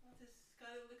 Martha's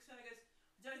kind of looks around and goes,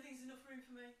 I don't think there's enough room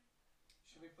for me.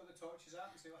 Should we put the torches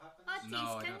out and see what happens? Otis, No,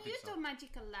 I can don't you think so. do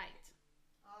magical light?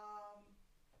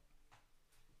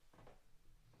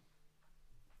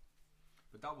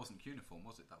 But that wasn't cuneiform,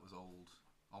 was it? That was old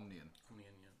Omnian. Come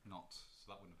in, yeah. Not.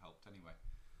 So that wouldn't have helped anyway.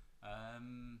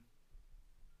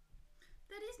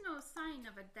 There is no sign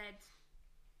of a dead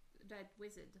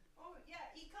wizard. Oh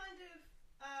yeah, he kind of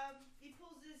he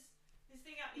pulls this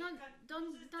thing out. And No, he kind of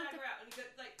don't- pulls his don't- dagger out and he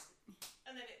goes like,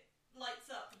 and then it lights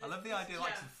up. I love the idea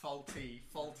like it's a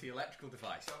faulty electrical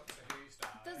device. It's up to who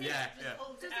started. Does Yeah, Just yeah.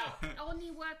 pulls Does it out. it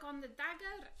only work on the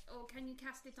dagger, or can you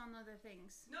cast it on other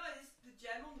things? No, it's the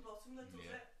gem on the bottom that does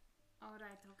Yeah. it. All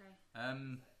right, okay.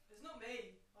 It's not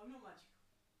me. I'm not magical.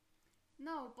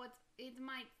 No, but it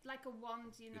might, like a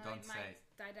wand, you know, don't it might say.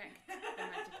 direct the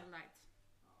magical light.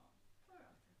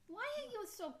 Alright. Why are you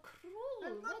so cruel?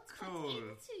 I'm not What's got cruel.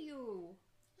 into you?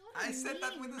 You're I a said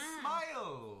that mean with a man.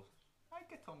 smile. I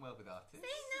get on well with artists.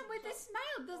 Saying that with a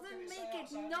smile What did doesn't it say make it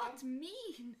outside not again?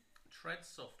 mean. Tread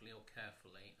softly or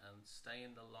carefully and stay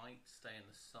in the light, stay in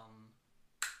the sun.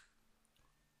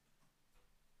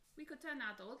 We could turn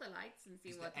out all the lights and see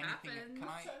Is what there anything- happens. can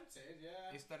I'm I- tempted,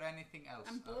 yeah. Is there anything else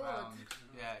I'm bored. around?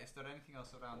 Yeah, is there anything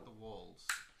else around the walls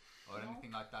or No.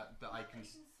 anything like that that I can?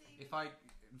 You can see. If I,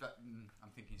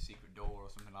 I'm thinking secret door or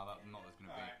something like that. I'm not. There's going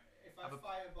to Alright, if I Have a-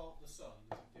 firebolt the sun,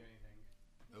 does it do anything?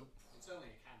 be. Oh, It's only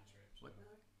a cantrip. So What?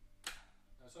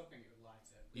 I was hoping it would light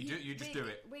it. you just do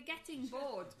it. We're getting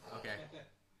bored. Okay.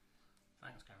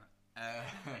 Thanks, Garrett.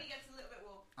 When he gets a little bit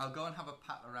warm. I'll go and have a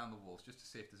pat around the walls just to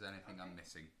see if there's anything I'm Okay.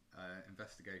 missing.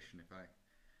 Investigation, if I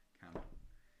can.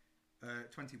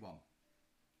 21.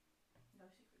 No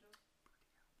secret door.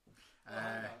 Well,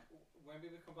 hang on. When we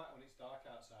come back when it's dark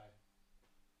outside?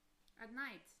 At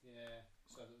night. Yeah,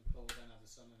 so that the pool will then have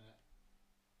the sun in it.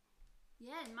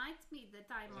 Yeah, it might be the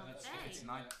time Yeah, of that's day. good. It's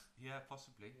night. Yeah,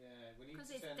 possibly. Yeah, we need 'Cause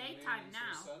to it's turn the moon daytime into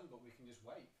now. the sun, but we can just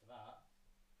wait for that.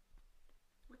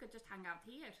 We could just hang out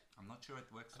here. I'm not sure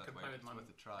it works I that could way. play But with it's my worth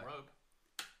a try. robe.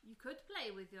 You could play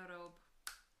with your robe.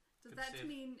 Does Could that see if-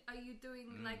 mean, are you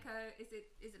doing like a, is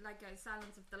it like a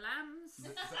Silence of the Lambs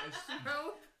That is-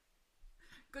 robe?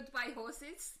 Goodbye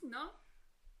horses? No?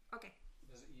 Okay.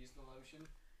 Does it use the lotion?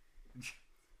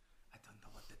 I don't know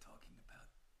what they're talking about,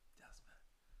 Jasper.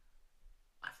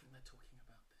 I think they're talking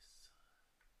about this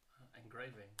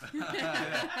engraving.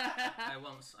 I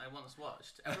once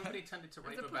watched. Everybody tended to It's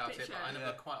rave a about puppet it, but I show.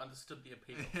 never Yeah. quite understood the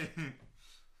appeal.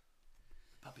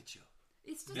 Puppet show.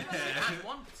 It's just And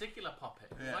one particular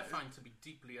puppet who Yeah. I find to be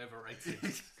deeply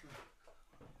overrated.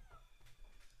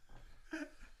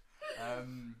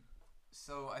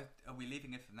 So, are we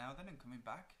leaving it for now then and coming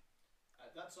back?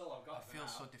 That's all I've got. I for feel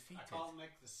now. so defeated. I can't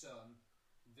make the sun.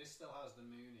 This still has the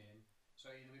moon in, So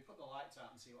either we put the lights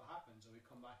out and see what happens, or we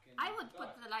come back in. I would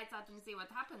put the lights out and see what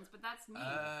happens, but that's me.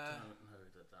 I don't know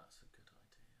that that's a good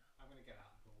idea. I'm going to get out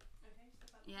of the pool. Okay,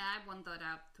 step out. Yeah, I want that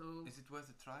out too. Is it worth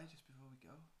a try just before we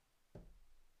go?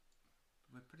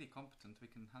 We're pretty competent. We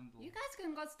can handle. You guys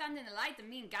can go stand in the light and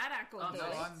me and Garak go Oh, do no,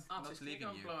 it. I'm not Artist, leaving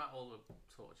can you. blow out all the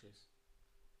torches.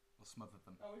 We'll smother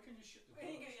them. Oh, we can just shut the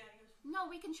Here you go, doors. yeah, he goes, No,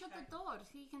 we can shut the doors.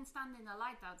 He can stand in the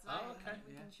light outside. Oh, okay. And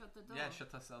we can shut the door. Yeah,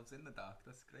 shut ourselves in the dark.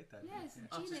 That's a great idea. Yes, Yeah.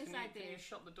 Artist, genius can idea. you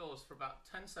shut the doors for about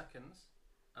 10 seconds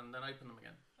and then open them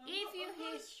again? If you I'm not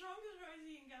hit- as strong as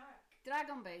Rosie and Garak.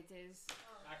 Dragon bait is.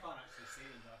 Oh. I can't actually see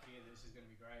in dark either. This is going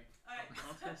to be great. Alright,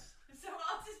 Artist. so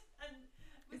Artist and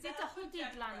Is with it the a help of hooded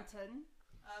Jack, lantern?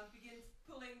 begins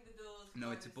pulling the doors.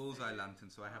 No, it's a closed. bullseye lantern,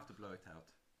 so I have to blow it out.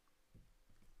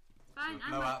 Fine,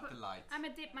 So blow out the light. I'm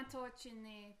gonna dip my torch in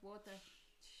the water.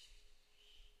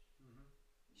 Mm-hmm.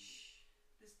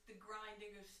 There's the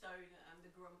grinding of stone and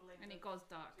the grumbling. And it of- goes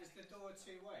dark. Is the door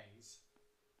two ways?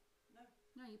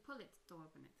 No, you pull it to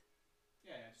open it.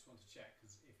 Yeah, I just want to check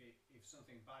because if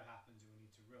something bad happens and we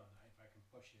need to run, if I can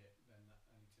push it, then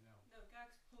I need to know. No,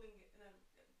 Garak's pulling it. No,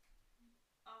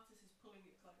 Artist is pulling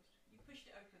it closed. You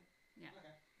pushed it open, Yeah.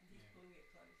 Okay. and he's Yeah. pulling it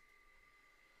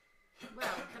closed.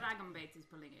 Well, Dragon bait is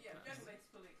pulling it Yeah, closed. Dragon Bait's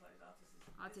pulling it closed.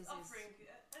 Artist is offering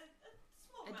a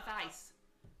small amount of Advice.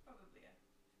 help. Probably, yeah.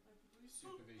 Like, we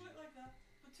Supervision. pull it like that.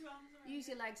 Put two arms around. Use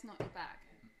your legs, not your back.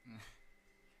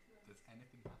 Does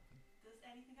anything happen? Does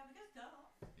anything happen? It goes dark.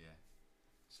 Yeah.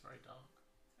 It's very dark.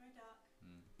 It's very dark.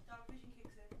 Mm. Dark vision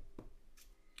kicks in.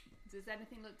 Does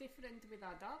anything look different with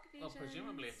our dark vision? Well,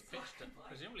 presumably it's Black pitch and white.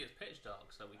 presumably it's pitch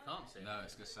dark, so we can't see it. No,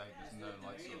 it's gonna say there's no Yeah,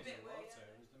 light it's Is a source. bit the where, water?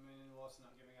 yeah. Is the moon in the water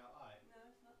not giving out light? No,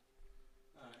 it's not.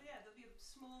 Alright. Yeah, there'll be a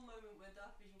small moment where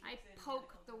dark vision I kicks in.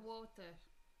 poke and the then it opens. water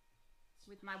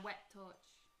with my wet torch.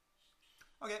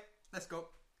 Okay, let's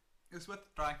go. It was worth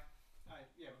a try.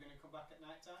 Alright, yeah, we're going to come back at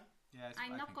night time? Yeah, I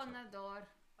knock think on so. the door.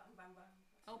 Bang, bang, bang.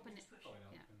 Open Just it. push Probably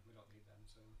not Yeah. open. We don't need them,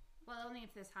 so. Well, only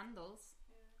if there's handles.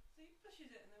 Yeah. So he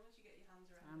pushes it, and then once you get your hands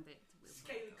around Found it, it. We'll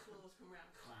scaly claws come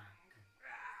round. Clank.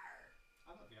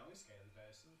 I'm not the only scaly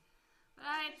person.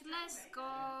 Right, let's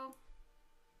go.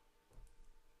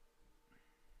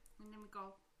 And then we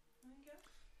go. There you go.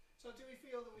 So do we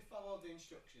feel that we followed the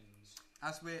instructions?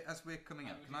 As we're coming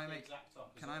And up, we can did I the make exact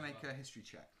opposite can I as make well? a history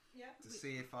check Yeah. to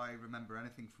see if I remember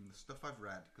anything from the stuff I've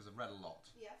read, because I've read a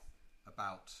lot Yes.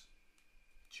 about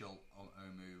Chult,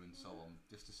 Omu, and so on,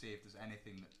 just to see if there's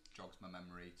anything that jogs my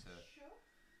memory to. Sure.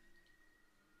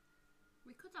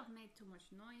 We could have made too much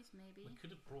noise, maybe. We could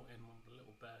have brought in one of the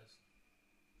little bears.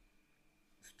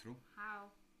 It's true. How?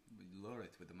 We lure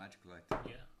it with the magical item.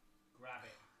 Yeah. Grab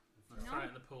it. Let's No. throw it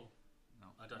in the pool.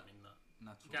 No, I don't mean that.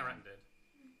 natural. Garrett one. did.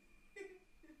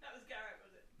 That was Garrett,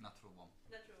 was it? Natural one.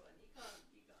 Natural one. You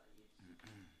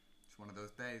can't. It's one of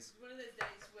those days. It's one of those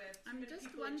days where too I'm many just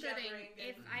people are wondering jabbering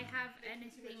if and I have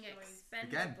making too anything much noise.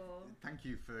 Again, expendable. thank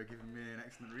you for giving me an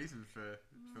excellent reason for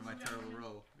my terrible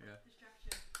role. Yeah.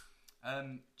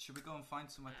 Distraction. Should we go and find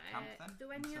somewhere to camp then? Do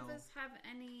any of Until- us have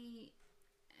any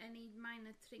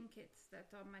minor trinkets that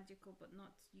are magical but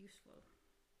not useful?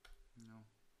 No.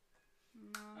 I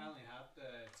No. only have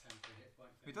the temporary hit point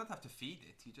thing. We don't have to feed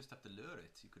it. You just have to lure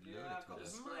it. You could lure Yeah, it I've got with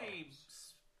this. us.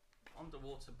 There's my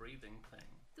underwater breathing thing.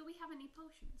 Do we have any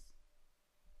potions?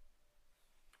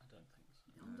 I don't think so.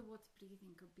 No. Underwater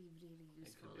breathing could be really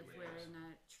useful be if really we're useful.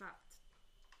 in a trapped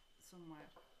somewhere.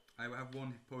 I have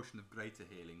one potion of greater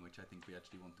healing, which I think we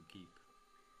actually want to keep.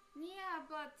 Yeah,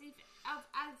 but if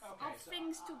Okay, of so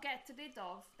things to get rid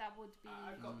of, that would be.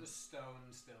 I've got the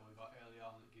stone still we got early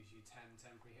on that gives you 10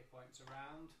 temporary hit points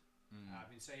around.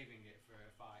 I've been saving it for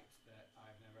a fight that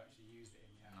I've never actually used it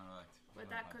in yet. All right.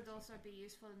 But that could also be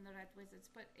useful in the Red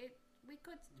Wizards. But we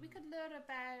could lure a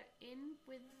bear in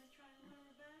with.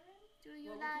 Do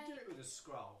you Well, we like? could do it with a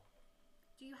scroll.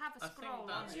 Do you have a I think scroll?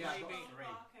 that's on Yeah, it? I've maybe.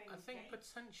 got three. I think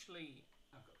potentially.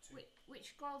 I've got two. Which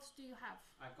scrolls do you have?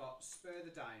 I've got Spur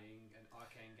the Dying and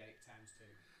Arcane Gate times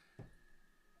 2. Well,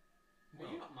 Well-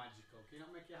 you're not magical. Can you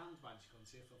not make your hands magical and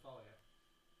see if they'll follow you?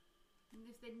 And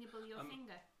if they nibble your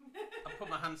finger. I'll put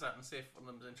my hands out and see if one of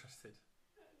them's interested.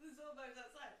 There's all those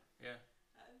outside. Yeah.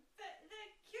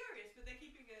 They're curious, but they're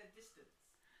keeping a distance.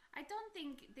 I don't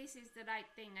think this is the right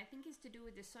thing. I think it's to do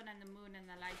with the sun and the moon and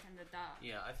the light and the dark.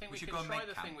 Yeah, I think We we, should can go and try make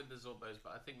the camp. thing with the Zorbos,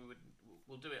 but I think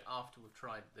we'll do it after we've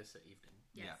tried this at evening.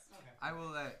 Yes. Yeah. Okay. I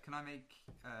will. Can I make?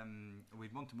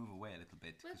 We'd want to move away a little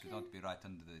bit because we don't want to be right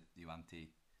under the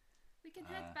UNT. We can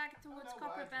head back towards Oh, no,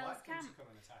 Copper I'd Bell's like them to camp. come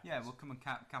and attack Yeah, us. we'll come and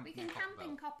camp. We can near camp Copperbell.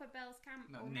 in Copper Bell's camp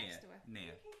No, or near, next to her.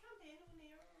 near. You can come in or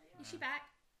near or yeah. Is she back?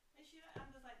 And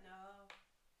Amber's like, no.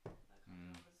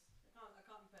 I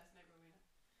can't impersonate Rowena.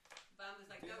 But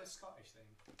do the Scottish thing.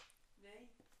 Nay.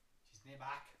 She's near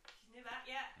back. She's near back,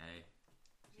 yeah. Hey,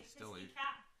 she's still Nicholas here.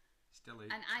 cat. Still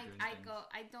here. And doing I things. go,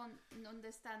 I don't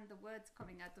understand the words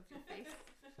coming out of your face.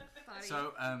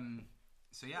 Sorry.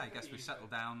 So yeah, I guess we settle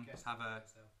down, Guess have a.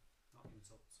 words, though, not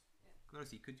insults.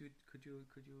 Rosie, could you?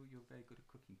 You're very good at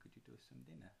cooking. Could you do us some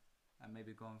dinner, and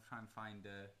maybe go and try and find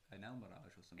an El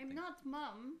Mirage or something? I'm not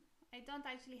mum. I don't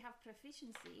actually have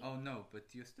proficiency. Oh no, but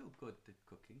you're still good at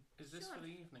cooking. Is this Sure. for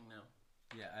the evening now?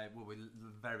 Yeah, well, we're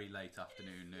very late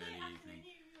afternoon, early evening.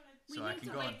 We So I need can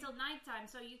to go wait on. till night time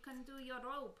so you can do your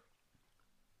robe.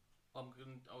 I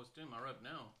was doing my robe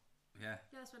now. Yeah.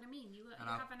 That's what I mean. You And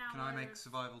have an hour. can I make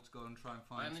survival to go and try and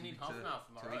find I only need half something an hour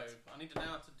for my to robe. eat? I need an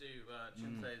hour to do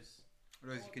Chinte's.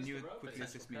 Rosie, What can does you the robe quickly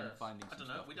do? assist me in Curse. finding I some don't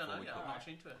know. stuff We don't before know we yet. cook? I'm not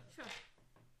into it. Sure.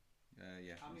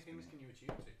 Yeah. How many just things gonna- can you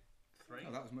attune to? 3.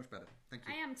 Oh, that was much better. Thank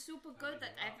I you. am super good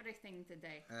at many are? everything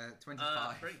today.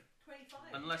 25. 3. 25.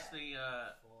 Unless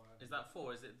yeah. is that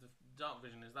 4? Is it the dark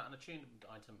vision? Is that an attuned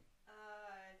item?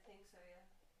 I think so, yeah.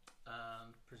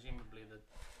 And presumably the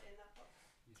In that box.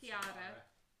 Tiara.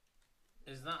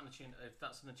 is that an attuned? If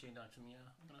that's an attuned item, yeah,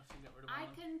 I'm gonna have to get rid of I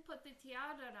one. can put the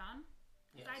tiara on.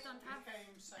 Yes. I don't have Who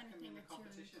came second anything in the attuned.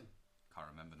 competition? Can't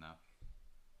remember now.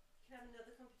 You can have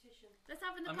another competition. Let's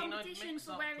have a I mean, I'd competition mix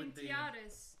for up wearing with the-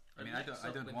 tiaras. I mean, I mix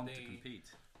don't up want with to the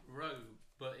compete. robe,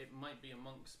 but it might be a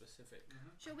monk specific.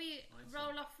 Shall we I see.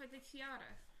 roll off with the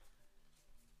tiara?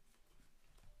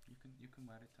 You can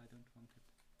wear it. I don't want it.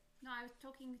 No, I was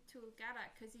talking to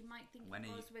Garak because he might think When it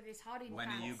are goes you- with his hiding When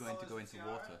are you pants. going to Oh, go is the into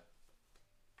tiara? water?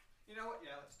 You know what?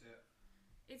 Yeah, let's do it.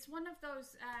 It's one of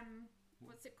those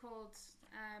what's it called?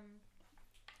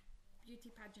 Beauty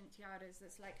pageant tiaras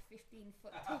that's like 15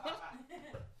 foot tall.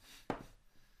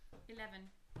 11.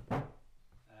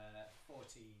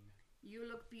 14. You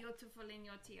look beautiful in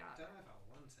your I tiara. don't know if I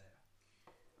want it.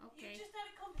 Okay. You just had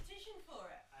a competition for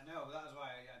it. I know, but that was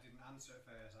why I didn't answer it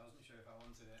first. I wasn't sure if I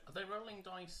wanted it. Are they rolling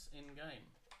dice in game?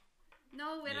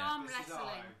 No, we're Yeah. arm This is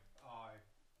wrestling.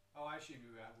 I assume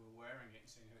we were wearing it and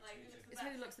seeing who Like, it's who using. looks It's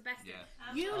who looks the best. Yeah.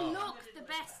 You Oh. look the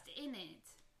best in it.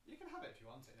 You can have it if you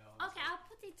want it. No, Okay, I'll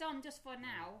put it on just for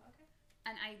now, Okay.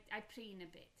 and I preen a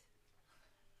bit.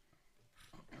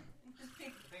 I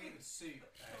think it would suit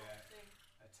Thing.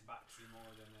 a tabaxi more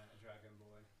than a dragon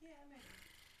boy. Yeah, maybe.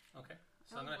 Okay,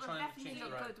 so It'll I'm going to try and definitely change the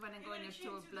look robe. good when I'm You're going gonna into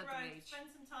a tune to the blood road, rage. spend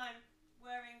some time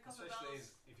wearing a couple of Especially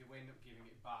bells. if you end up giving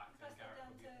it back, then Pass that Garrett down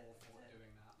will be to- all for to-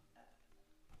 doing that.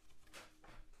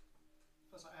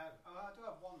 Plus, I do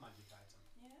have one magic item.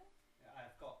 Yeah? Yeah,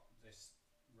 I've got this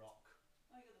rock.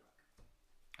 Oh, you got the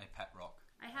rock. A pet rock.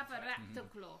 I have a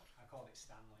Raptor-claw, I called it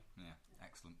Stanley. Yeah,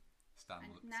 excellent.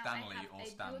 and now Stanley I have or a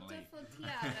Stanley. beautiful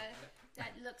tiara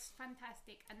that looks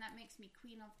fantastic, and that makes me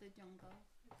queen of the jungle.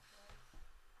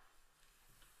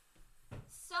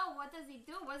 So, what does he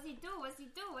do? What's he do? What's he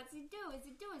do? What's he do? Is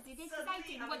he do? Is it Suddenly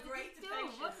exciting? I'm What a does great he do?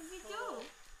 affection What does he do?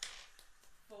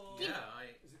 For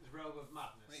Yeah, Is it the robe of I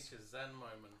madness? reach a zen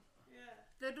moment. yeah.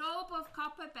 The robe of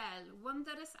Copper Bell,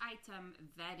 wondrous item,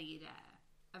 very rare.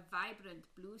 A vibrant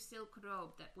blue silk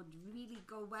robe that would really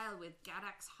go well with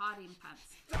Garak's harem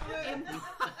pants.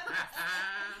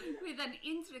 With an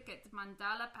intricate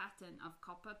mandala pattern of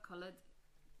copper-coloured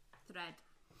thread.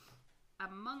 A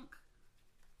monk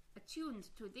attuned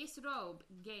to this robe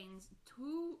gains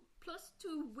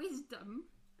 2+2 wisdom,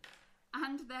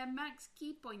 and their max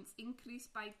key points increase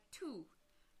by 2.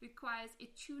 Requires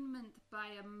attunement by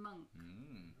a monk.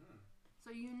 So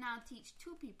you now teach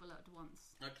 2 people at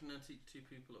once. I can now teach 2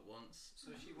 people at once. So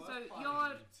she was So planning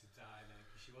your- to die then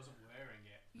because she wasn't wearing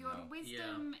it. Your No.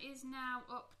 wisdom is now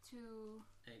up to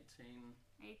 18.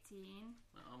 18.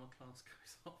 My armor class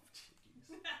goes off.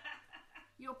 Jeez.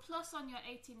 Your plus on your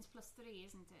 18 is +3,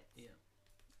 isn't it? Yeah.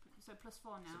 So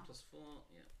 +4 So now. +4.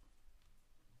 Yeah.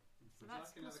 Would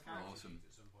that's you like another plus character Awesome. sheet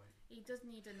at some point? He does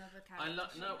need another I character.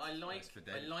 like. No, I like. That's for I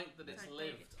David. like that it's Sorry,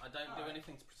 lived. I don't do Alright.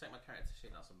 anything to protect my character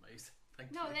sheet. That's amazing.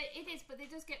 Thank No, you. it is, but it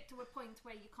does get to a point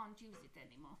where you can't use it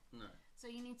anymore. No. So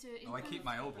you need to Oh, I keep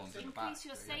my old ones at the back. increase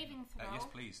your saving throw. Yes,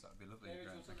 please. That would be lovely. David,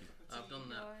 Graham, do you want thank you. a cup of I've done tea?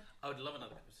 that. I would love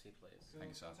another cup of tea, please. Thank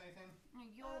you, sir. Want anything?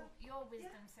 Your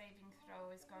wisdom saving throw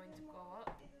is going to go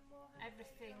up.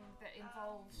 Everything that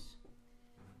involves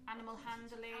animal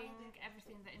handling,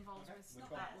 everything that involves with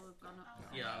that will have gone up.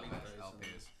 Yeah, I'll leave Nice, those I'll and pay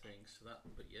it. things. So that,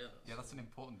 but yeah, Yeah, that's an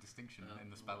important distinction in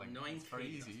the Um, spelling. 90, It's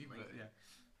very that's easy, but amazing. yeah.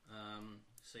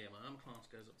 So yeah, my arm class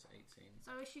goes up to 18.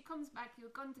 So if she comes back, you're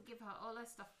going to give her all her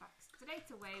stuff back straight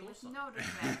away Of with course no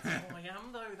regret. Oh, I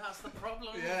am though. That's the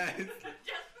problem. Yeah.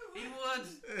 He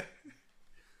would.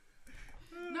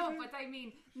 No, but I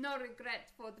mean no regret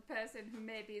for the person who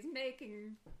maybe is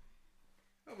making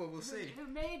Oh well, we'll see. who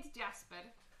made Jasper.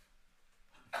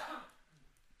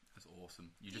 That's awesome.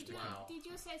 You Did just you, Wow. did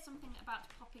you say something about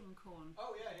popping corn?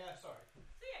 Oh yeah, sorry. So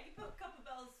yeah, you put Copper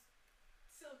Bell's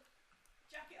silk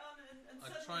jacket on and I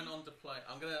suddenly... try and underplay.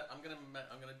 I'm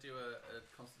gonna do a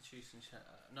constitution check.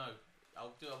 No,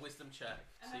 I'll do a wisdom check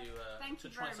Thank to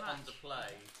you try very to much. underplay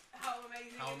How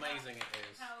amazing! how is amazing that? it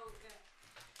is. How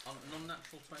yeah. On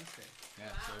non-natural 20. Yeah.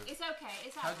 Wow. So It's okay.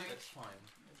 It's How do you- average. It's fine.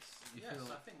 You Yes,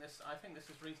 feel- I think this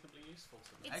is reasonably useful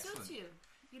to me. It Excellent. suits you.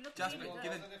 You look Jasper, really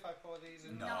give good. it- If I pour these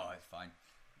in. no, No. it's fine.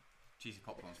 Cheesy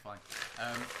popcorn's fine.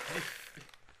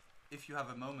 If you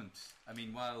have a moment, I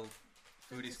mean, while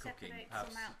food is cooking, Separate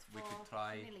perhaps some out we for could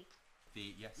try Millie.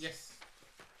 the yes. Yes.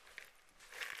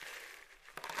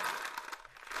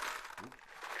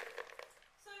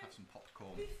 So Have some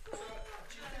popcorn. before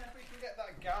Do you think we can get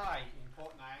that guy in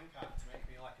Port Nyanka to make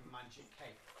me like a magic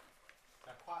cake?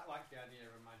 I quite like the idea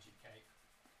of a magic cake.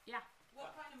 Yeah.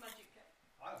 what kind of magic cake?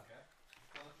 I don't care.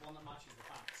 One that matches the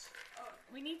pants. Oh,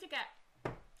 We need to get.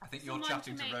 I think you're Someone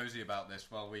chatting to to make- Rosie about this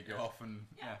while we go Yeah. off and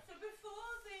yeah. So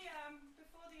before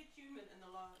the attunement and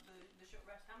the short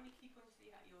rest, how many key points do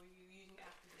you have? You're using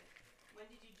after this? When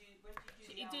did you do? So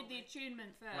the you hour did the bit?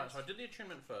 attunement first. Right, so I did the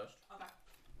attunement first. Okay.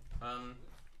 Um,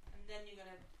 And then you're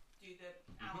gonna do the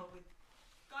hour with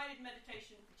guided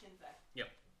meditation for Chinzei.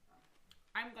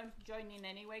 I'm going to join in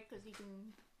anyway because he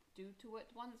can do two at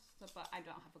once. But I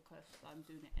don't have a curse, so I'm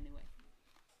doing it anyway.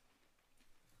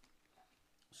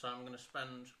 so I'm going to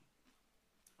spend.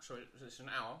 So it's an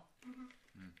hour.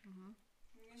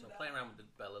 So I'll play around with the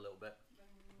bell a little bit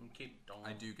and keep dong.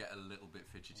 I do get a little bit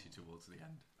fidgety towards the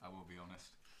end. I will be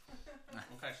honest.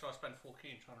 Okay, so I spend 4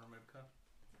 key trying to remove curve.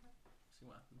 See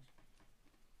what happens.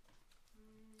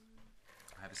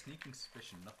 I have a sneaking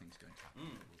suspicion nothing's going to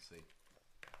happen. But we'll see.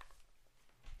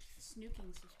 Snooking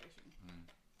suspicion.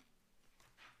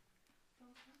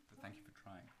 But thank you for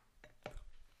trying.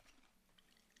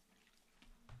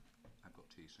 I've got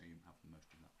tea, so you have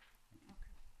most of that.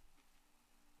 Okay.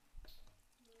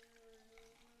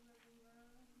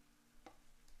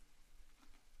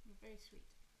 You're very sweet.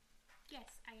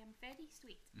 Yes, I am very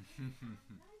sweet.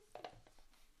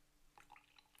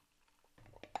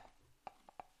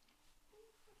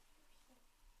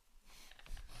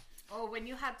 Oh, when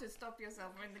you had to stop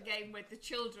yourself in the game with the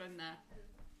children there.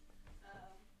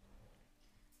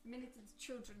 The minute the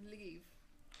children leave.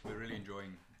 We're really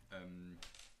enjoying in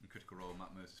Critical Role. Matt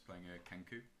Mercer's playing a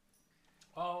Kenku.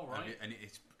 Oh, right. And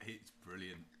it's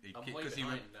brilliant I'm way because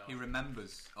behind now. he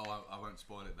remembers. Oh, I won't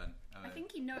spoil it then. I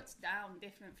think he notes down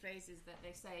different phrases that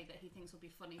they say that he thinks will be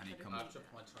funny And to he the comes- After a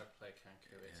point I play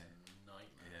Kanku, it's a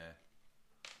nightmare. Yeah.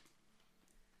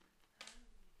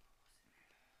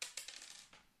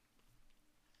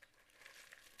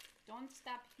 Don't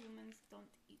stab humans, don't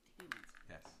eat humans.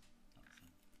 Yes.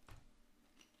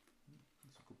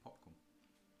 That's a good popcorn.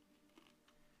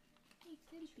 Hey,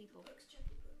 kill people. Books, check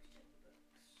the books, check the books.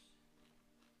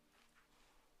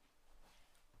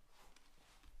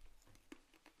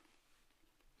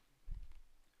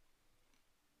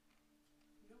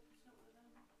 Nope, it's not one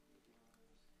of them.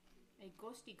 A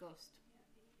ghosty ghost. Yeah,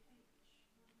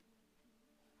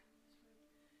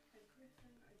 A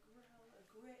griffin, a grell, a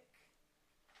grick,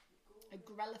 A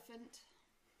grelephant.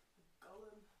 a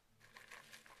golem,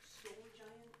 storm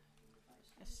giant,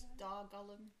 A star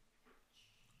golem.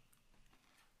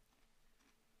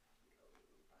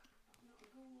 not a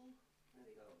ghoul. There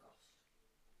we go, a ghost.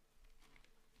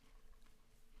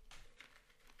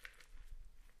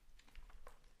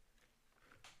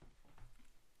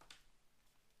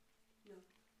 No.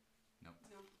 No.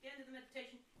 No. At the end of the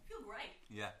meditation, you feel great.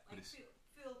 Yeah, but Like it's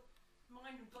feel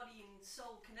mind and body and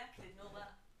soul connected and all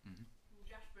that. Mhm. And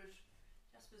Jasper's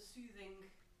soothing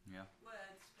yeah.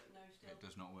 words, but no, still. It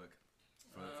does not work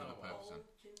for Oh, the purpose. Roll, Then.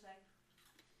 Chinzei.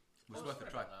 It was worth a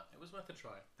try. It was worth a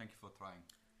try. Thank you for trying.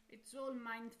 It's all I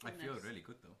mindfulness. feel really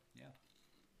good though. Yeah.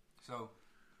 So,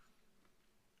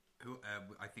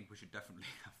 I think we should definitely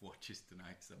have watches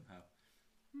tonight somehow.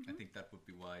 I think that would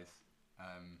be wise.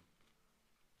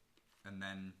 And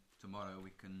then tomorrow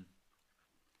we can.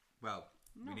 Well,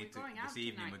 No, we need we're to. going This out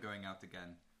evening tonight. we're going out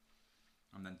again,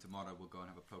 and then tomorrow we'll go and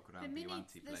have a poke The around the minute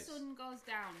Yuan-Ti the place. sun goes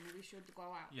down, we should go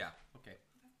out. Yeah. Okay.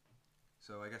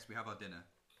 So I guess we have our dinner,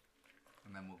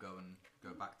 and then we'll go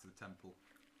back to the temple,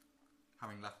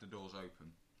 having left the doors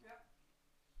open, Yeah.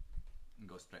 and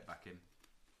go straight back in.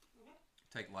 Okay.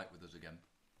 Take light with us again,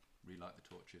 relight the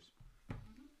torches,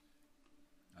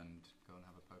 and go and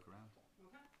have a poke around.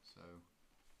 Okay. So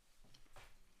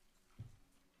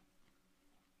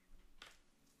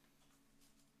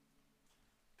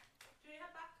So you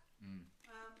head back.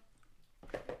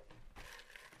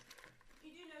 You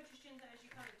do notice, Chinzei, as you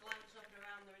kind of glance up and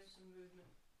around, there is some movement.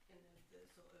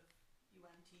 sort of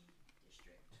Yuan-Ti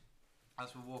district.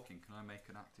 As we're walking, can I make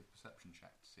an active perception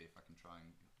check to see if I can try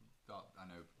and... I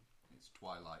know it's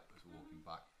twilight as we're walking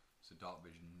back, so dark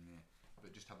vision,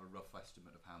 but just have a rough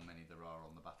estimate of how many there are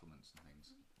on the battlements and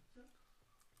things. So,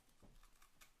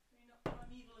 are you not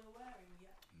primeval and awareing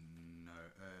yet? No,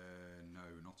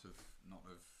 not of.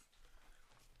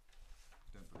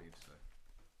 Don't believe so.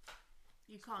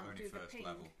 You can't Only do the first ping.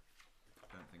 level.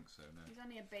 Don't think so. No, He's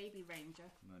only a baby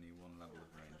ranger. I'm only one level of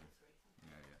Level ranger.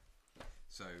 3. Yeah.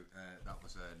 So that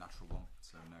was a natural one.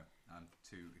 So no, I'm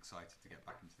too excited to get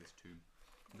back into this tomb.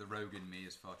 The rogue in me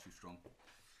is far too strong.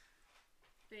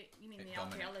 You mean It the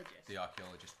dominates- archaeologist? The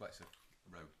archaeologist, well, it's a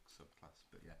rogue subclass,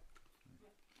 but yeah.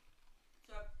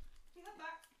 So, you head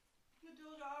back. The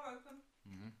doors are open.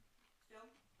 Mm-hmm. Still,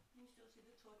 you can still see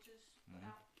the torches put Mhm.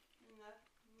 out in there.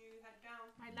 You head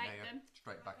down. I like yeah, them.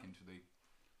 Straight back into the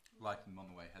light them on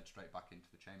the way. Head straight back into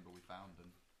the chamber we found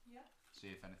and Yeah.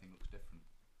 see if anything looks different.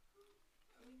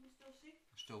 You can still see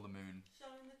Still the moon.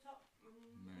 sun in the top.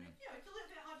 Moon. Yeah, it's a little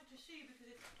bit harder to see because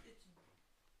it's.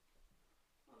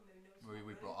 Well, maybe no, it's We not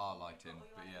really. brought our light You've in, got all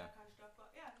your but light and yeah. that kind of stuff. But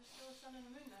yeah, there's still a sun and a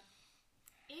moon there.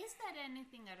 Is there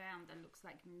anything around that looks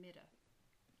like mirror?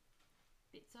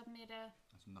 Bits of mirror.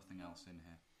 There's nothing else in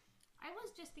here. I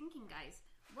was just thinking, guys,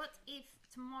 what if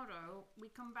tomorrow we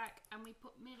come back and we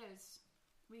put mirrors?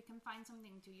 We can find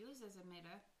something to use as a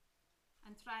mirror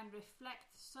and try and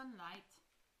reflect sunlight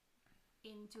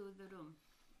into the room.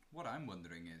 What I'm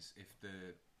wondering is if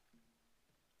the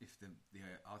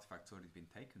artifact's already been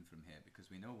taken from here,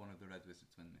 because we know one of the red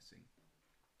wizards went missing.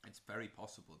 It's very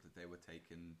possible that they were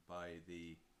taken by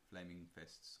the Flaming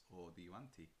Fists or the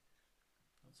Yuan-Ti,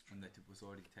 That's true. and that it was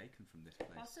already taken from this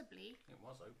place. Possibly, It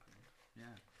was opened.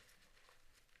 Yeah.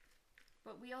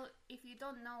 but if you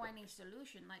don't know any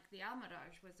solution, like the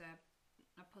Almirage was a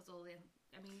puzzle.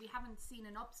 I mean, we haven't seen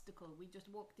an obstacle. We just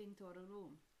walked into a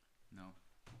room. No.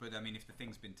 But I mean, if the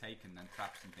thing's been taken, then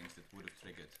traps and things that would have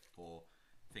triggered, or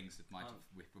things that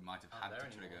we might have had aren't to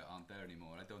there trigger, anymore. aren't there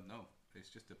anymore. I don't know. It's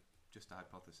just a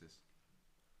hypothesis.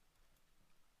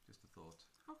 Just a thought.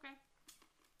 Okay,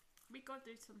 we got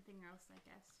to do something else, I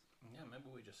guess. Yeah, maybe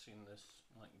we just seen this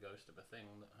like ghost of a thing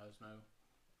that has no.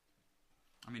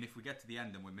 I mean, if we get to the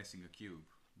end and we're missing a cube,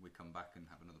 we come back and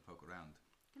have another poke around.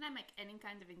 Can I make any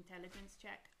kind of intelligence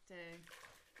check to?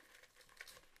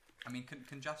 I mean,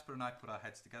 can Jasper and I put our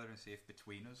heads together and see if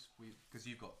between us, because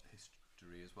you've got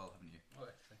history as well, haven't you? Oh,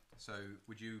 actually. So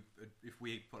would you, if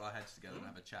we put our heads together and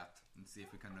have a chat and see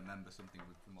if we can remember something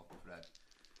from what we've read?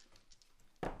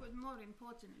 But more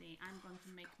importantly, I'm going to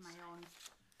make my own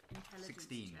intelligence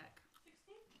 16. check.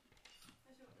 16? Let's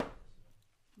see what that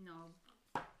is. No.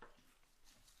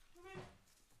 I mean,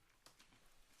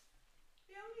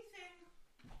 the only thing,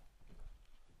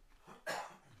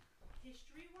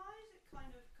 history-wise, it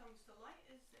kind of comes to light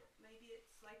is that maybe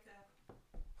it's like a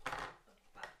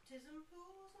baptism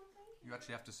pool or something. You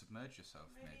actually have to submerge yourself,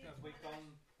 maybe. Have we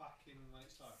gone back in like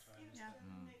Star Trek? Yeah,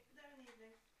 Mm. there in the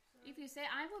evening. So. If you say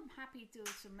I'm happy to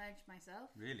submerge myself,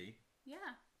 Really?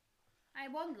 yeah, I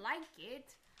won't like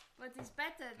it, but it's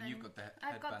better And than you've got the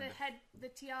I've got headband. the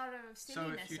tiara of So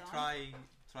silliness if you on.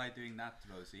 try doing that,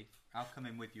 Rosie, I'll come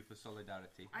in with you for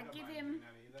solidarity. I don't give mind him doing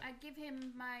that either. I give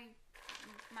him my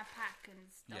pack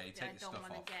and stuff Yeah, you that take I the don't stuff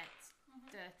want to off.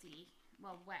 get dirty,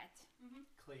 well, wet.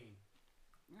 Clean.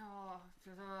 Oh,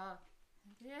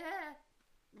 yeah.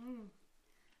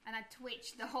 And I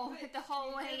twitch the whole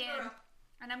way in,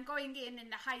 and I'm going in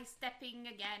the high stepping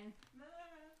again.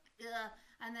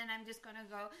 And then I'm just gonna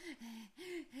go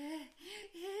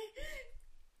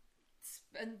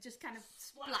and just kind of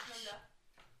splash. under.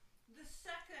 The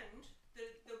second the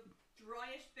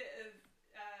driest bit of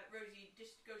Rosie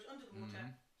just goes under the water,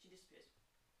 she disappears.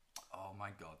 Oh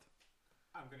my god.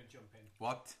 I'm going to jump in.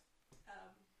 What?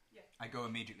 Yeah. I go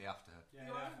immediately after her. Yeah,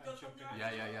 You want to I'm go jumping something in.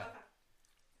 like Yeah. that? Okay.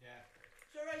 Yeah.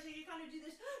 So Rosie, you kind of do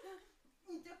this,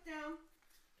 you duck down.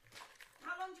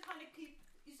 How long do you kind of keep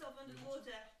yourself under the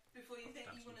water before you think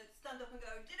you want to stand up and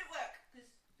go, did it work? Because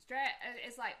Straight,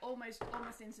 it's like almost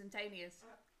instantaneous.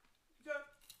 so,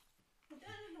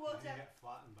 down in the You water, get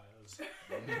flattened by us.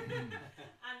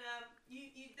 and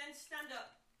you then stand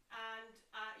up, and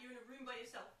you're in a room by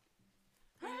yourself.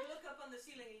 And you look up on the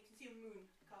ceiling, and you can see a moon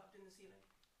carved in the ceiling.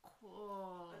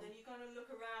 Cool. And then you kind of look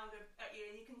around at you,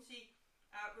 and you can see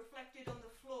reflected on the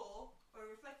floor, or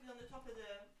reflected on the top of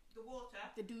the water,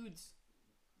 The dudes.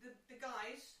 the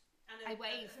guys, and I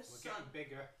wave. her We're son. getting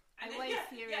bigger. I And then, wave yeah,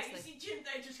 furiously. Yeah, you see Jim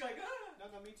there just going, ah!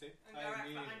 No, me too. And Garak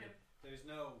immediately- behind him. There's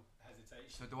no hesitation.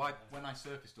 So do I, when I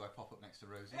surface, do I pop up next to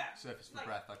Rosie? Yeah, Surface for like-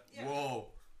 breath, like, yeah.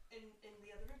 whoa! In the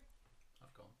other room.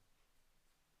 I've gone.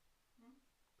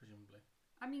 Presumably.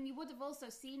 I mean, you would have also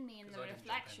seen me in 'Cause the I didn't jump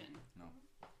reflection No.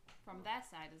 from their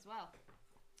side as well.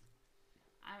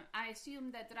 I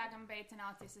assume that Dragonbait and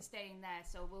Artis are staying there,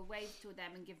 so we'll wave to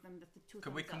them and give them the two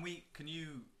Can thumbs up. can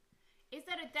you? Is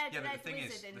there a dead Yeah, but red the thing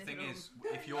wizard is, in the this thing room? is,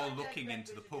 There if is you're not a dead looking red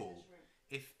into the wizard in pool,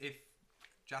 this room. if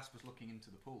Jasper's looking into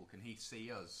the pool, can he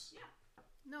see us? Yeah.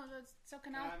 No, so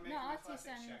can Can I make an Artis athletics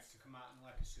and... check to come out in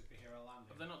like a superhero landing?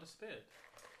 Have they not disappeared?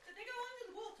 So they go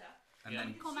under the water. And Yeah. then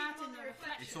You can Come see out them in on the the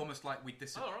reflection. it's almost like we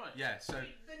disappear. Oh, right. Yeah. So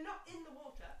They're not in the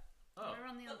water, Oh. We're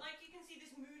on the... but like you can see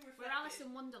this moon reflected. We're Alice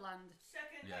in Wonderland.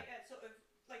 Second, Yeah. like sort of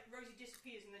like Rosie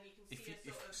disappears and then you can see if, you,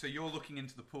 a sort of. so you're looking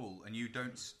into the pool and you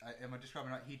don't. Am I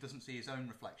describing right? He doesn't see his own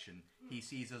reflection. He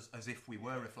sees us as if we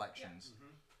were reflections.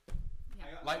 Yeah.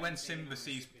 I got Like when 19 Simba on the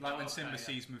sees, superhero. like when Oh, Simba okay, yeah.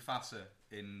 sees Mufasa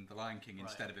in The Lion King Right,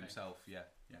 instead of okay. himself. Yeah,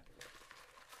 yeah.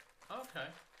 Okay.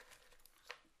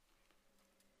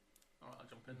 Alright, I'll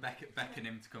jump in. Beckon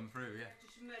him to come through. Yeah,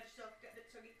 Just submerge yourself, get the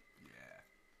tuggy. yeah.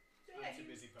 So I'm yeah, too you,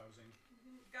 busy posing.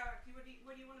 Gareth, what do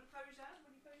you want to pose as? What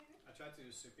are you posing as? I tried to do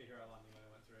a superhero landing when I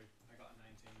went through. I got a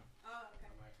 19 Oh, okay.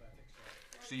 on my athletics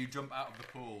check. So you jump out of the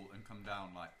pool and come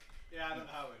down like. Yeah, I don't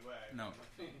know how it works. No.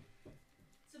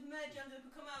 Submerge under,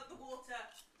 come out of the water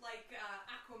like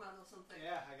Aquaman or something.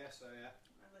 Yeah, I guess so. Yeah.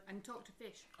 And talk to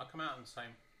fish. I'll come out and say,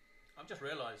 I've just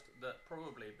realised that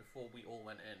probably before we all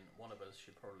went in, one of us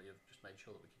should probably have just made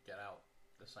sure that we could get out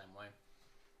the same way.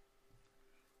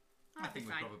 I think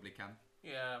we probably can.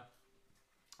 Yeah.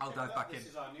 I'll dive back in. This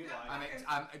is our new Yeah. line.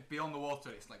 And beyond the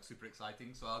water, it's like super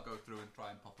exciting. So I'll go through and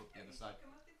try and pop up the other side.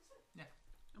 Come out the other side.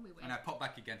 And we win. And I pop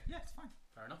back again. Yeah, it's fine.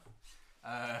 Fair enough.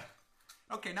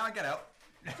 Okay, now I get out.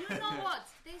 Do you know what?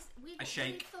 We I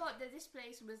shake. thought that this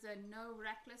place was a no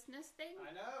recklessness thing.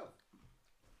 I know.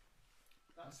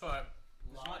 That's alright.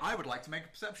 I would like to make a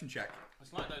perception check.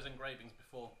 It's like those engravings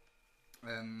before.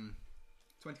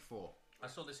 24. I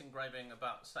saw this engraving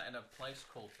about set in a place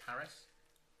called Paris,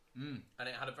 and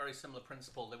it had a very similar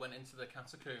principle. They went into the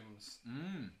catacombs,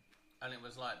 and it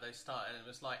was like they started. It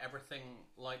was like everything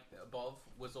like above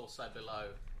was also below,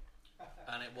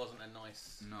 and it wasn't a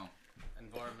nice No.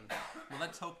 environment. Well,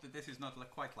 let's hope that this is not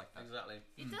quite like that. Exactly.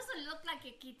 It doesn't look like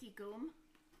a kitty comb.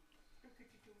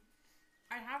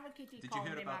 I have a kitty Did you comb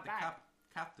hear in my about the bag.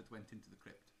 cat that went into the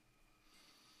crypt?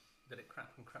 Did it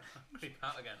crap and creep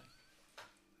out again?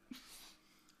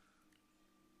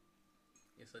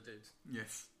 Yes, I did.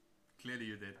 Yes. Clearly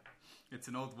you did. It's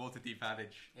an old Waterdeep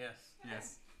adage. Yes.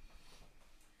 Yes.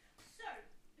 So,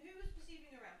 who was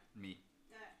perceiving around? Me.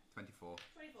 24.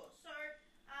 24. So,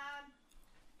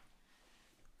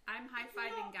 I'm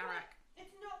high-fiving Garak.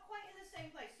 It's not quite in the same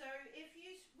place. So, if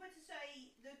you were to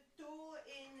say the door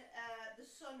in the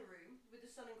sun room with the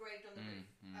sun engraved on the roof,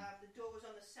 the door was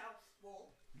on the south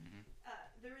wall.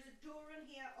 There is a door in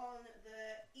here on the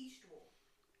east wall.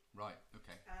 Right,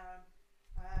 okay.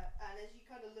 And as you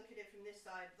kind of look at it from this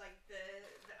side, like the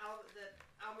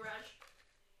Almiraj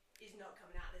is not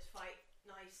coming out of this fight.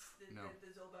 Nice, No. the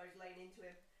Zorbo's laying into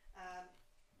him.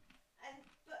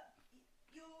 But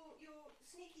your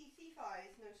sneaky thief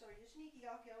eyes, your sneaky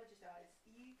archaeologist eyes,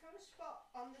 you kind of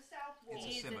spot on the south wall. It's a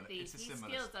He is similar- a thief. it's a He similar-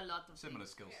 steals a lot of Similar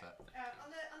things. skill set.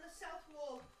 On the south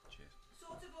wall, Cheers.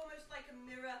 sort of almost like a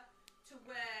mirror to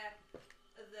where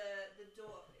the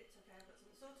door. It's okay, I've got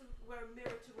something. Sort of where a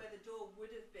mirror to where the door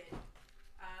would have been.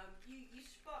 You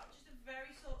spot just a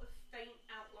very sort of faint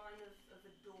outline of a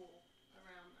door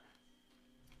around there.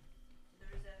 So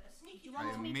there is a sneaky. You I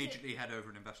want me to- immediately head over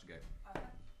and investigate.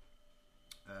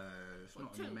 It's Well,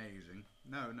 not two. amazing.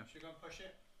 No. Should we go and push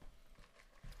it?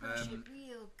 Push it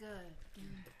real good.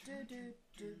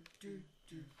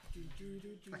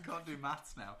 I can't do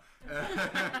maths now.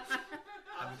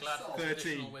 I'm glad for 13.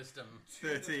 traditional wisdom.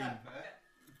 13. Are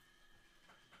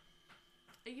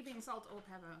you being salt or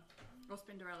pepper? Or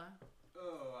Spinderella?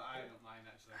 Oh, I don't mind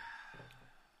actually.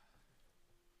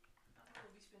 That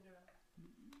will be Spinderella.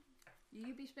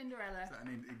 You be Spinderella. Is that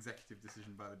an executive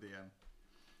decision by the DM?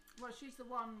 Well, she's the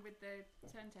one with the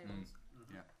turntables.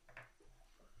 Yeah.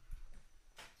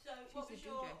 So She's what a was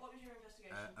your DJ.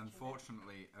 investigation?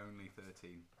 Unfortunately, only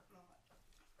 13. Right.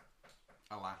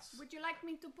 Alas. Would you like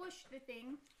me to push the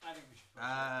thing? I think we should push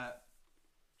it.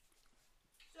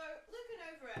 So looking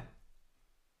over it.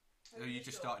 Oh, you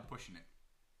just started pushing it.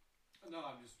 No,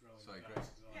 I'm just rolling. Sorry, the Grace.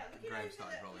 dice as well. Yeah, looking Graham over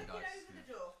started the, rolling looking dice, over yeah. the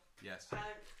door. Yes.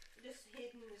 Just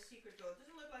hidden the secret door.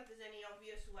 Doesn't look like there's any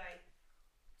obvious way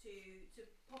to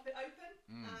pop it open.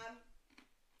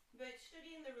 But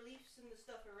studying the reliefs and the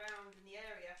stuff around in the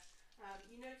area,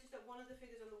 you notice that one of the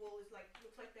figures on the wall is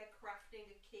looks like they're crafting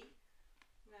a key,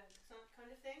 some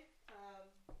kind of thing.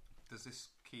 Does this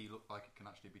key look like it can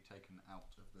actually be taken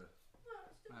out of the... Well,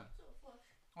 it's still Yeah. sort of flush.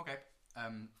 Okay.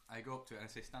 I go up to it and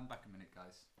I say, stand back a minute,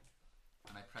 guys.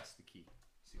 And I press the key.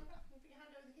 See what happens. You put your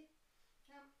hand over the key.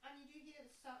 And you do hear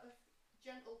the sort of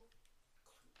gentle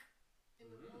clink in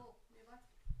the wall nearby.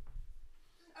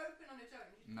 It doesn't open on its own.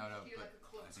 You No, just hear but like a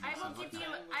clunk. I will give you.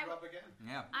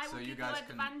 Yeah, I so will you give you guys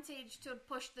can... advantage to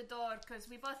push the door because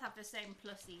we both have the same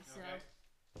plussy, so Okay.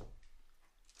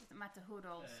 doesn't matter who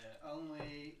rolls.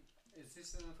 Only... Is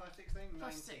this an athletics thing?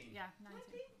 Plus 19. yeah, 19.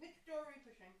 Which door are you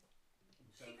pushing?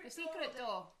 So, The secret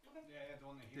door. Okay. yeah, the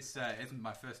one that he This was- isn't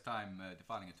my first time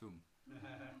defiling a tomb. I'm going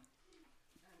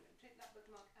to take that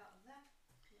bookmark out of there.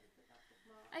 I'm going to put that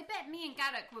bookmark. I bet me and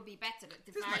Garrick will be better at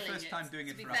This is defiling my first time doing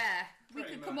to it be for us. fair, we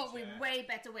Pretty could come up much, with yeah. way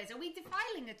better ways. Are we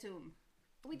defiling a tomb?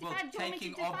 Are we Well, do you want me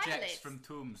taking to defile objects it? from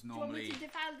tombs Do you want me normally... to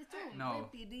defile the tomb?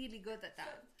 No. We'd be really good at So,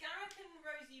 that. Gareth and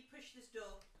Rosie push this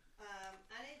door,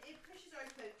 and it pushes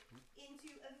open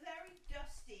into a very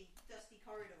dusty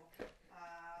corridor.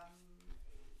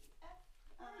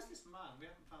 Where is this man? We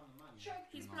haven't found the man yet. Sure,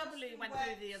 He's No. probably went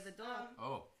through the other door.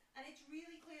 Oh, And it's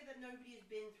really clear that nobody has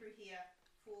been through here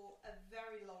for a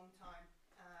very long time.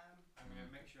 I'm going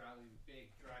to make sure I leave a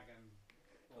big dragon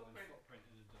Footprint. footprint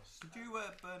in the dust. could you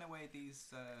burn away these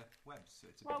webs so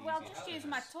it's a Well, bit well, easier? just to use do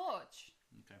my this? torch.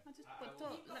 Okay. I'll just I put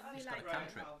will- torch. Let me Just like. got a Right,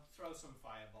 cantrip. I'll throw some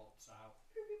firebolts out.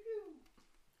 Pew, pew, pew.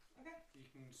 Okay, You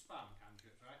can spam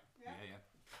cantrips, right? yeah. Yeah, yeah.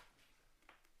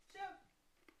 So,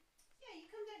 yeah, you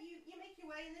come down, you make your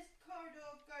way, and this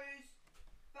corridor goes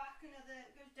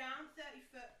goes down 30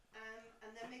 foot,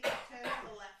 and then makes a turn to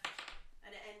the left,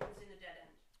 and it ends in a dead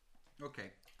end.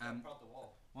 Okay. Prod the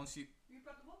wall. Once you You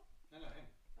brought the wall? No, him.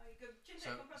 Oh, you go, Jim,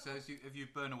 so come prod so the as you if you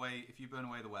burn away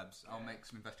the webs, I'll Yeah. make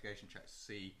some investigation checks to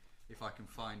see if I can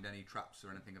find any traps or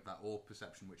anything of that, or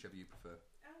perception, whichever you prefer. wall.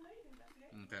 Oh, no, you can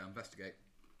investigate. Okay, I'll investigate.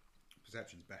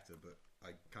 Perception's better, but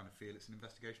I kind of feel it's an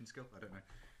investigation skill. I don't know.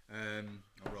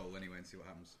 I'll roll anyway and see what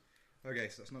happens. Okay,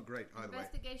 so that's not great either way.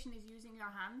 Investigation is using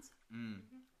your hands.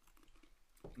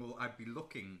 Well, I'd be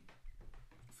looking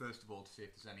first of all to see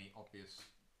if there's any obvious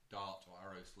dart or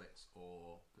arrow slits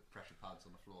or pressure pads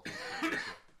on the floor.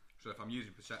 So if I'm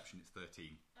using perception, it's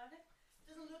 13. Okay.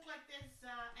 Doesn't look like there's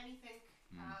anything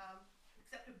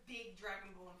except a big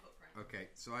dragonborn footprint. Okay,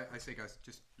 so I say, guys,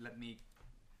 just let me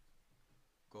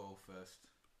go first,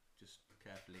 just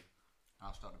carefully.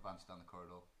 I'll start to advance down the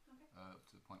corridor up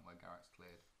to the point where Garrett's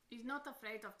cleared. He's not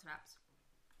afraid of traps.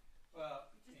 Well,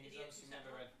 Just he's idiots obviously who set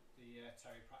never them read the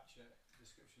Terry Pratchett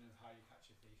description of how you catch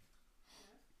a thief.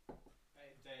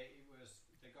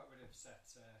 They got rid of set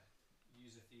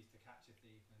use a thief to catch a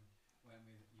thief, and when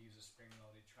we use a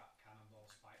spring-loaded trap cannonball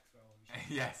spike throw, we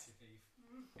should Yes. catch a thief,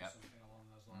 or Yep. something along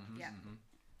those lines. Yeah.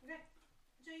 Okay.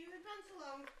 So you advance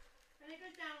along, and it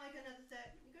goes down like another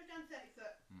 30. It goes down 30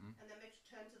 foot, and then makes a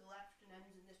turn to the left and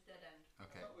ends in this dead end.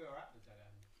 Okay. I thought we were at the dead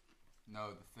end.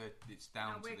 No, it's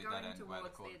Now down to we're the dead going end where the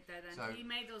towards corner. the dead end. So- He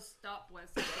made us stop with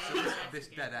So this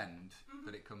dead end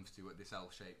that it comes to at this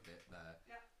L-shaped bit there,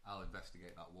 Yeah. I'll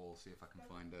investigate that wall, see if I can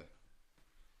find a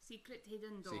secret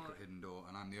hidden door. secret hidden door,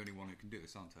 and I'm the only one who can do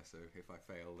this, aren't I? So if I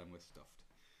fail, then we're stuffed.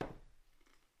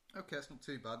 Okay, that's not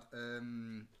too bad.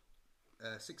 16.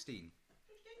 16.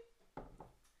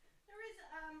 There is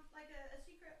like a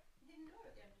secret hidden door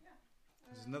at the end.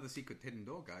 Yeah. There's another secret hidden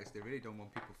door, guys. They really don't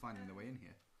want people finding their way in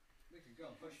here. We could go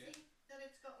and push You it. see that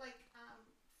it's got like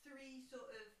 3 sort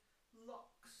of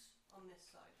locks on this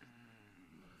side.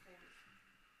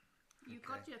 You've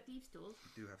Okay. got your thieves' tools. I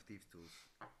do have thieves' tools,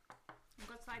 You've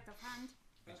got sleight of hand.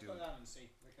 I Let's do. go down and see.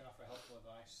 We can offer helpful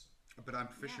advice. but I'm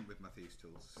proficient Yeah. with my thieves'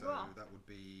 tools, so Well, that would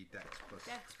be Dex plus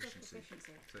Dex plus proficiency.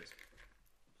 proficiency. So it's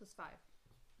Plus 5.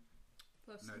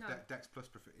 Plus no, no. Dex plus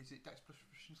is it Dex plus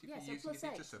proficiency Yeah, for so using plus it?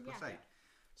 8, Just so plus yeah. 8.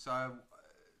 So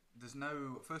there's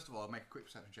no. First of all, I'll make a quick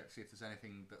perception check, see if there's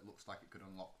anything that looks like it could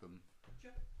unlock them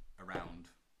Sure. around.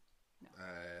 No.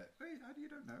 Wait, you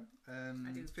don't know.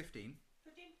 I do. 15.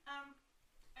 15.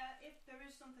 If there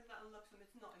is something that unlocks them,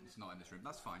 it's not in this It's not in this room.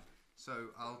 That's fine.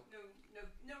 So I'll.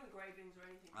 No engravings or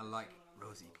anything. I like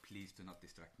Rosie. Please do not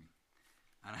distract me.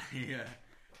 And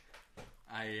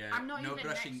I'm not no even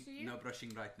brushing. next to you. No brushing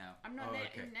right now. I'm not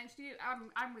okay. next to you.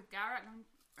 I'm with Garrett,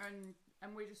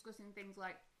 and we're discussing things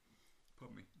like.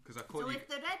 Pardon me, because I call So you. if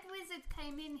the red wizard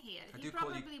came in here, I he do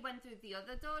call you- probably went through the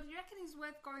other door. Do you reckon it's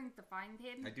worth going to find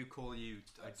him? I do call you.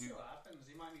 Let's see what happens.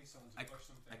 He might need someone to push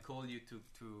something. I call you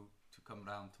to come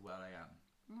round to where I am.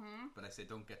 Mm-hmm. But I say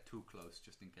don't get too close,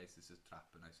 just in case this is a trap.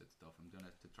 And I said stuff. I'm gonna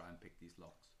have to try and pick these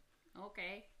locks.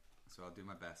 Okay. So I'll do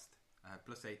my best. I have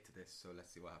plus 8 to this, so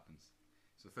let's see what happens.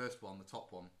 So the first one, the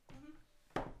top one.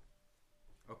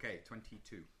 Okay,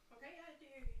 22. Okay, yeah,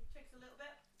 it takes a little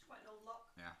bit. It's quite an old lock.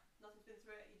 Yeah. Nothing's been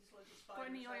through it. You just load the spider. Got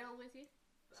any inside, oil with you?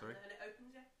 Sorry? And then it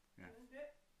opens, yeah. Yeah. Yeah.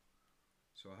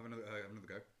 So I'll have another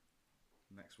go.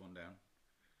 Next one down.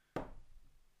 That's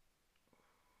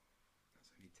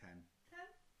only 10. 10?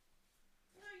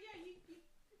 No, yeah, it's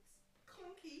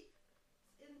clunky.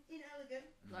 It's inelegant.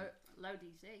 Low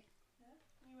DC. Yeah,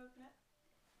 you open it.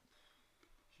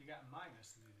 Should you get a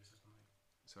minus to do this or something?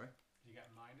 Sorry? You get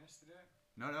a minus to do it?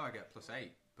 No, I get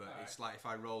 +8. But Alright. it's like if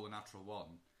I roll a natural 1,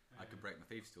 I could break my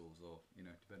thieves' tools, or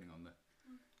depending on the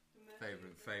favour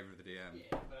of the DM.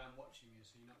 Yeah, but I'm watching you,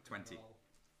 so you're not going 20. to roll.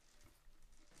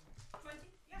 20,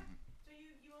 yeah. So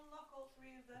you unlock all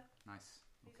 3 of Nice.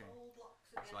 these Okay. old locks.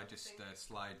 At the So end I of the just thing.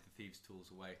 slide the thieves'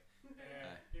 tools away.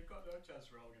 Yeah, you've got no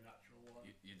chance rolling a natural one.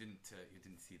 You didn't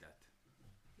see that.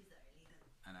 He's there, leader.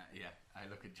 And I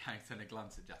look at Jack and I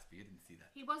glance at Jasper. You didn't see that.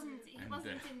 He wasn't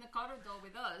And, in the corridor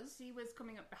with us. He was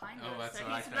coming up behind Oh, us. that's So all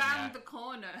right he's then, round yeah. the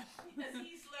corner. As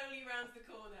he slowly rounds the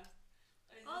corner.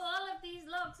 Oh, all of these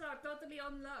locks are totally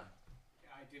unlocked. Yeah,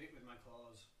 I did it with my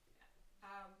claws.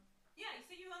 Yeah,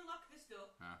 so you unlock this door.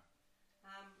 Ah.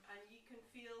 And you can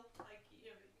feel like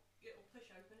it'll push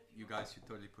open if You you want. guys should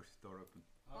totally push the door open.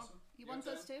 Awesome. You Your want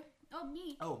turn. us to? Oh,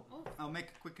 me. Oh, I'll make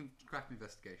a quick craft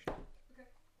investigation. Okay.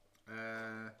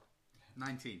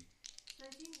 19.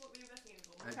 19, what were you investigating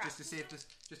for? Just to see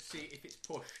if it's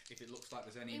pushed, if it looks like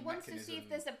there's any He wants to mechanism. see if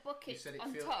there's a You bucket said it on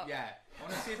feels. top. Yeah, I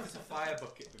want to see if there's a fire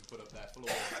bucket been put up there full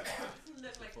of water. Doesn't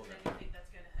look like there's anything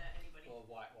that's going to hurt anybody. Or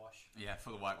whitewash. Yeah,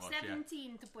 full of whitewash.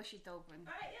 17 to push it open.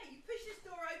 Alright, yeah, you push this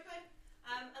door open,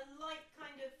 and light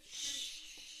kind of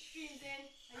streams in,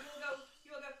 and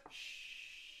you'll go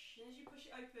shh, and as you push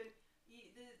it open,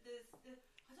 there's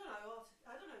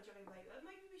I don't know, Johnny,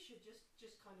 maybe we should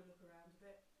just kind of look around a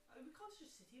bit. We can't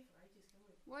just sit here for ages, can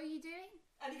we? What are you doing?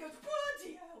 And he goes,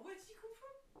 bloody hell, where did you come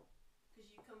from?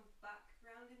 Because you come back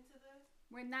round into the...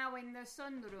 We're now in the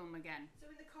sunroom again.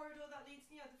 So in the corridor that leads,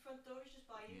 the front door is just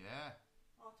by you. Yeah.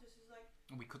 Artus is like...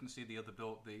 And we couldn't see the other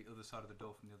door, the other side of the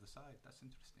door from the other side. That's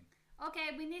interesting.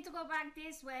 Okay, we need to go back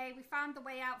this way. We found the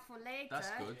way out for later. That's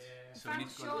good. Yeah. So we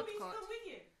need to go. Do you want me to Shortcut. come with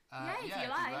you? Yeah, if you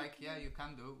like. Yeah, you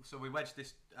can do. So we wedge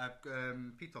this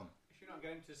piton. If you're not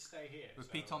going to stay here. We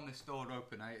piton this door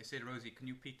open. I say to Rosie, can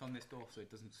you piton this door so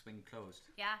it doesn't swing closed?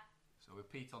 Yeah. So we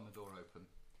piton the door open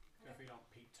If we don't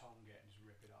Pete Tong it and just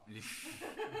rip it off.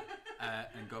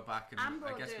 and go back and Amber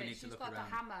I will guess do we it. need to She's look got around.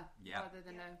 the hammer Yeah. rather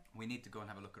than a... We need to go and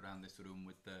have a look around this room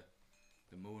with the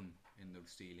moon in the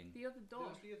ceiling. The other door.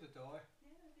 There's the other door.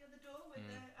 Yeah, the other door with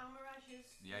the Almirage is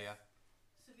Yeah.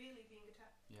 severely being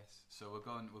attacked. Yes. So we'll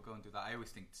go and do that. I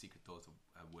always think secret doors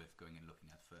are worth going and looking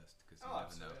at first because you Oh,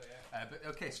 never know. absolutely, yeah. But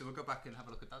okay, so we'll go back and have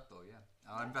a look at that door. Yeah,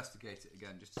 I'll investigate it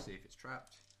again just to see if it's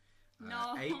trapped.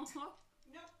 No. 8.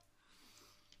 No.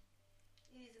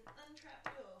 It is an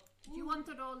untrapped door. Do you want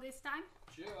it all this time?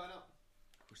 Sure, why not?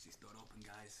 Push this door open,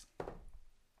 guys.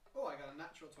 Oh, I got a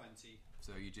natural 20.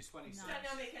 So you just 26. Nice.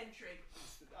 Dynamic entry.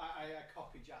 I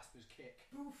copy Jasper's kick.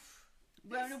 Oof.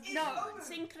 Well, This is no, Omen.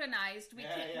 synchronized. We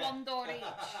Yeah, kick yeah. one door each.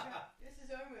 This is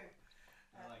Omen.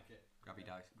 I like it. grab your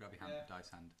dice, grab your hand, Yeah. dice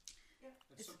hand.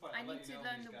 At some point, I I'll need let to you know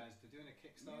learn these the- guys. They're doing a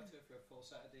Kickstarter for a full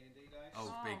set of D&D dice. Oh,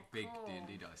 Oh, big cool.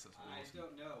 D&D dice. That's I awesome.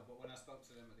 don't know, but when I spoke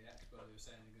to them at the expo, they were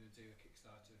saying they're going to do a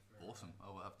Kickstarter for... Awesome.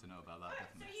 Oh, we'll have to know about that. Right,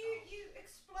 so Definitely. you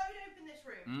explode open this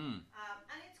room, Mm.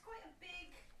 and it's quite a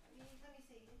big. Let me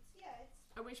see.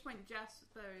 It's At which point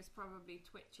Jasper is probably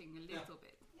twitching a little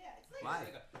bit. it's like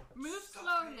Why? Move Stop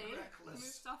slowly. being Move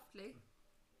reckless. softly.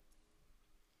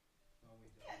 Oh, we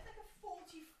don't. it's like a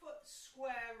 40-foot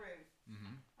square room.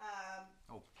 Mm-hmm. Um,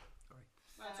 Sorry.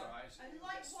 That's alright. And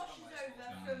light It's not washes my over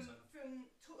responsibility. from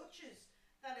torches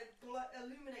that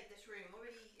illuminate this room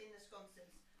already in the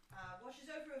sconces. Washes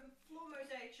over a floor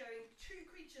mosaic showing 2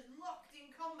 creatures locked in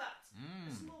combat.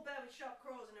 A small bear with sharp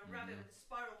claws and a rabbit with a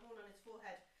spiral horn on its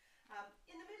forehead.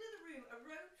 In the middle of the room, a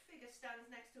robed figure stands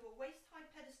next to a waist-high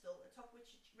pedestal atop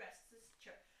which rests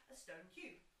a stone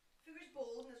cube. The figure is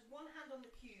bald and has one hand on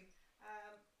the cube.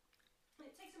 And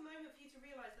it takes a moment for you to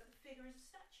realise that the figure is a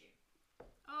statue.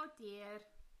 Oh dear.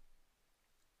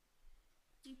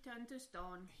 He turned to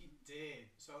stone. He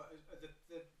did. So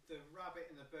the rabbit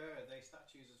and the bear, are they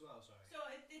statues as well? Sorry. So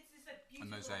it's this like beautiful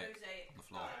mosaic mosaic on the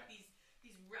floor. of, like,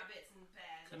 these rabbits and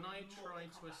bears. Can and I Mortal try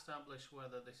to Kombat. establish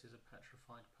whether this is a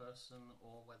petrified person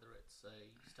or whether it's a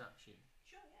statue?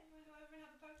 Sure, yeah. You want to go over and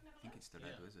have a poke and have a I think look? it's the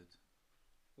red Yeah. wizard.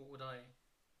 What would I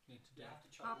need to do? You have to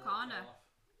chop Arcana. the off.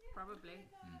 Yeah, Probably. make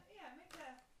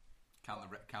a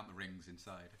Count the rings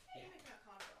inside. yeah, make an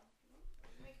arcana roll.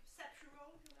 Make a perception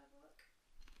roll if you want to have a look.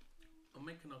 I'm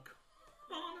making a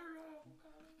corner roll.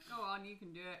 Go on, you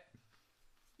can do it.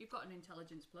 You've got an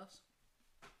intelligence plus.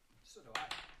 So do I.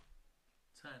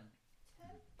 10. 10.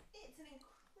 It's an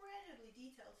incredibly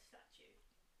detailed statue.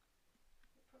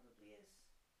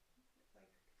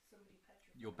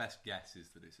 your best guess is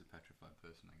that it's a petrified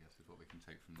person, I guess, is what we can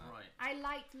take from that. Right. I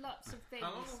light lots of things.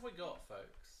 How long have we got,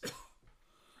 folks?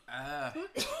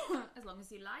 As long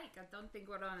as you like. I don't think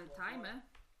we're on a timer.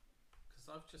 Because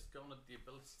I've just gone with the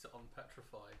ability to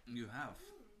unpetrify. You have.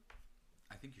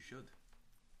 I think you should.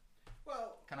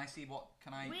 Well, Can I see what?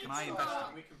 Can I Which investigate?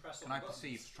 one? we can press Can all I the buttons.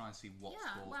 perceive to try and see what's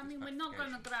Yeah, caused well, I this mean, we're not going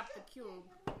to petrification? grab the cube.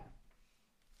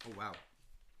 Oh wow,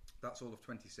 that's all of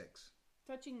 26.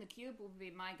 Touching the cube would be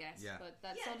my guess, Yeah. but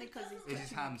that's Yeah, only because he's Is touching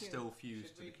his hand the cube. still fused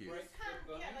Should to the we cube? break His hand,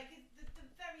 the bunny? yeah, like the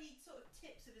very sort of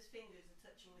tips of his fingers are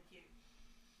touching the cube.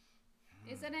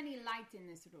 Is there any light in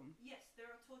this room? Yes, there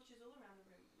are torches all around the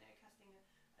room, and they're casting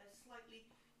a slightly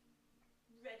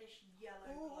reddish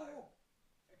yellow glow.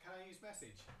 Can I use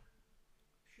message?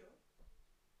 Sure.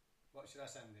 What should I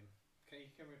send him?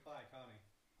 He can reply, can't he?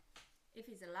 If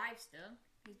he's alive still,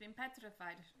 he's been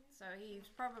petrified, so he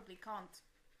probably can't.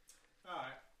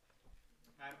 Alright.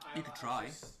 You could try.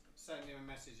 Send him a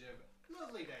message of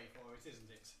lovely day for it, isn't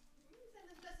it? Send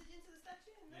this message into the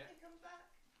statue, and Yeah. nothing comes back.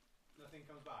 Nothing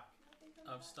comes back. Nothing comes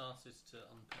I've back. started to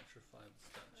unpetrify the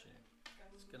statue.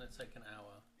 It's going to take an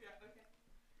hour. Yeah. Okay.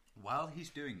 While he's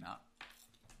doing that,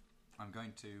 I'm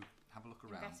going to have a look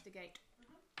around, Investigate.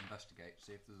 investigate,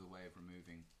 see if there's a way of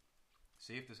removing.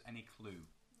 See if there's any clue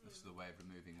as to the way of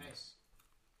removing Hey, this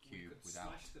We cube could without.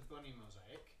 smash the bunny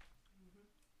mosaic.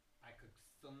 I could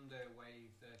thunder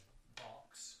wave the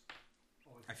box.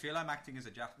 Or we I could- feel I'm acting as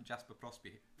a Jasper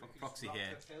proxy could proxy just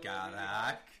here. knock the pillar really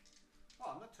Garak.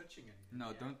 Oh, I'm not touching anything. No,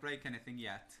 yet. don't break anything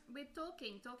yet. We're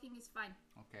talking. Talking is fine.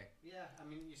 Okay. Yeah, I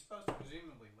mean, you're supposed to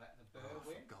presumably let the bird Oh, for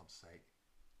win. God's sake.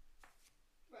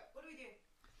 Right. What are we doing?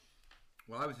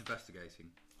 Well, I was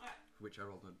investigating, Alright. for which I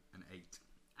rolled an 8.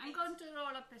 I'm going to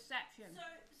roll a perception.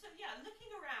 So yeah,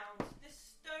 looking around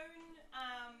this stone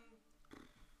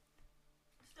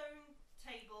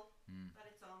table that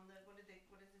it's on. What is it?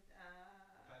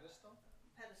 Pedestal?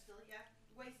 Pedestal. Yeah,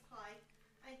 waist high,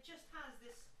 and it just has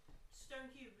this stone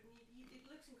cube, and it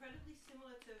looks incredibly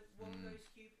similar to Wongo's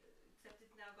cube, except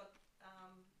it's now got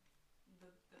the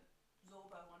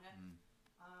Zorbo on it.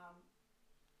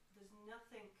 There's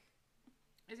nothing.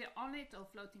 Is it on it or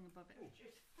floating above it?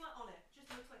 It's flat on it.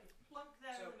 Just looks like it's plunk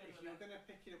there So in the if middle you're of it. going to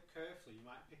pick it up carefully, you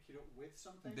might pick it up with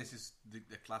something. This is the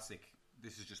classic.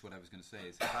 This is just what I was going to say.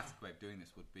 Is the classic way of doing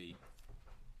this would be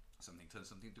something turns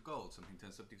something to gold, something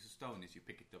turns something to stone. Is you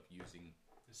pick it up using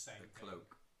the same a thing.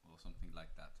 cloak or something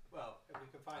like that. Well, if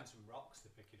we could find some rocks to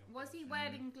pick it up Was with. he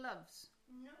wearing gloves?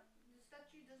 No, the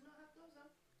statue does not have gloves on.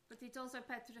 But it also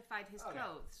petrified his Oh,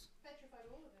 no. clothes. Petrified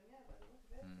all of them, yeah, by the look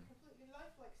of it. It's a completely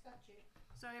lifelike statue.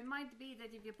 So it might be that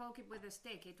if you poke it with a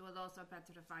stick, it will also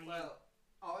petrify you. Well,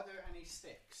 are there any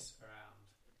sticks around?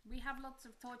 We have lots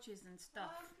of torches and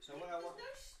stuff. So what I there's want- no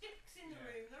sticks in the Yeah.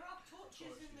 room. There are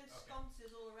torches in the Okay.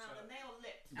 sconces all around, So- and they are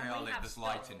lit. They And are we lit. have There's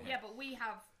light stuff. in here. Yeah, but we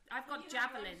have. I've got You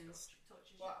have your own javelins.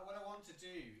 torches, What I want to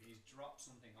do is drop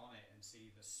something on it and see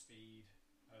the speed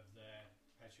of their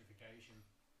petrification.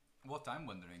 What I'm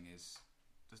wondering is,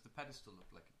 does the pedestal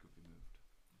look like it could be moved?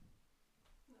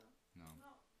 No, No.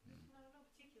 not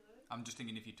particularly. I'm just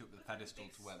thinking if you took the Looks like a pedestal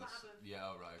big to where the slab of- yeah,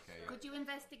 all right, okay. Yeah. Could you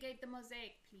investigate the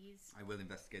mosaic, please? I will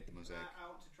investigate the mosaic. I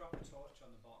want to drop a torch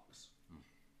on the box.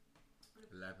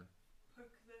 11.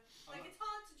 Poke like it's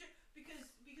hard to because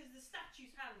the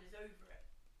statue's hand is over it,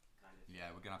 kind of.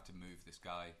 Yeah, we're gonna have to move this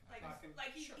guy. I Like, think. I can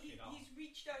like chuck it off. he's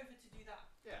reached over to do that.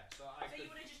 Yeah, so I So could you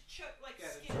want to just chuck, like,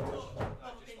 get a skin a torch. torch, I'd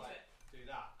bump just into like it. do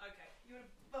that. Okay, you want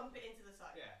to bump it into the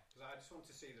side. Yeah, because I just want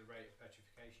to see the rate of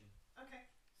petrification. Okay,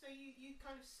 so you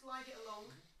kind of slide it along.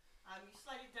 You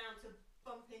slide it down to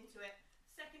bump into it.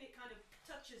 Second, it kind of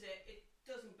touches it. It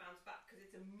doesn't bounce back because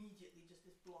it's immediately just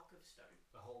this block of stone.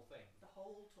 The whole thing. The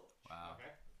whole torch. Wow.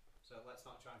 Okay. So let's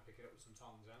not try and pick it up with some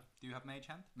tongs then. Do you have mage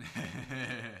hand?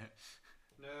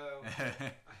 No.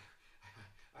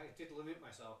 I did limit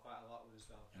myself quite a lot with the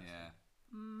spell. Yeah.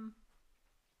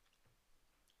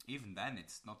 Even then,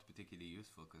 it's not particularly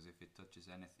useful because if it touches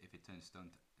if it turns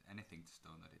anything to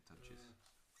stone that it touches.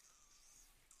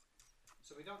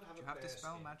 So we don't have Do you a have bear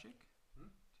dispel skin. magic? Hmm?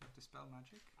 Do you have dispel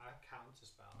magic? I have counter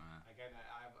spell. Right. Again,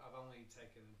 I've only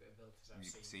taken the abilities I've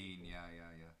You've seen. seen, yeah.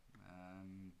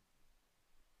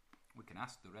 We can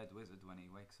ask the Red Wizard when he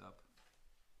wakes up,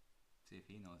 see if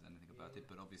he knows anything about it.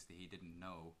 But obviously he didn't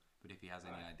know. But if he has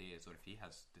any Right. ideas, or if he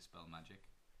has dispel magic,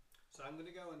 So I'm going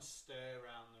to go and stir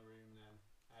around the room then.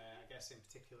 I guess in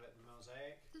particular the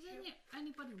mosaic. Does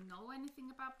anybody know anything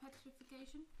about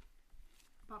petrification?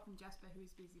 Apart from Jasper,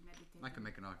 who's busy meditating. I can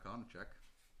make an Arcana check.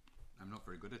 I'm not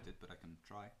very good at it, but I can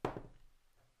try.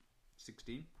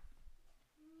 16.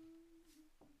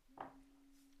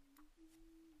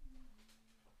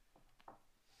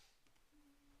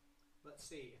 let's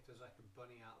see if there's like a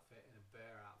bunny outfit and a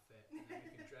bear outfit, and then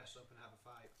we can dress up and have a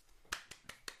fight.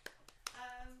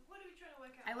 What are we trying to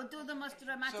work out? I will do the most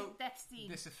dramatic death scene.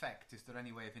 This effect, is there any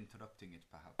way of interrupting it,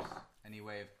 perhaps? Any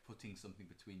way of putting something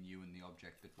between you and the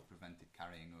object that would prevent it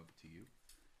carrying over to you?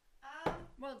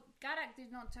 Well, Garak did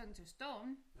not turn to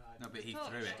stone. No, but he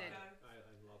threw it.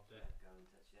 I loved it. Go and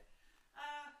touch it.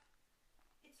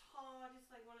 It's hard.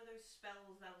 It's like one of those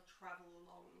spells that'll travel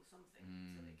along something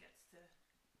until it gets to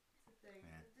the thing.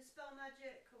 Yeah. Dispel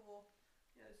magic, or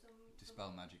some.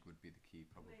 Dispel magic would be the key,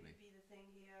 probably. Maybe be the thing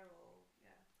here, or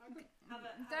Okay. have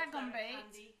a Dragon cleric bait.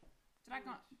 handy.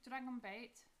 Dragon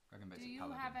bait. Dragon Bait's Do a you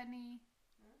paladin. have any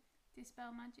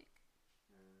dispel magic?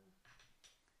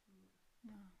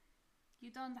 No.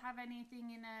 You don't have anything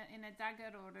in a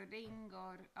dagger or a ring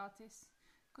or Artis?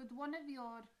 Could one of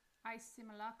your ice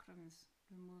simulacrums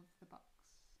remove the box?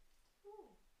 Ooh.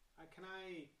 Can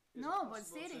I? No, but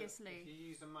seriously. If you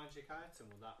use a magic item,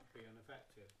 will that be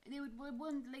ineffective?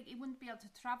 It wouldn't be able to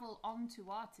travel onto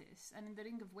Artis, and the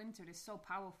Ring of Winter is so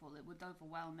powerful it would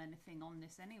overwhelm anything on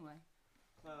this anyway.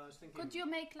 Well, I was thinking. Could you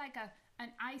make like an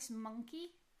ice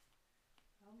monkey?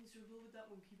 How miserable would that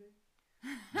monkey be?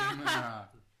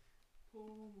 Poor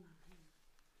monkey.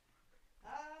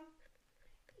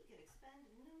 You could expand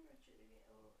a number of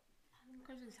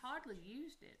Because he's hardly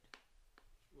used it.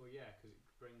 Well, yeah, because it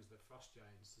brings the frost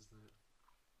giants, doesn't it?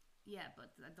 Yeah,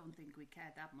 but I don't think we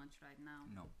care that much right now.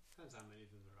 No. Depends how many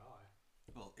of them there are.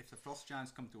 Well, if the Frost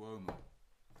Giants come to Omo,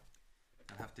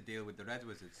 they'll have to deal with the Red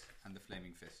Wizards and the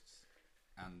Flaming Fists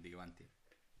and the Yuan-ti.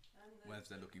 Where's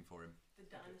they're looking for him? The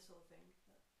dinosaur thing.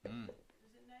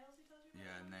 Is it Nails he tells you about?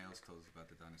 Yeah, Nails tells us about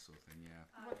the dinosaur thing, yeah.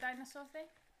 What dinosaur thing?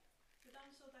 The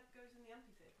dinosaur that goes in the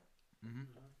amphitheatre.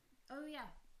 Oh yeah.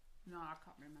 No, I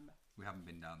can't remember. We haven't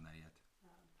been down there yet.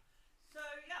 So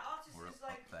yeah, Artis Or is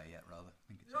up like, there yet, rather. I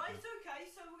think it's right, up there. okay,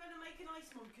 so we're going to make an ice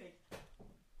monkey.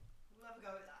 We'll have a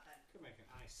go at that then. Could make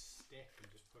an ice stick and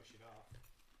just push it off.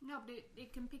 No, but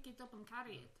it can pick it up and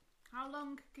carry it. How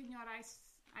long can your ice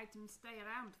items stay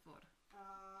around for?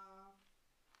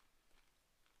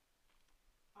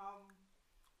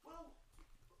 Well,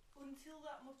 until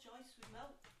that much ice would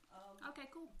melt.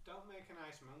 Okay, cool. Don't make an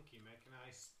ice monkey, make an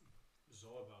ice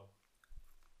Zorbo.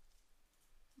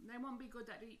 They won't be good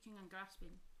at reaching and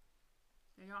grasping.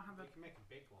 They don't have You can make a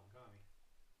big one, can't you?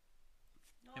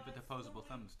 No, Yeah, but it's opposable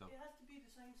normally- thumbs, though. It has to be the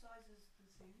same size as the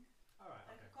thing. Alright,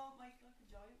 Like, okay. I can't make like a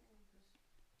giant one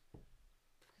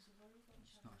because I've only got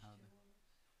It's not how challenge 2 on it.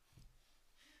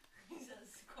 He says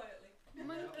quietly.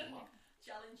 monkey,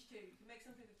 Challenge 2. You can make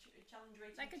something with challenge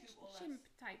rating like a 2 or less. chimp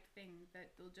type thing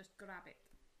that will just grab it.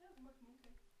 Yeah, we can make a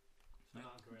monkey. So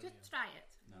not a gorilla. Just try it.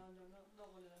 No, not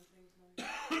one of them things. No.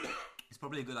 It's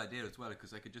probably a good idea as well,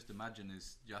 because I could just imagine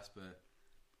as Jasper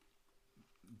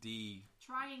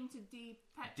Trying to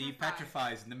depetrify.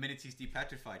 depetrifies, and the minute he's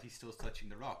depetrified, he's still touching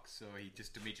the rock, so he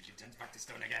just immediately turns back to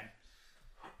stone again.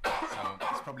 So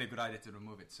it's probably a good idea to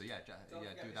remove it. So yeah, Don't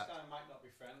forget, do this that. stone might not be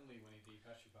friendly when he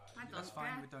depetrifies. I don't That's fine.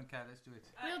 care. We don't care. Let's do it.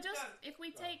 We'll just, go. if we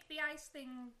take the ice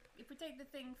thing, if we take the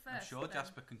thing I'm first. sure then-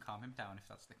 Jasper can calm him down if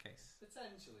that's the case.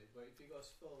 Potentially, but if he goes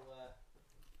full,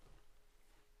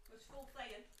 It's full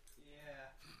Thayan.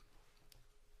 yeah.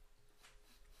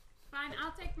 Fine,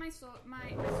 I'll take my sword,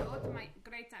 my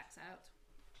great axe out,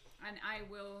 and I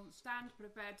will stand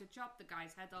prepared to chop the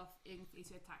guy's head off if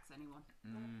he attacks anyone.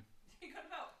 You got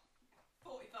about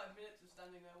 45 minutes of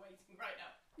standing there waiting right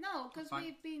now. No, because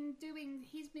Fine.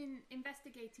 he's been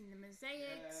investigating the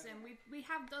mosaics, and we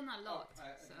have done a lot.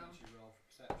 I so can actually roll for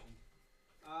perception.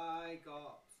 I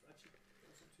got actually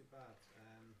that's not too bad.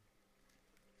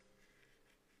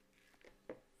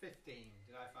 15.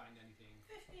 Did I find anything?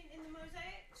 15 in the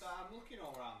mosaic. So I'm looking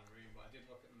all around the room, but I did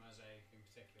look at the mosaic in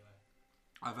particular.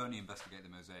 I've only investigated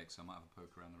the mosaic, so I might have a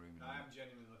poke around the room. in a I am minute.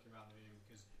 genuinely looking around the room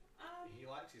because he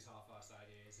likes his half-assed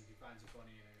ideas. If he finds a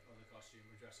bunny in another costume,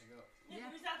 we're dressing up. Yeah.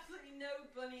 There is absolutely no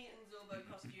bunny and Zorbo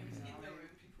costumes in the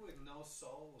room. People with no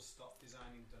soul will stop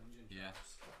designing dungeon Yeah.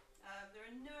 traps. There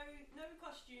are no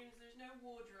costumes. There's no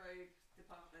wardrobe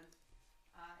department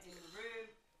in the room.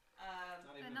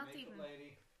 Not even a not makeup even.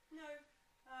 lady. No.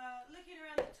 Looking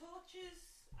around the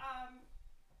torches.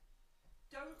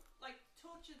 Don't like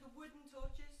torches. The wooden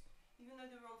torches, even though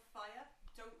they're on fire,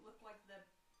 don't look like they're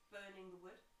burning the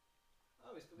wood.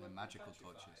 Oh, it's the They're wood magical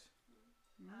petrified. torches.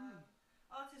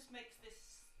 Artist makes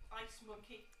this ice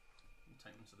monkey.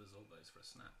 Take them to the Zorbos for a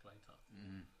snack later.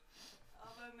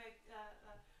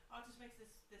 Artist makes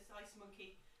this ice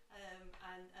monkey,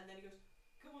 and then he goes,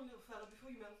 "Come on, little fella,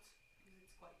 before you melt," because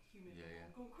it's quite humid. Yeah, yeah.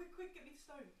 Go on, quick, get me the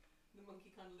stone. And the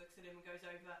monkey kind of looks at him and goes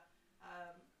over,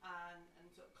 and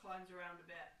sort of climbs around a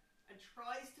bit, and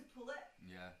tries to pull it.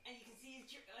 Yeah. And you can see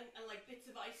and like bits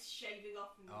of ice shaving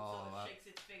off and shakes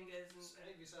its fingers. And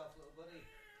save yourself, little buddy.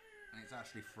 And it's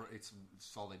actually it's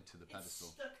solid to the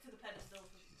pedestal. It's stuck to the pedestal.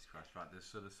 Jesus Christ! Right,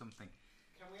 there's something.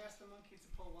 Can we ask the monkey to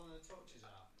pull one of the torches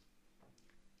out?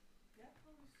 Yeah.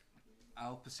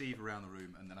 I'll perceive around the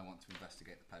room, and then I want to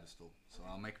investigate the pedestal. So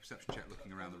I'll make a perception check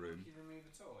looking around the room. Can you remove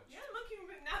a torch? Yeah, monkey.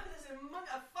 Now there's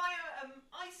a fire,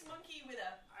 ice monkey with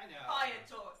a I know. fire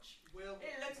torch.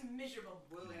 It looks miserable.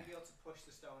 Will he be able to push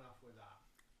the stone off with that?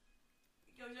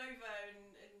 It goes over and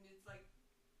it's like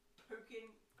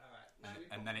poking. Alright.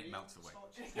 And then it melts away.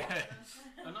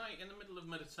 And I, in the middle of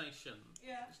meditation,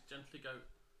 Yeah. just gently go,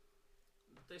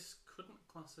 this couldn't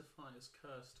classify as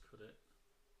cursed, could it?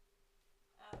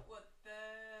 What the?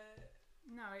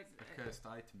 No, it's A cursed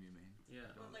item, you mean? Yeah.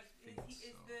 Well, like think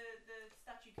is so. the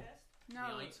statue cursed?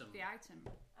 no, the it's item. the item.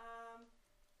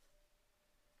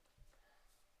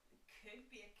 It could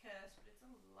be a curse, but it's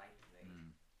unlikely.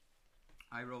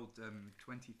 I rolled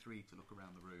 23 to look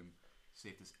around the room, see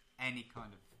if there's any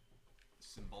kind of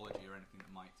symbology or anything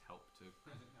that might help to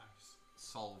Nice.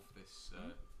 solve this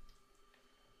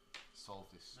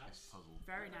Nice. puzzle.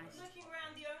 Very nice. Looking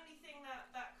around, the only thing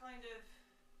that kind of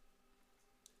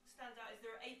stands out is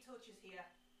there are 8 torches here,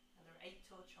 and there are 8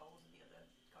 torch holes in the other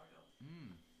corridor.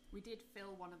 We did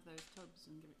fill one of those tubs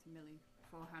and give it to Millie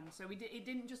beforehand, so it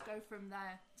didn't just go from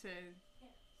there to.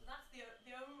 Yeah. So that's the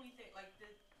only thing. Like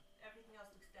everything else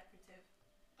looks decorative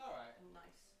Alright. and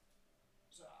nice.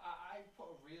 So I put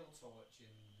a real torch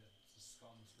in the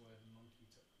sconce where the monkey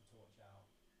took the torch out.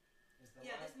 Is the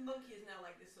Yeah, light, this monkey is now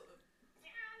like this sort of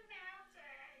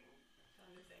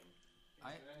kind of thing.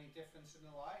 is there any difference in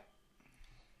the light?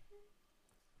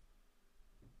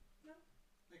 No.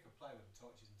 We could play with the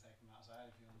torches and take them outside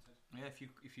if you wanted. Yeah,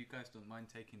 if you guys don't mind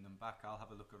taking them back, I'll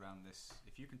have a look around this.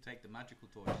 If you can take the magical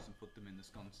torches and put them in the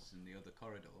sconces in the other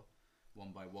corridor,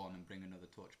 one by one, and bring another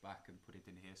torch back and put it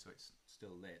in here so it's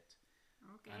still lit.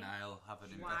 Okay. And I'll have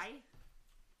an Why?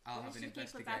 I'll have This an should keep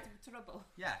us investigate. out of trouble.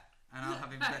 Yeah, and I'll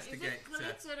have investigate. Is it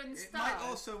glitter and it stars? might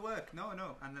also work. No,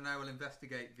 and then I will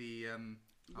investigate the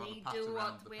We path do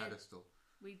around what the we're- pedestal.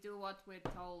 We do what we're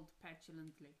told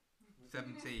petulantly.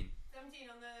 17. 17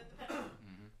 on the pedestal.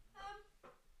 Mhm.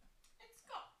 It's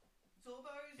got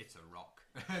Zorbos. It's a rock.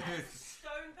 It's a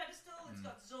stone pedestal. It's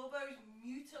got Zorbos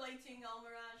mutilating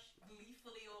Almirage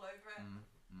gleefully all over it.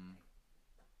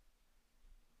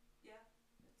 Yeah.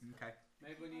 Okay.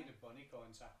 Maybe we need a bunny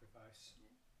coin sacrifice.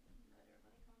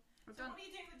 I've So done- what do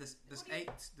you do with There's what do you-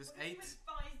 eight. There's what do you eight.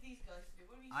 advise these guys to do?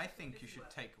 What do I think you should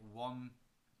take one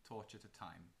torch at a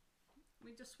time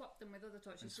We just swap them with other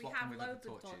torches. and We swap have them with other loads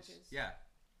of torches. torches. Yeah.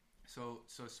 So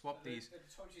swap these. The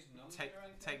torches numbered Take or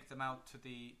anything? take them out to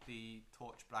the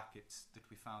torch brackets that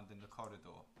we found in the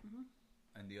corridor,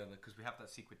 and the other, because we have that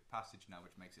secret passage now,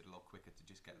 which makes it a lot quicker to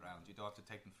just get around. You don't have to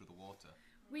take them through the water.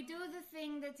 We do the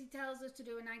thing that he tells us to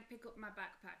do, and I pick up my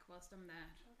backpack whilst I'm there.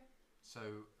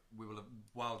 So we will,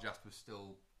 while Jasper's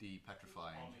still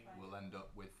de-petrifying, we'll end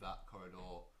up with that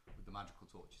corridor with the magical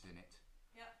torches in it.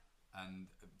 Yep. And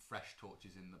fresh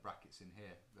torches in the brackets in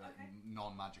here. The Okay.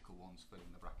 non-magical ones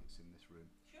filling the brackets in this room.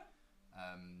 Sure.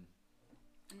 And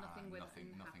nothing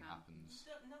nothing happens.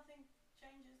 Nothing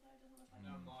changes. No, it doesn't look like.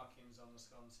 No markings on the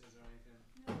sconces or anything.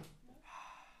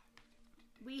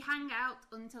 We hang out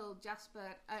until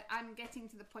Jasper. I'm getting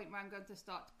to the point where I'm going to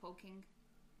start poking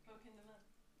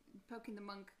the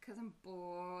monk because I'm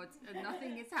bored and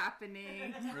nothing is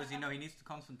happening. Rosie, no, he needs to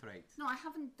concentrate. No, I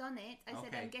haven't done it. I said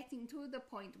Okay. I'm getting to the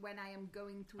point when I am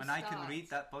going to And start. I can read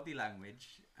that body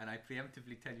language, and I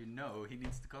preemptively tell you, no, he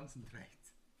needs to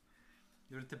concentrate.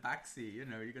 You're a tabaxi, you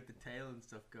know, you got the tail and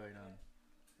stuff going on.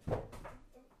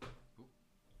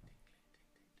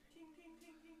 Ting, ting,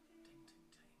 ting, ting, ting.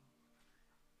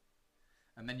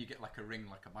 And then you get like a ring,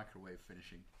 like a microwave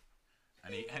finishing.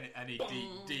 And he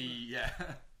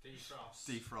Defrost.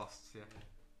 defrosts, yeah. Okay.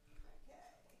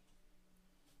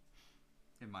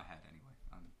 In my head, anyway.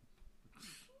 I'm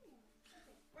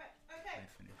Right. Okay.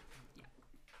 finished.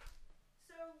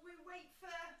 So we wait for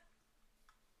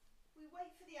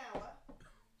the hour.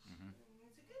 Mhm.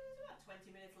 There's about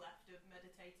 20 minutes left of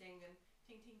meditating and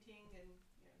ting ting ting and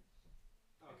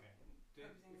Okay.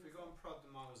 If we go and prod the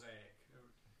mosaic,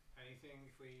 anything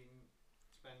if we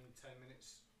spend 10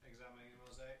 minutes examining the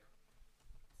mosaic?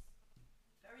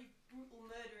 very brutal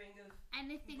murdering of.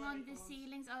 Anything on the Verticals.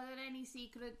 ceilings? Are there any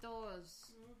secret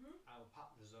doors? I'll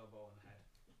pat the Zobo on the head.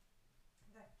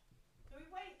 Okay. So we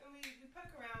wait and we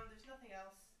poke around. There's nothing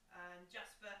else, and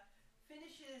Jasper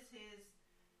finishes his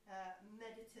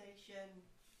meditation.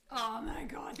 Oh my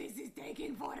god, this is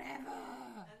taking forever.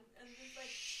 And there's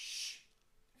like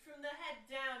from the head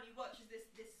down, you watch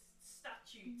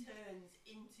turns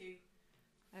into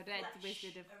A red flesh,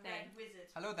 wizard of a flame. red wizard.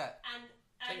 Hello there. And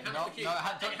Take No, the cube. no,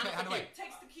 don't take hand away.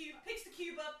 takes the cube, picks the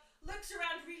cube up, looks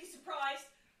around really surprised.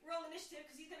 Roll initiative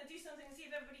because he's going to do something and see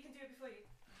if everybody can do it before you.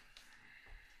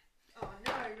 Oh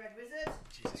no, red wizard.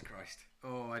 Jesus Christ.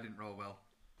 Oh, I didn't roll well.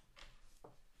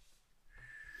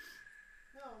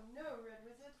 Oh no, red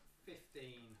wizard.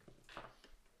 15.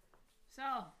 So,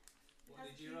 What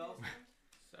did you roll?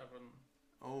 7.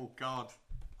 Oh, God.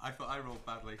 I thought I rolled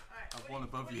badly. Alright, I've one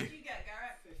above what you. did you get,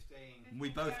 Garrett? 15. We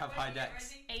both have high Garrett,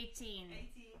 decks. what did you 18. get,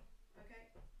 Rosie? 18. Okay.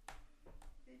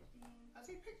 15. Has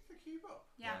he picked the cube up?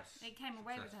 Yeah, Yes, it came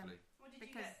away with him. successfully. What did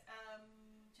Because- you get?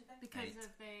 Chitha? Because 8.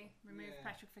 of the removed Yeah.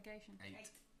 petrification. 8.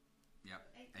 Yep,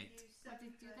 8 for 8. you, What 7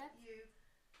 did you for get? you.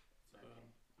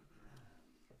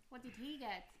 What did he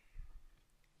get?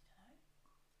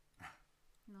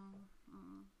 No.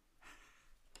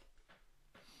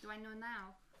 Do I know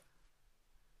now?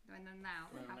 Do I know now?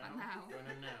 How about now? Going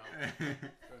in now.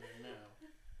 Going in now.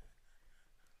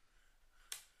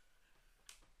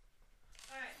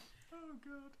 Alright. Oh,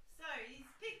 God. So he's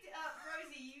picked it up,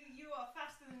 Rosie. You are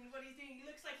faster than what he's doing. He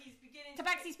looks like he's beginning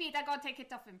Tabaxi speed, I gotta take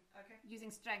it off him. Okay. Using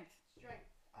strength. Strength.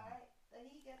 Alright. Then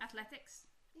he gets Athletics.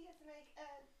 to make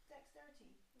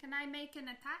dexterity. Can I make an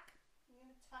attack? You're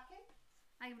gonna attack him?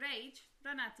 I rage,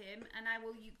 run at him, and I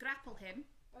will grapple him.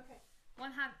 Okay.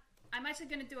 One hand. I'm actually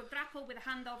going to do a grapple with a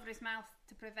hand over his mouth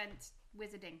to prevent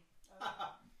wizarding.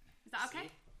 Is that okay?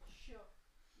 Sure.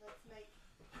 Let's make.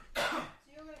 So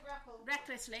you're gonna grapple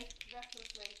Recklessly.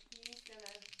 recklessly. He's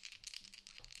gonna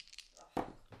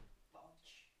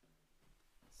bodge.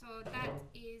 So that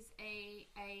is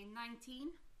a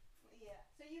 19. Yeah.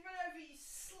 So you run over, you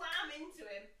slam into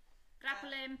him.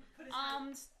 Grapple him. Put his hand.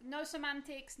 Arms. No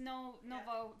semantics. No Yeah.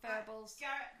 verbals.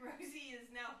 Garrett Rosie is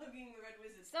now hugging the red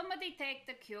wizard. Somebody take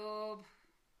the cube.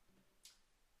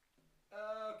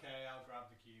 Okay, I'll grab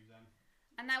the cube then.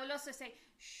 And I will also say,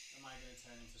 shh. Am I going to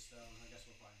turn into stone? I guess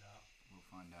we'll find out. We'll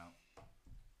find out.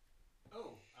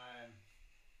 Oh,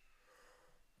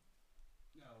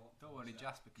 no. Don't worry,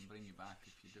 Jasper can bring you back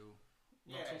if you do.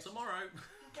 Not Yeah, till tomorrow.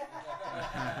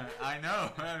 I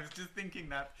know. I was just thinking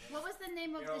that. What was the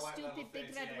name of You're the like level stupid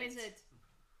big red 38. wizard?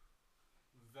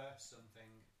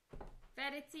 Something.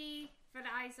 Verity,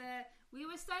 Veriza. We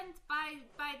were sent by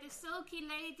the silky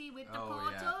lady with the Oh,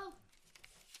 portal.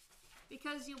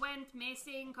 Because you went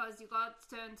missing, because you got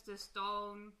turned to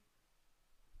stone.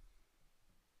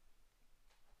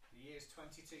 The year's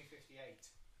 2258.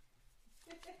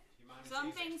 Humanity is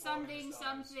Something, exploring something, the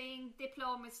stars. something,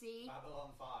 diplomacy.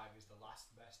 Babylon 5 is the last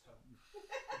best hope.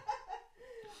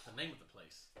 The name of the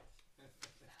place.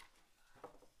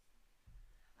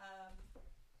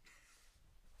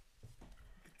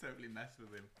 Totally mess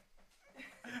with him.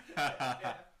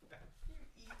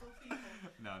 Evil people.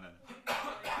 No.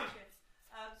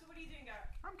 So what are you doing, Garrett?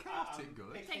 I'm chaotic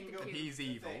good. Take the And cube. he's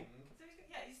evil. So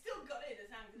he's still got it in his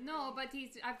hand. No, but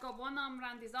I've got one arm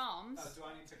around his arms Oh, do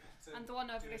I need to and one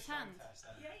over do a his strength hand. test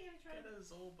then? Yeah, you're gonna try Get to. a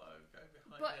Zorbo, go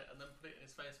behind But- it, and then put it in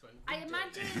his face going. I "Good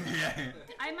imagine, day."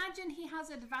 I imagine he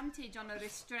has advantage on a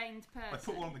restrained person. I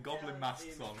put one of the goblin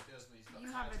masks on. Doesn't he? He's got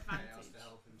You have ties of chaos advantage. to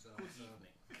help himself. Good So.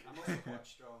 evening. I'm also quite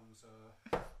strong, so.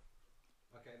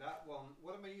 Okay, that one.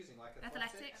 What am I using? Like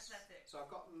athletics? Athletics. So I've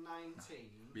got 19.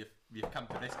 We've come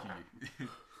to rescue you.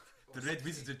 The red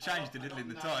wizards have changed a little in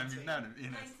the time you've known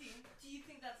him. 19. Do you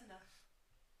think that's enough?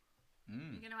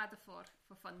 You're going to add a 4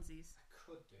 for funsies. I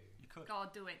could do. You could.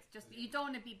 God, do it. Just you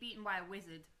don't want to be beaten by a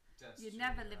wizard. That's You'd true,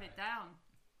 never live it right. down.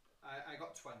 I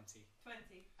got 20.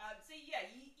 20. So yeah,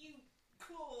 you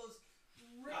claws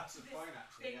rip That's this a point,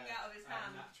 actually. thing Yeah. out of his I have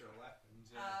hand. natural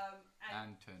weapons. Yeah.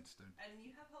 And And turnstone.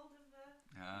 you have hold of the.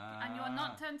 And you are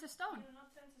not turned to stone. You're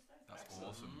not turned to stone. That's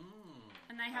Excellent. awesome.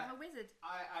 And I have a wizard.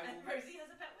 I And will. Rosie has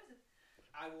a pet wizard.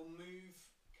 I will move.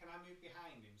 Can I move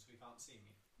behind him so he can't see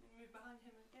me? You move behind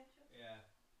him again, sure. Yeah.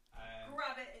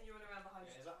 Grab it and you run around behind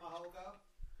Yeah, him. is that my whole go?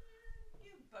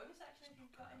 You bonus action if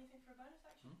you've got anything for a bonus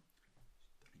action.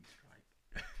 Stunning strike.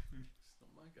 It's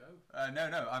not my go. No.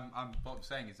 What I'm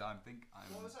saying is, I'm.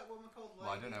 What was that woman called? Well,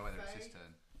 I don't know whether it's Lady his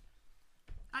turn.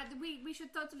 We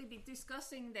should totally be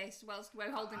discussing this whilst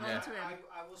we're holding Faye? on to him.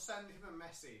 I will send him a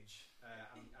message.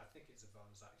 I think it's a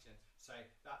bonus action. Say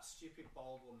that stupid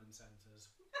bald woman sent us.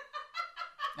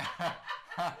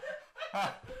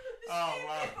 The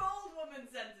stupid old woman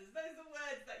sentence. Those are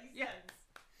words that you Yeah. sense.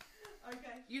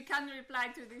 Okay. You can reply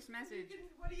to this message.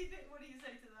 What do you think? What do you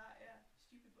say to that? Yeah.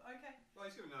 Stupid. Okay. Well,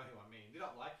 he's gonna know who I mean. They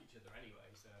don't like each other anyway,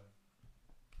 so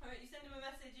Alright, you send him a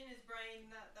message in his brain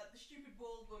that the stupid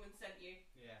bald woman sent you.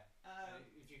 yeah.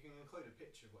 If you can include a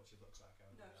picture of what she looks like, I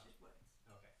would No, do it's that. just words.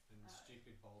 Okay. And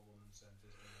stupid bald woman sent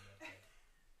us in the red tape.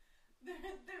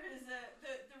 there is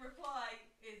the reply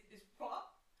is what?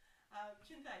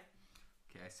 Chintay.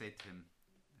 Okay, I say to him,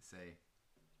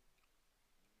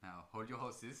 now hold your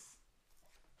horses.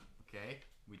 Okay,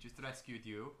 we just rescued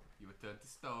you. You were turned to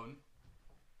stone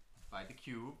by the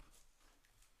cube.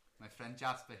 My friend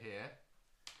Jasper here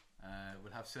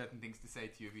will have certain things to say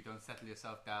to you if you don't settle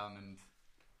yourself down and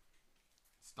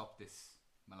stop this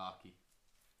malarkey.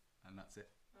 And that's it.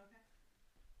 Okay.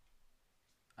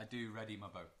 I do ready my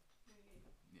bow.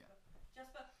 Yeah.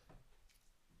 Jasper.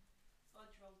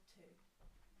 Fudge roll 2.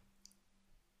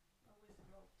 A wizard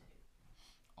roll 2.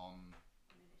 On.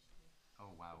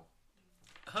 Oh wow.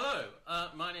 Hello,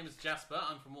 my name is Jasper.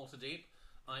 I'm from Waterdeep.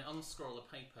 I unscroll a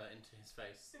paper into his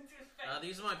face. Into his face.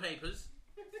 These are my papers.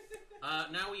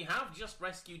 Now we have just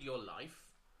rescued your life.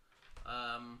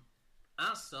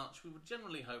 As such, we would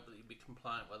generally hope that you'd be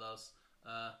compliant with us.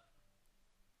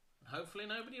 Hopefully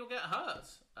nobody will get hurt.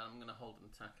 And I'm going to hold an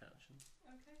attack action.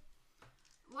 Okay.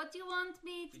 What do you want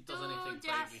me to If he do, does anything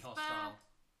vaguely hostile. Jasper?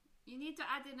 You need to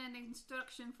add in an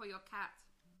instruction for your cat.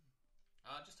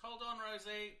 Just hold on,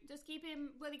 Rosie. Just keep him...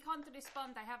 Well, he can't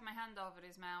respond. I have my hand over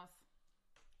his mouth.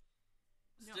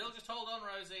 Still, just hold on,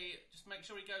 Rosie. Just make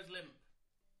sure he goes limp.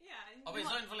 Yeah. Of his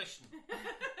own volition.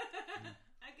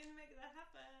 I can make that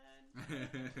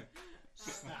happen.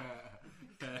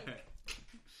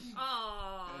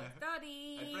 Oh,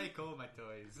 Daddy! I break all my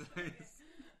toys.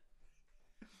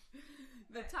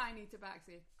 The tiny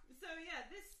tabaxi. So yeah,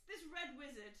 this red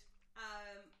wizard,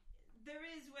 there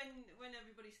is when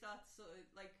everybody starts sort of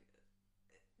like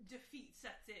defeat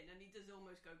sets in, and he does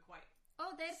almost go quite.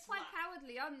 Oh, they're quite Slap.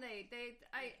 cowardly, aren't they?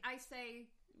 I say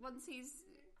once he's.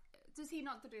 Does he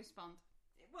not respond?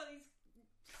 Well, he's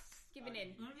Giving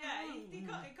in. yeah, he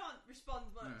can't respond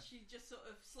much. He just sort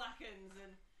of slackens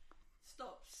and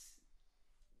stops.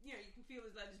 You know, you can feel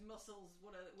his muscles,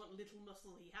 what little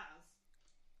muscle he has.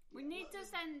 We need to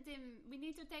send him. We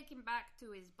need to take him back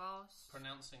to his boss.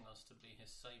 Pronouncing us to be his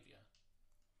saviour.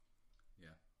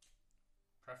 Yeah.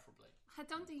 Preferably. I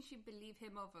don't think she'd believe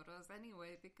him over us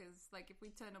anyway, because like if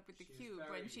we turn up with the She was cube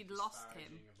very when she'd lost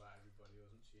him. disparaging about everybody,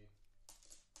 wasn't she?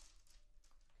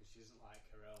 Because she doesn't like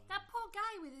her own. That poor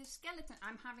guy with his skeleton.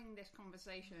 I'm having this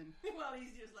conversation. Well,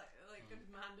 he's just like got his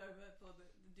hand over for the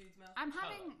dude's mouth. I'm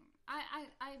having. I.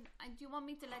 Do you want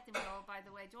me to let him go? By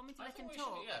the way, do you want me to let him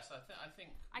talk? Yes, I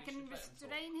think. I we can should let him talk.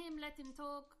 restrain him, let him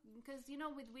talk, because you know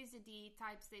with wizardy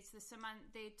types, it's the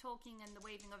talking and the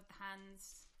waving of the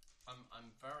hands.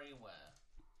 I'm very aware.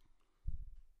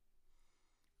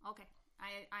 Okay,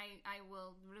 I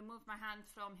will remove my hand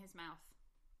from his mouth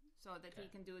so that he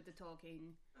Okay. can do the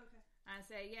talking. Okay. And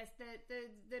say yes,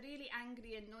 the really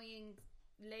angry, annoying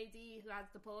lady who has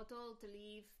the portal to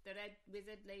leave, the red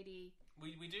wizard lady,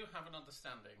 We do have an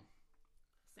understanding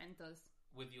sent us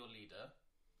with your leader,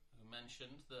 who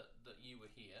mentioned that you were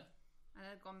here and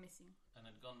I've gone missing. and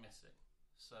had gone missing.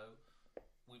 So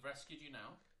we've rescued you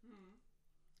now.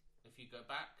 If you go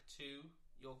back to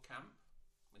your camp,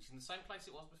 which is in the same place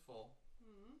it was before,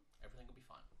 everything will be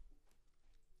fine.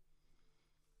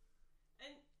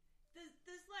 And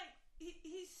there's like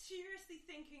he's seriously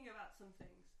thinking about some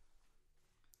things,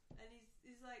 and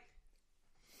he's like,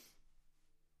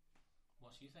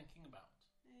 What are you thinking about?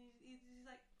 and he's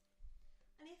like,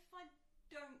 and if I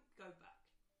don't go back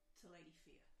to Lady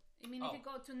Fear, You mean if you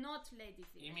go to not Lady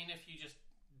Fear? You mean if you just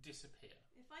disappear?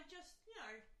 if I just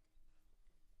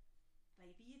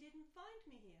maybe you didn't find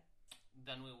me here.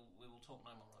 Then we will talk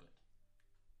no more of it.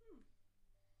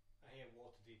 I hear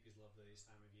Waterdeep is lovely this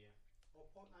time of year. Or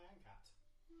Port Nyancat.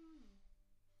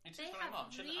 It is They very have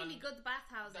much, and- really and good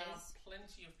bathhouses. There are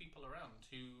plenty of people around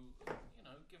who,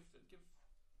 give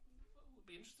would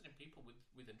be interested in people with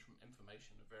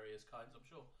information of various kinds. I'm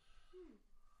sure.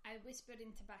 I whispered in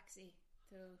Tabaxi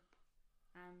to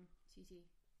Gigi.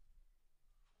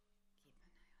 Keep an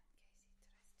eye on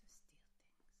case he tries to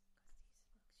steal things, because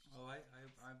these looks.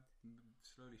 I'm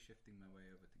slowly shifting my way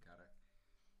over to Garak.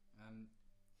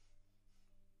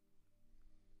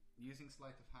 Using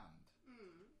sleight of hand,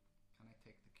 can I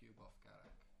take the cube off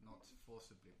Garak? Not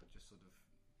forcibly, but just sort of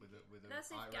with a That's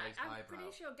if raised I'm eyebrow. pretty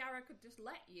sure Gara could just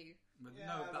let you. But Yeah,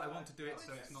 no, but I well, want to do it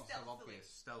so well, it's not so stealthily. obvious,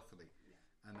 stealthily,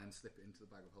 and then slip it into the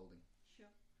bag of holding. Sure.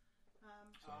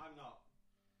 I'm not.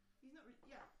 He's not.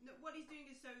 Yeah. No, what he's doing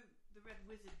is so the red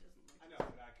wizard doesn't. I know,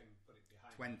 but I can put it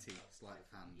behind. 20 me. sleight of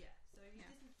hand. Yeah. So you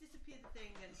Yeah. disappear the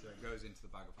thing and So it goes into the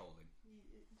bag of holding. you,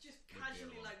 just the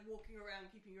casually other one. like walking around,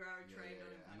 keeping your arrow Yeah, trained yeah,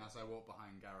 on yeah. him. And as I walk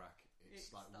behind Garak, it's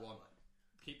like that one.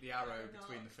 Keep the arrow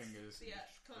between the fingers, Yeah,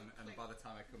 and click. by the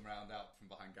time I come round out from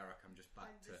behind Garak, I'm just back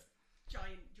I'm to. this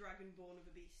giant dragonborn of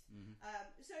a beast. Mhm.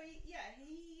 So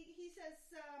he says,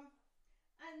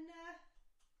 and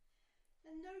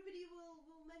and nobody will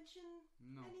mention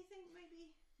No. anything.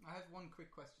 Maybe. I have one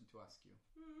quick question to ask you,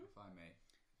 if I may.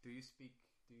 Can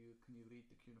you read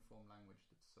the cuneiform language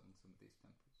that's on some of these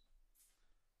temples?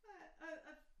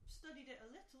 I've studied it a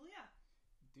little. Yeah.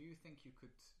 Do you think you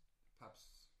could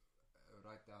perhaps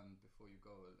write down before you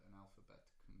go an alphabet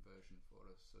conversion for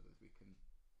us so that we can,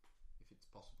 if it's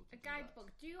possible to A do guidebook.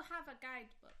 that? Do you have a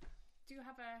guidebook? Do you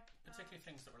have a Particularly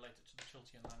things that relate it to the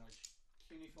Chiltian language.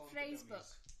 Cuneiform phrase for book?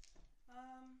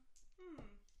 dummies.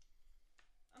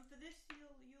 And for this,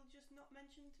 you'll just not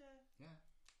mention to Yeah,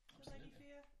 Lady Absolutely.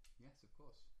 Fia. yes, of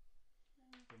course.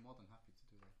 We're more than happy to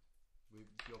do that.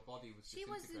 Your body was She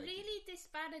was disintegrated. really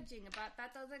disparaging about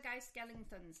that other guy's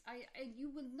skeletons.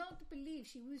 You will not believe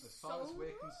she was As far as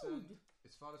we're rude.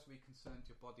 concerned,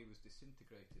 your body was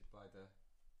disintegrated by the.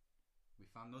 We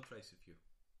found no trace of you.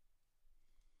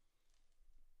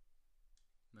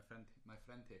 My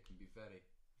friend here can be very,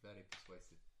 very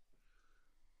persuasive.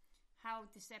 How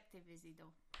deceptive is he,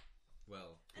 though?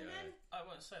 Well, And then I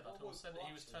won't say that. I will What say that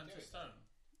he was actually turned to do it? stone.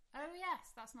 Oh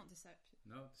yes, that's not deception.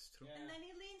 no, it's true. Yeah. and then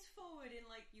he leans forward in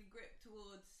like you grip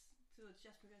towards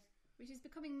Jasper. Goes, Which is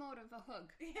becoming more of a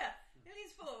hug. yeah. He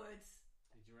leans forwards.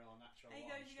 Did you roll a natural There you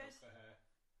one go, you stroke guys. for her?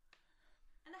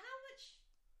 And how much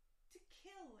to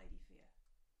kill Lady Fia?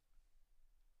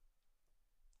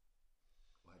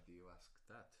 Why do you ask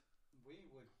that? We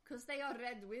would. Because they are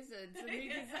red wizards, and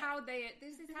this is how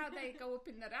they go up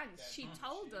in the ranks. Dead She man's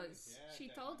told shoes, us. yeah, She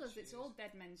dead told man's us it's shoes. all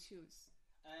dead men's shoes.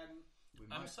 We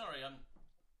I'm might- sorry.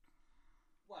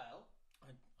 Well,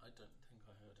 I don't think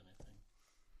I heard anything.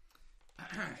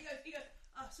 He goes,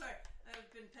 oh, sorry, I've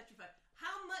been petrified.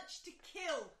 How much to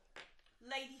kill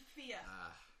Lady Fia?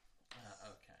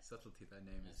 Okay. Subtlety, thy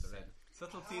name is Yes, the red.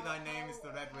 Subtlety, thy name is the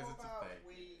red wizard's about pay.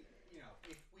 we,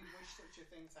 if we wish such a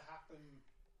thing to happen,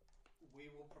 we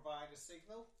will provide a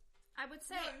signal. I would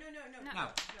say No.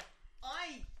 No.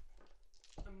 I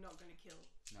am not going to kill.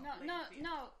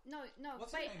 no.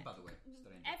 What's wait, your name, by the way,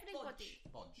 Stranger? Everybody,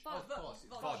 Bodge. Bodge. Of course,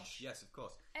 it's Bodge. Bodge. Yes, of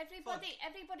course.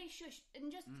 everybody shush.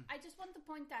 And I just want to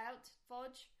point out,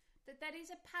 Fodge, that there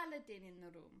is a paladin in the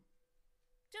room.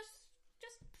 Just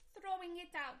throwing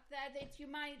it out there that you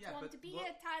might Yeah, want but to be what-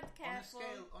 a tad careful.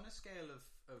 On a scale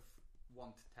of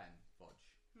 1 to 10, Bodge,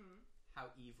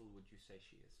 how evil would you say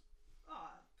she is?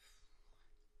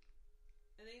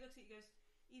 And then he looks at you and goes,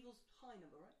 evil's high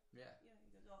number, right? Yeah. Yeah, he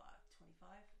goes, 25.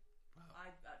 Wow.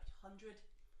 100.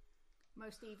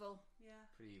 Most evil. Yeah.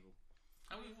 Pretty evil.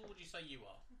 How evil would you say you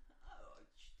are? Oh,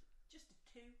 just a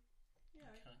 2. Yeah.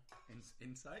 Okay.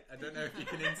 Insight? I don't know if you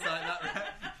can insight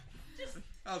that.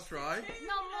 I'll try.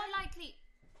 No, more likely.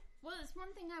 Well, it's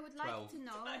one thing I would like 12. to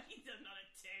know. He's not a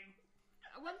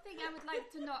 2. One thing I would like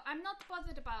to know. I'm not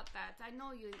bothered about that. I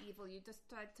know you're evil. You just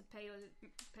tried to pay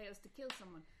us to kill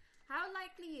someone. How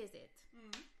likely is it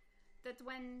that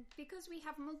because we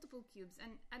have multiple cubes,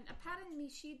 and apparently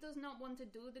she does not want to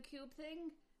do the cube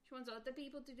thing. She wants other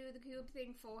people to do the cube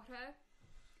thing for her.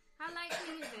 How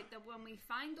likely is it that when we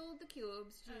find all the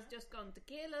cubes, she's just going to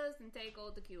kill us and take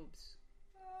all the cubes?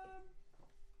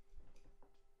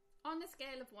 On a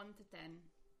scale of 1 to 10.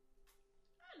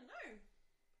 I don't know.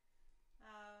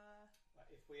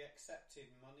 Like, if we accepted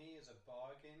money as a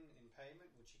bargain in payment,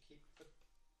 would you keep the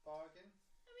bargain?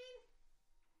 I mean,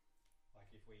 Like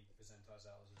if we present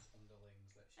ourselves as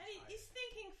underlings, that she's and hiding. he's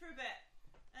thinking for a bit,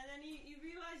 and then he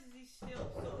realises he's still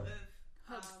sort of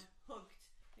hugged.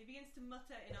 He begins to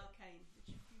mutter in arcane,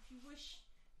 which if you wish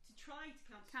to try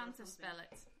to Counterspell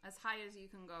it as high as you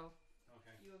can go.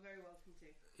 Okay. you are very welcome to.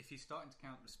 If he's starting to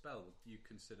counter a spell, would you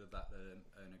consider that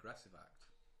an aggressive act?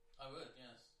 I would,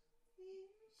 yes.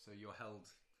 So your held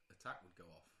attack would go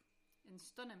off, And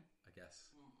stun him. I guess.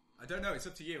 I don't know, it's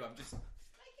up to you. I'm just...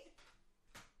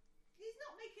 He's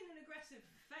not making an aggressive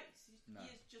face. No. He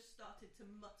has just started to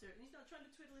mutter, and he's not trying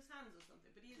to twiddle his hands or something.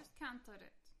 But he is. Just counter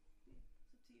it.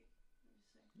 It's up to you. I'm just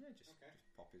saying. Yeah, just Okay.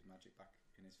 pop his magic back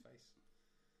in his face. If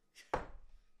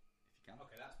you can.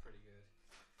 Okay, that's pretty good.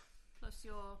 Plus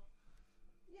your...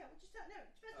 Yeah, well, just no.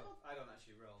 First of all, I don't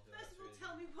actually roll. Do I? first of all, That's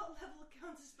tell really me what level of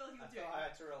counterspell good. you're I doing. thought I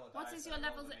had to roll a What dice, is so your I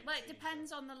level? rolled an Well, it 18, depends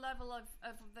so- on the level of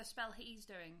the spell he's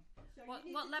doing. So What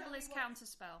you need what to level tell is me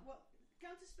counterspell? What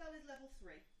counterspell is level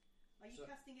 3? Are you So-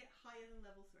 casting it higher than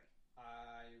level 3?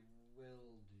 I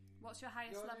will do. What's your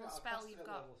highest No, level I'll spell cast it you've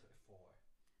at got? Level 4.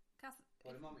 Cast-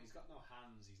 Well, at the moment he's got no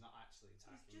hands. He's not actually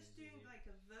attacking. He's just is he? doing like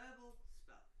a verbal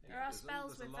spell. There are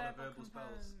spells there's a with lot of verbal verbal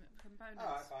spells. components.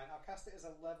 All right, fine. I'll cast it as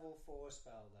a level 4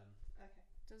 spell then. Okay.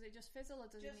 Does it just fizzle or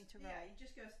does it need to roll? Yeah, he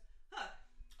just goes, huh,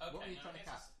 Okay, What were you now trying to here's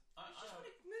cast? I I just want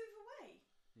to move away.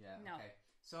 Yeah, No. okay.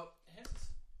 So,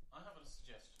 I have a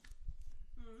suggestion.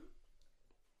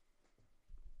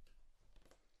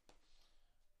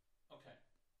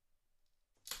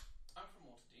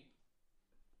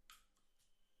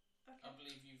 Okay. I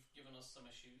believe you've given us some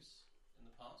issues in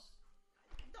the past.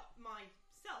 Not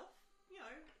myself, you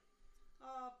know.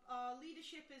 Our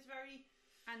leadership is very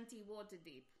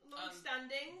Anti-Waterdeep.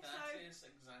 long-standing, That so... is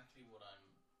exactly what I'm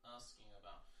asking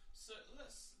about. So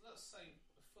let's say,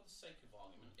 for the sake of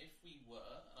argument, if we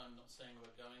were, and I'm not saying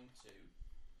we're going to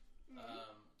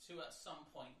at some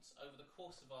point over the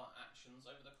course of our actions,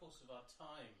 over the course of our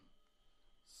time,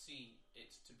 see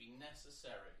it to be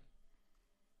necessary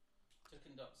to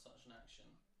conduct such an action,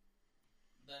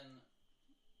 then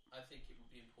I think it would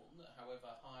be important that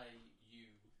however high you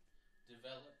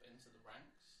develop into the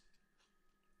ranks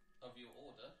of your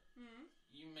order,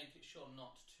 you make it sure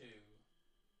not to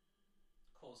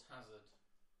cause hazard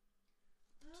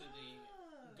to the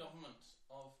government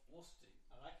of Waterdeep.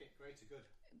 I like it. Greater good.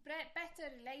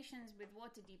 Better relations with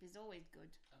Waterdeep is always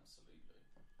good. Absolutely.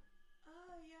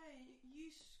 Oh,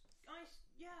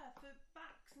 yeah, for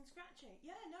backs and scratching.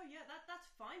 Yeah, no, yeah, that's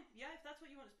fine. Yeah, if that's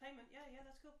what you want as payment, yeah,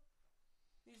 that's cool.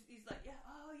 He's like, yeah,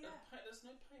 oh, yeah. There's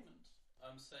no payment.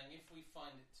 I'm saying if we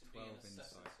find it to be a 12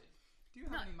 necessity. inside. Do you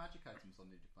have any magic items on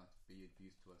you that might be of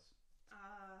use to us?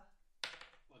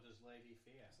 What does Lady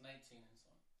fear? It's an 18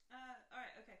 inside.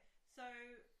 Alright, okay. So,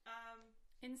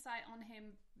 Insight on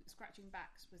him scratching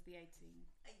backs was the 18.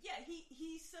 yeah,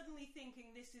 he's suddenly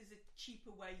thinking this is a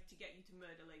cheaper way to get you to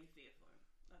murder Lady Fear for him.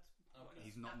 That's what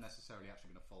He's not necessarily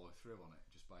actually going to follow through on it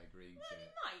just by agreeing to He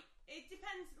it. might. It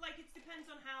depends. Like, it depends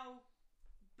on how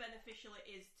beneficial it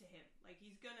is to him. Like,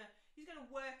 he's gonna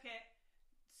work it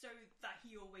so that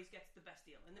he always gets the best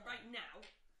deal. And right now,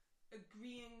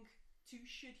 agreeing to,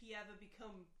 should he ever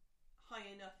become high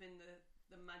enough in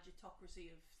the magitocracy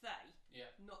of Thay,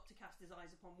 not to cast his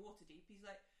eyes upon Waterdeep, he's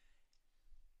like,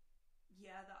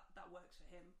 yeah, that works for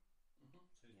him.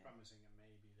 So he's promising a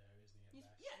maybe there, isn't he?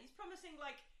 At best? Yeah, he's promising,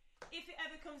 like, if it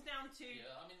ever comes down to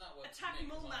that works attack for me,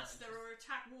 'cause I'm not Mulmaster or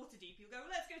attack Waterdeep, you'll go, well,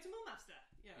 let's go to Mulmaster.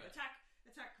 You know, attack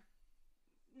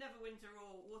Neverwinter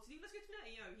or Waterdeep, let's go to Nether.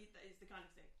 You know, that is the kind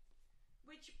of thing.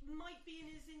 Which might be in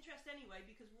his interest anyway,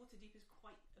 because Waterdeep is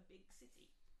quite a big city.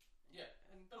 Yeah,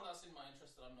 but that's in my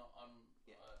interest. That I'm not.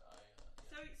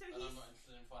 So I'm he's not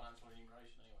interested in financial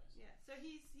remuneration, anyways. yeah. So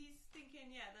he's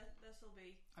thinking, this will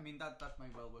be. I mean, that may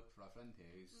well work for our friend here,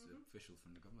 who's official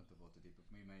from the government of Waterdeep, but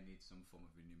we may need some form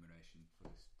of remuneration for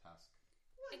this task.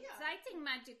 Well, yeah. Exciting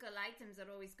magical items are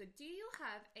always good. Do you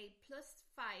have a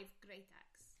 +5 great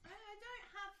axe? I don't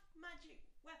have magic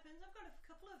weapons. I've got a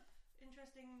couple of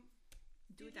interesting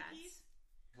doodads.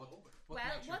 What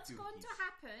What's going to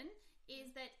happen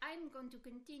is that I'm going to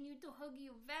continue to hug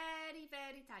you very,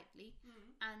 very tightly,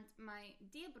 and my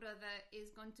dear brother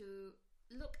is going to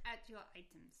look at your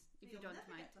items, if you don't never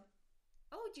mind. get them.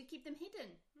 Oh, do you keep them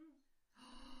hidden?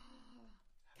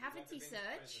 Cavity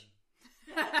search.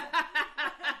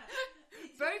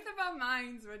 Both of our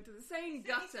minds went to the same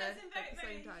gutter He says in at the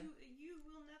same time. You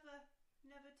will never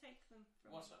take them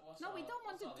from me. No, we don't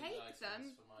want to take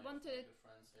them.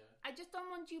 I just don't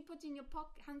want you putting your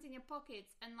hands in your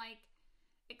pockets and like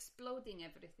exploding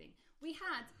everything. We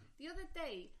had the other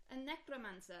day a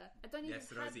necromancer. I don't even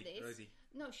have this. Rosie.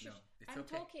 No, shush. No, it's I'm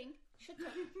okay. talking. Shut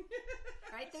up.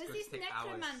 Right, there was going this to take hours.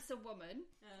 necromancer woman,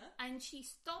 and she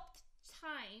stopped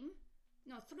time.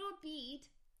 No, threw a bead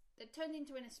that turned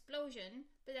into an explosion,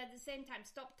 but at the same time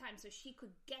stopped time so she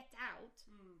could get out.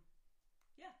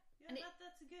 Yeah, And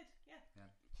that's a good. Yeah. Yeah,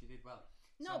 she did well.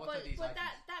 No, So what are these but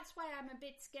items? that's why I'm a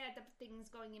bit scared of things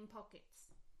going in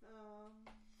pockets.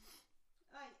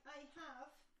 I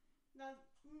have now.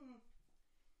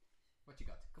 What you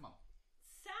got? Come on.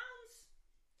 Sounds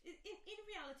in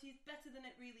reality it's better than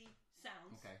it really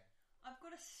sounds. Okay. I've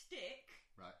got a stick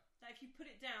Right. that if you put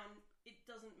it down, it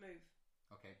doesn't move.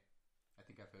 Okay. I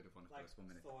think I've heard of one Like first 1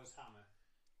 minute. Thor's hammer.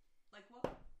 Like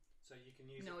what? So you can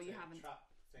use No, it you to haven't. trap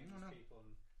things, No. people.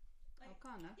 And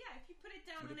Arcana. Yeah, if you put it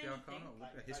down Would on it be anything. Arcana or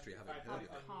would it be a history if having I heard put of it?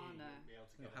 on you, you Arcana. wouldn't be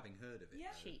able to No, get having heard of it.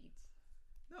 Yeah. Sheets.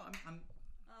 No, I'm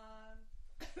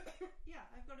Yeah,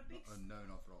 I've got a big not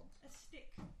unknown of Ron. a stick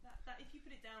that if you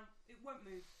put it down, it won't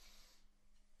move.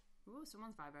 Ooh,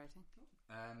 someone's vibrating.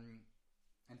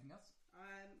 Anything else?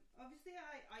 Obviously,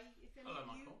 I if any Hello, of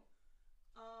you Michael.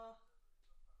 are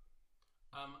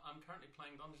I'm currently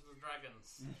playing Dungeons and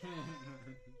Dragons.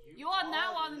 You are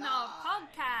now on our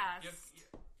podcast.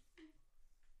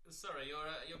 Sorry,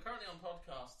 you're currently on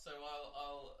podcast, so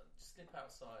I'll slip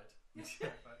outside.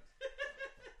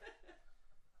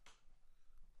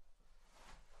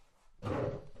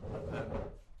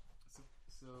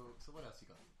 So what else you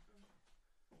got?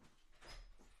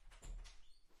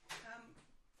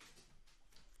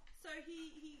 So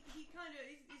he kind of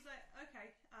he's like, okay.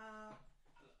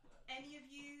 Any of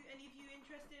you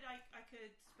interested, I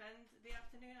could spend the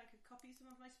afternoon. I could copy some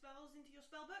of my spells into your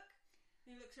spell book.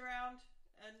 He looks around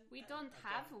and We don't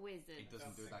have a wizard. It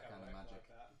doesn't do that kind of magic,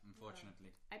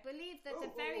 unfortunately. I believe that a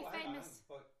very famous.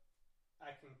 But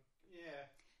I can.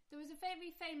 Yeah. There was a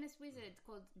very famous wizard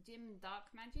called Jim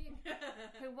Darkmagic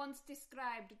who once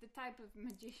described the type of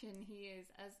magician he is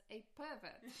as a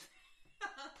pervert.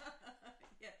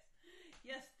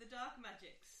 Yes, the dark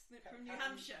magics from New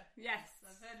Hampshire. Yes,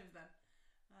 I've heard of them.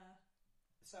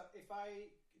 So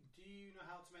do you know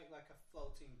how to make like a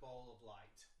floating ball of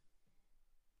light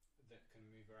that can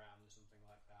move around or something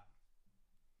like that?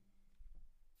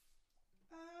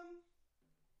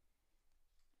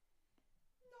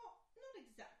 Not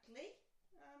exactly.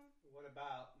 What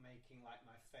about making like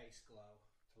my face glow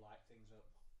to light things up?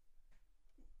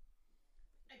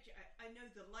 I know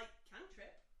the light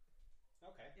cantrip,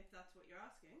 Okay. if that's what you're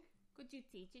asking. Could you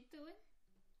teach it to him?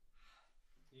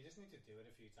 You just need to do it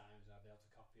a few times and I'll be able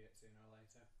to copy it sooner or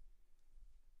later.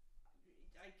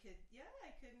 I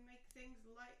could make things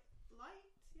light,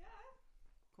 yeah.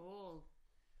 Cool.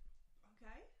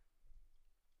 Okay.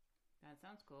 That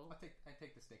sounds cool. I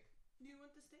take the stick. You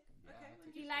want the stick? Yeah, Okay. I'll well,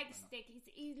 take He Just likes why not? stick.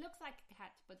 He looks like a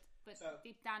cat, but So-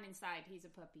 deep down inside, he's a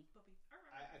puppy. Puppy.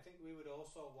 I think we would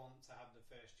also want to have the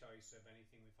first choice of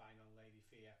anything we find on Lady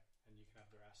Fear, and you can have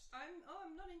the rest. I'm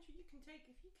not interested. You can take,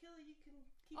 if you kill her, you can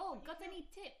keep Oh, what you got kill. any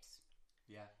tips?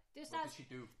 Yeah. Just What as does she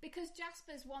do? because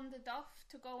Jasper's wandered off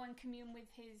to go and commune with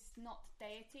his not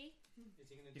deity. Is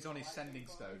he gonna He's do on the his light sending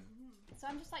thing for us? stone. So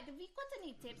I'm just like, have you got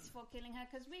any tips for killing her?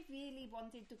 Because we really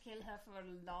wanted to kill her for a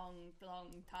long,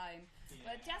 long time. Yeah.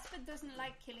 But Jasper doesn't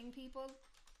like killing people.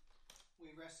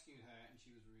 We rescued her and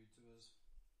she was rude to us.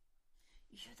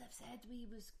 You should have said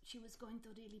she was going to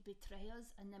really betray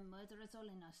us and then murder us all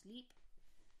in our sleep.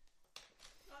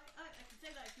 I can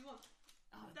say that if you want.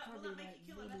 Oh, Will it probably that make went you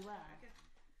kill her really better? well.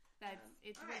 Okay.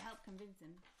 It will alright. help convince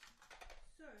him.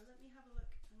 So let me have a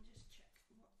look and just check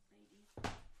what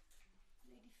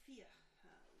Lady Fear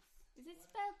has. Is it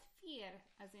spelled fear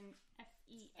as in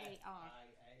Fear?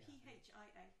 F-I-A.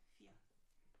 Phia. Fear.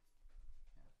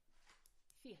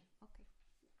 Fear, okay.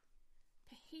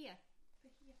 Fear.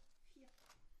 Fear.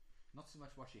 Not so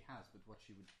much what she has, but what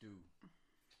she would do.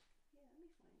 Yeah, let me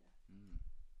find her. Mm.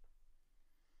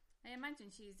 I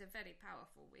imagine she's a very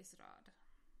powerful wizard.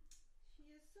 She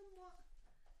is somewhat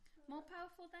More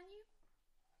powerful than you?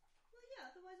 well, yeah.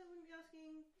 Otherwise, I wouldn't be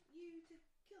asking you to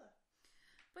kill her.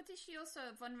 But is she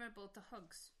also vulnerable to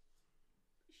hugs?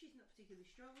 She's not particularly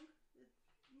strong.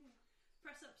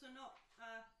 Press ups are not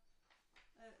a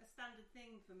standard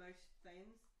thing for most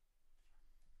Thanes.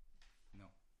 No.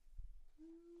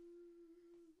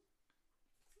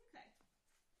 Okay.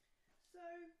 So,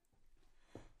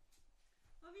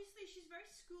 obviously, she's very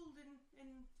schooled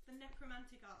in the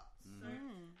necromantic arts. So,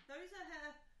 those are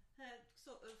her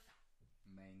sort of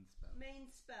Main spell. main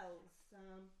spells.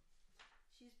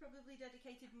 She's probably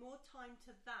dedicated more time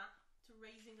to that, to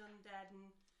raising undead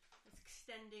and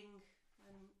extending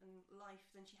and life,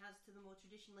 than she has to the more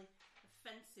traditionally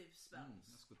offensive spells.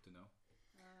 That's good to know.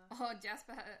 Oh,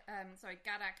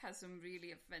 Garak has some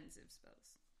really offensive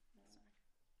spells.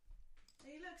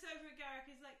 He looks over at Garrick.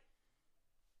 He's like,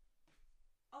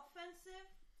 offensive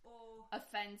or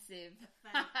Offensive.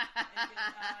 offensive?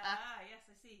 Yes,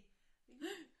 I see.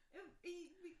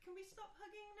 Can we stop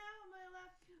hugging now? Am I allowed?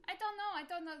 I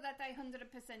don't know that I 100%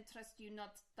 trust you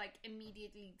not like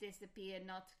immediately disappear,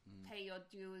 not pay your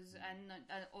dues and not,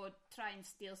 or try and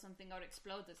steal something or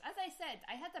explode us. As I said,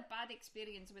 I had a bad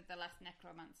experience with the last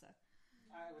necromancer.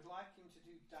 I would like him to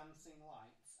do dancing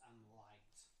lights and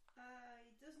light.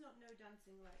 He does not know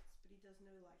dancing lights, but he does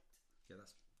know light. Yeah,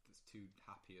 that's too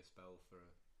happy a spell for a.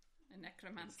 A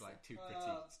necromancer. It's like too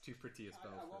pretty. It's too pretty a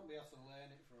spell. I for won't be able to learn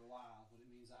it for a while, but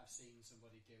it means that I've seen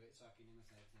somebody do it, so I can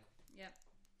imitate it. Yep.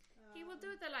 He will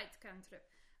do the light cantrip,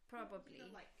 probably.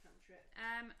 The light cantrip.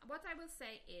 What I will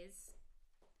say is,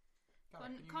 Gareth,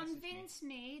 can you convince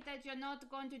me that you're not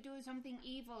going to do something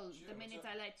evil Sure, the minute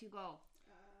what's up? I let you go.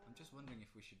 I'm just wondering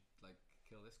if we should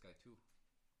kill this guy too.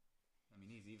 I mean,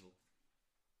 he's evil.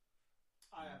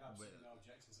 I have absolutely no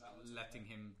objections to that. Letting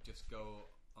him just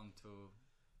go onto.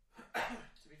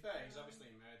 To be fair, he's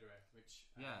obviously a murderer, which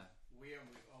Yeah. we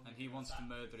only And he wants to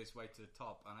murder his way to the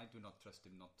top, and I do not trust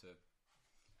him not to.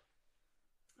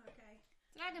 Okay.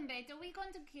 Dragonbait, are we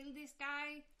going to kill this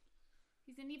guy?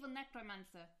 He's an evil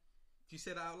necromancer. Do you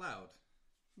say that out loud?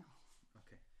 No.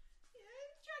 Okay. Yeah,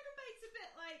 Dragonbait's a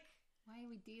bit like. Why are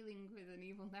we dealing with an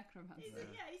evil necromancer? He's a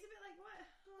bit like what?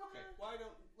 Okay, why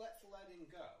don't let's let him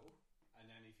go, and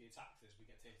then if he attacks us, we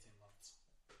get to hit him lots.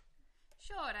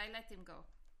 Sure, I let him go.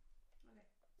 Okay.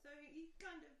 So he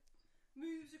kind of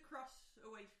moves across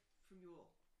away from you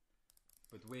all.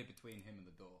 But we're between him and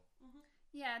the door.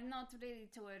 Yeah, not really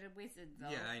toward a wizard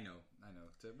though. Yeah, I know.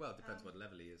 Well, it depends what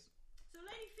level he is. So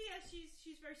Lady Fia,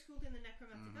 she's very schooled in the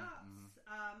necromantic arts.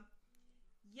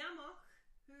 Yamok,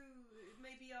 who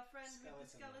may be our friend with the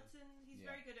skeleton, he's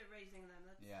very good at raising them.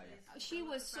 She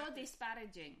was so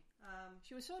disparaging.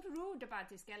 She was so rude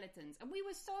about the skeletons, and we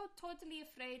were so totally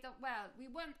afraid of. Well, we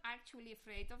weren't actually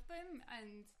afraid of them,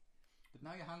 and. But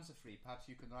now your hands are free. Perhaps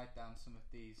you can write down some of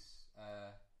these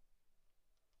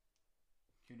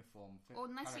cuneiform.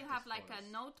 Unless you have like a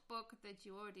notebook that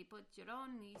you already put your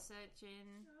own research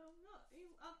in.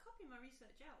 I'll copy my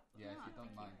research out. Yeah, if you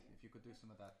don't mind, if you could do some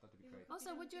of that, that'd be great.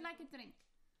 Also, would you like a drink?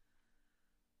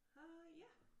 Yeah.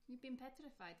 You've been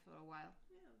petrified for a while.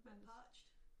 Yeah, a bit parched.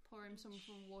 Pour him some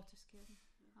from water skin.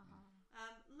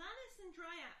 Lannis and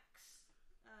Dryax,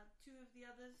 two of the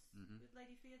others with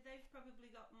Lady Fia, they've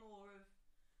probably got more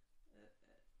of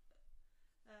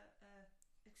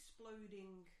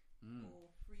exploding or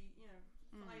free,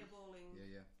 fireballing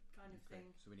kind of thing.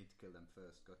 So we need to kill them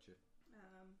first. Gotcha.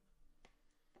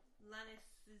 Lannis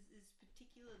is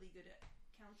particularly good at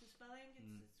counterspelling.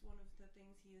 It's one of the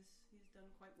things he's done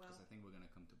quite well. Because I think we're going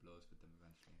to come to blows with them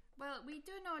eventually. Well, we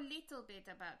do know a little bit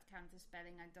about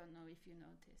counterspelling. I don't know if you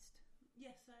noticed.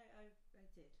 Yes, I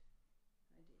did.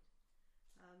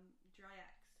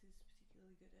 Dryax is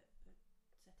particularly good at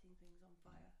setting things on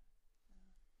fire.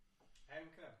 We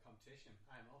could have a competition.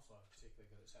 I'm also particularly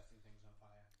good at setting things on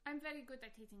fire. I'm very good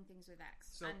at hitting things with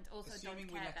axe, So, and also don't assuming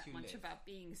we care let that you much live. about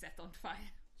being set on fire.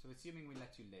 So assuming we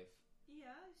let you live,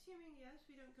 Yeah, assuming yes,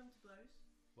 we don't come to blows.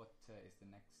 what is the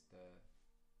next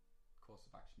course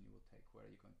of action you will take? Where are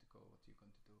you going to go? What are you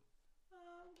going to do?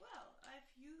 Well, if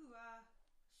you,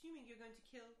 assuming you're going to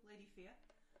kill Lady Fia,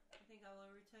 I think I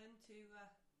will return to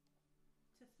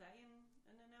Thay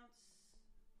and announce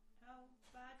how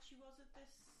bad she was at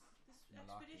this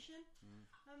expedition.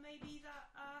 And maybe that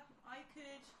I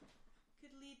could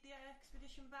lead the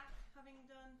expedition back, having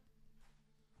done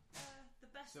the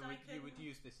best So I could. you would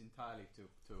use this entirely to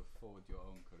forward your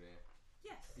own career.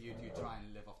 Yes. You try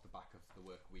and live off the back of the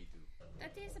work we do.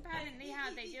 That is apparently how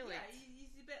they do yeah, it.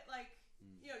 he's a bit like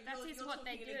you're what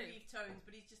they talking do. in aggrieved tones,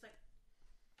 but he's just like.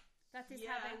 That is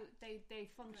Yeah. how they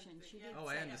function. She did Oh,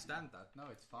 I say understand that. No,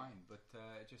 it's fine. But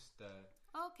just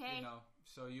Okay.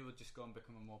 so you would just go and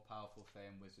become a more powerful Fey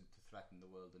wizard to threaten the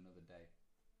world another day.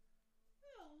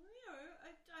 Well,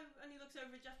 and he looks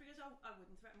over at Jasper and goes, I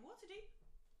wouldn't threaten Waterdeep.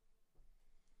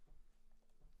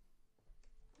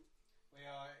 We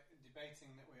are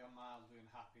debating that we are mildly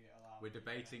unhappy at allowing.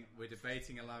 We're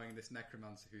debating allowing this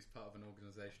necromancer, who's part of an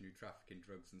organisation who traffic in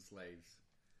drugs and slaves,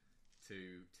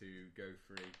 to go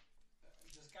free.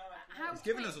 Does Garrett How He's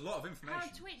given twitch- us a lot of information.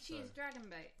 How twitchy is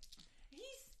Dragonbait?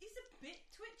 He's a bit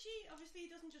twitchy. Obviously, he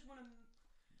doesn't just want to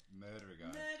Murder a guy.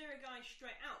 murder a guy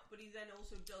straight out, but he then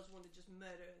also does want to just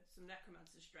murder some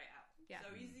necromancers straight out. Yeah.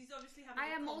 So he's obviously having.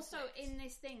 I a am also conflict. in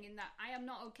this thing in that I am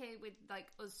not okay with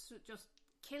like us just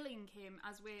killing him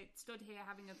as we're stood here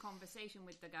having a conversation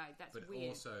with the guy. That's But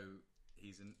weird. also,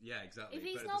 he's in. Yeah, exactly. If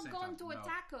he's but at the not same going time, to no.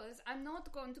 attack us, I'm not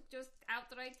going to just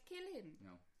outright kill him.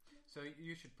 No. So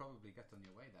you should probably get on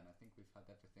your way then. I think we've had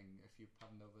everything. If you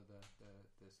panned over the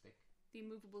stick, The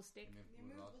immovable stick. The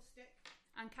immovable stick.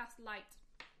 And cast light.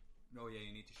 Oh yeah,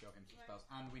 you need to show him some Right. spells,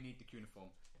 and we need the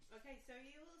cuniform. Okay, so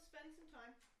you will spend some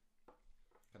time.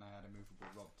 Can I add a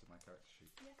movable rod to my character sheet?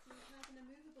 Yes, you have an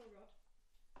immovable rod.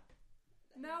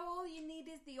 Now all you need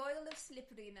is the oil of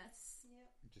slipperiness. Yeah.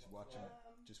 Just watch him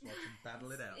battle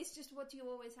it out. It's just what you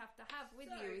always have to have with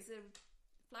So- you is a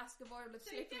flask of oil of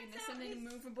So he gets slipperiness out and an his-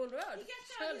 immovable rod. He gets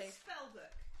out Surely. his spell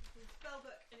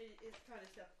book and his kind of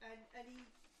stuff, and he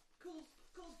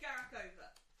calls Garrick over.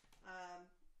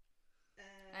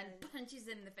 And punches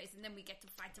him in the face, and then we get to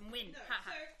fight and win. No, Ha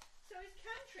ha. so his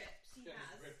cantrips he just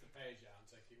has. rip the page out and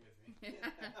take it with me?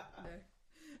 No.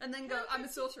 And then go, I'm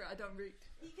a sorcerer, I don't read.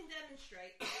 He can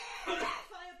demonstrate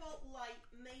firebolt, light,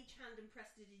 mage hand, and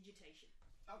prestidigitation.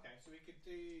 Okay, so we could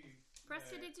do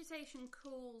Prestidigitation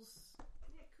cools,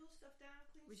 Yeah, cool stuff down,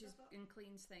 clean which is stuff up. and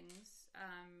cleans things.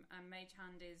 And Mage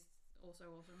Hand is also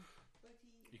awesome. But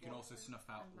You can also what- snuff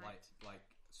out And light. like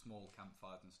small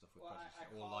campfires and stuff with Well, I precious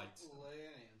can't or lights.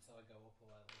 learn it until I go up a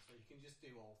level, so you can just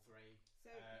do all three. So,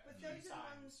 a but few those are the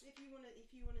times. ones if you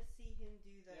wanna see him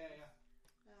do those. Yeah.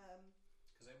 Um,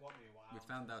 Because it won't be a while. We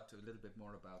found out a little bit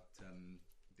more about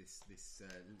this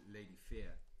Lady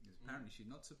Fear. Because apparently she's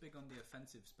not so big on the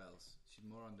offensive spells. She's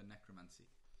more on the necromancy.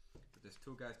 But there's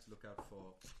two guys to look out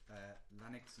for: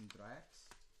 Lanix and Dryax.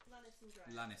 Lannis and Dry.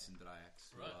 Lannis and Dryax,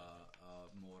 who Right. are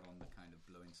more on the kind of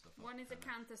blowing stuff up. One is a kinda.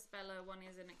 counter speller, one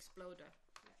is an exploder.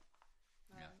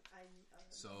 And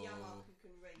So Yamak who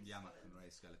can raise Yamak skeletons. can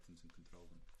raise skeletons and control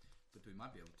them. But we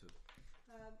might be able to,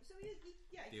 So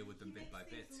he with them he bit makes by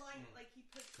things bit. light, like he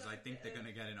puts because I think they're going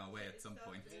to get in our way at some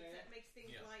point. It makes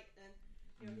things Yeah. light and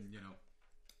his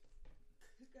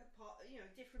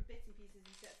different bits and pieces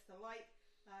he sets to light.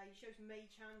 He shows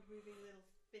Mage Hand moving little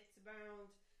bits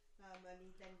around, and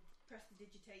he then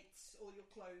prestidigitates all your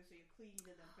clothes so you're clean,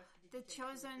 and then prestidigitates The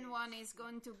chosen all one things. is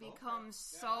going to Okay. become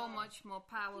so Yeah. much more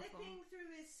powerful. Flipping through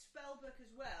his spell book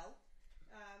as well.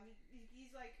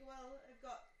 He's like, well,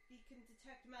 he can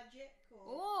detect magic or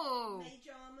Oh, mage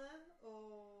armor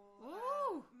or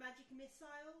Ooh. magic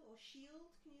missile or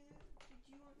shield. Did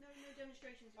you want no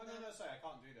demonstrations? Oh of no, that? no, sorry, I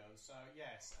can't do those. So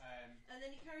yes, And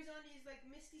then he carries on. He's like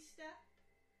Misty Step.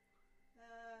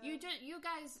 you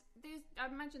guys. I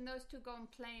imagine those two go and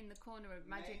play in the corner of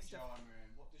magic mage stuff. armor.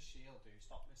 And what does shield do?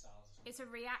 Stop missiles or something? It's a So it's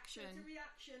a reaction,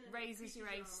 reaction. And raises it your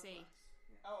increases AC. armor class.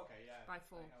 Oh, okay, yeah. By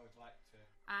 4. I would like to.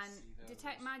 and see those.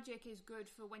 detect magic is good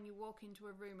for when you walk into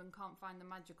a room and can't find the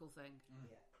magical thing.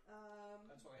 Yeah.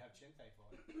 That's what we have Chinte for.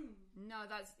 No,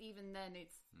 that's even then.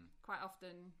 It's quite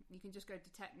often you can just go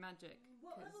detect magic.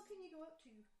 What 'cause- level can you go up to?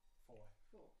 4.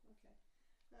 4. Okay.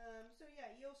 So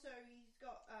yeah, he's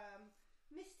got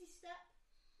Misty Step,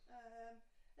 and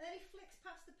then he flicks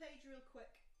past the page real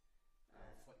quick.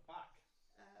 I'll flick back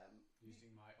Um,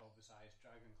 using my oversized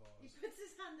dragon he claws. puts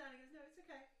his hand down and goes, "No, it's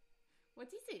okay.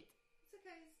 What is it? It's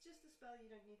okay. It's just a spell. You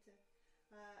don't need to."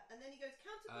 And then he goes,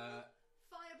 "Counterball,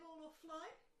 fireball, or fly?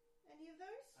 Any of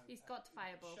those?" He's got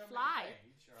fireball. Show me Fly, the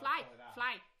page, or I'll fly, pull it out.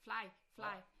 fly, fly,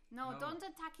 fly. What? No, No. don't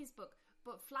attack his book.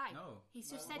 But fly. No. He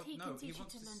just No, said he no, can teach you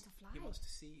wants to learn s- to fly. He wants to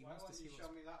see. He Why wants to won't see you what's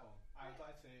show me that one? I'd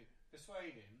like to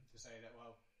persuade him to say that,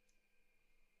 well,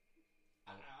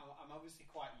 I'm obviously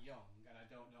quite young and I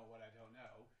don't know what I don't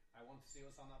know. I want to see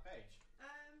what's on that page.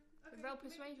 Okay, Roll make a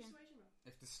persuasion. roll.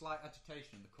 If there's slight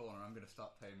agitation in the corner, I'm going to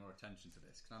start paying more attention to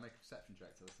this. Can I make a perception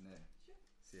check to listen in? Sure.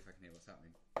 See if I can hear what's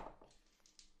happening.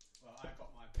 Well, I've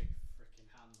got my big freaking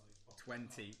hand on his book.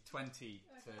 20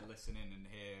 to listen in and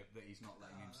hear that he's not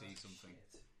letting him see that's something.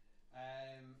 shit.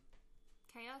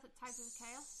 Chaos, type of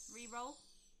chaos. Reroll.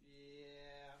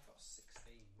 Yeah, I've got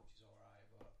 16, which is alright,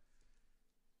 but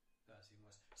that's even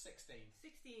worse. 16.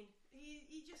 16.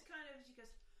 He just kind of he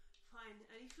goes, "Fine,"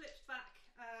 and he flips back,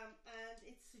 and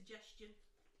it's suggestion.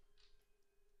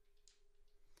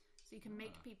 So you can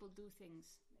make people do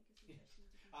things. Make a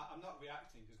suggestion. I'm not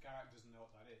reacting because Garak doesn't know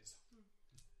what that is.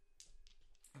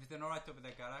 Everything alright over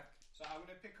there, Garak? So I'm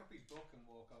going to pick up his book and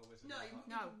walk over to No, the he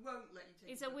No. won't let you take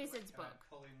It's it. a wizard's Can I book.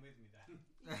 pull him with me then?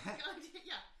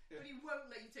 Yeah, but he won't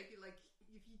let you take it. Like,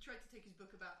 if you try to take his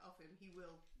book off him, he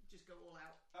will just go all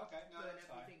out, Okay, no, burn that's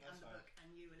fine. everything, That's and the fine. book, and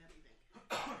you, and everything.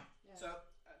 Yeah. So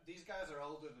these guys are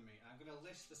older than me, and I'm going to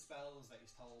list the spells that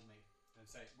he's told me and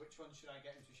say which one should I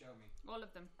get him to show me. All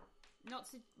of them. Not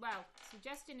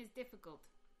suggestion is difficult.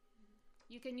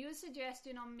 You can use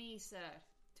suggestion on me, sir,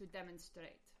 to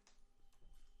demonstrate.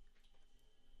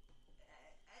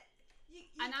 You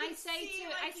And can I say see,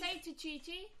 to like,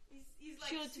 Chi-Chi, he's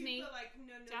like shoot super, me. like,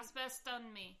 no, Jasper,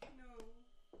 stun me. no.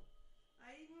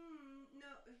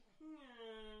 No.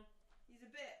 He's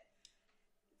a bit.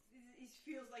 He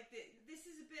feels like this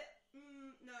is a bit.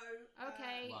 No.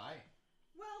 Okay. Why?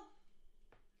 Well,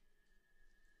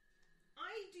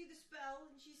 I do the spell,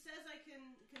 and she says I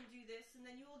can do this, and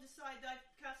then you all decide I've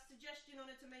cast suggestion on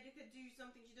her to make her do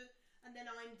something she does, and then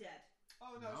I'm dead.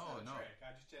 Oh no, it's not a No. trick.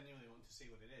 I just genuinely want to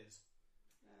see what it is.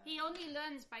 He only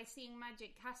learns by seeing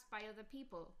magic cast by other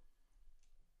people.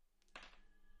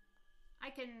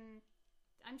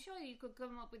 I'm sure you could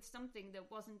come up with something that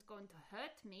wasn't going to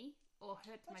hurt me or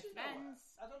hurt my Actually, you know what? friends.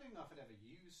 I don't even know if I'd ever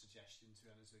use suggestion, to be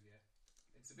honest with you.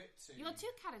 It's a bit too. You're too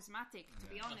charismatic, to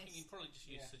be I think you honest. probably just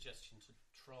use Yeah. suggestion to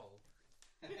troll.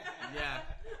 Yeah.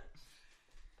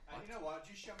 And you know what?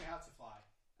 Just show me how to fly.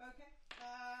 Okay.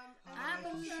 I And then,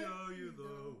 will also, show you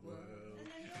the world. and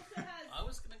then he also has. I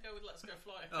was going to go with Let's Go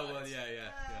Fly a Kite. Oh, well, yeah. he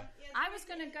has I was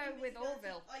great gonna go with invisibility,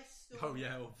 Orville. Ice storm. Oh,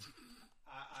 yeah.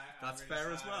 That's fair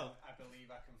as well. I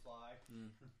believe I can fly.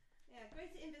 Yeah,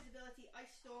 greater invisibility, ice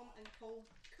storm, and cone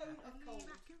of cold.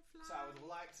 So I would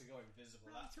like to go invisible.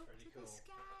 That's pretty cool.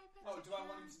 Oh, do I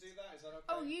want him to do that? Is that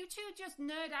okay? Oh, you two just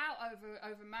nerd out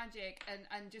over magic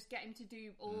and just get him to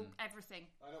do everything.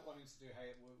 I don't want him to do.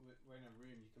 Hey, we're in a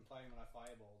room. You can play him when I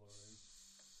fireball the room.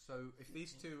 So if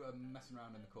these two are messing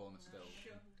around in the corner still,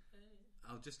 Sure.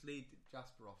 I'll just lead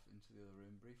Jasper off into the other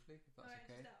room briefly, if that's Alright,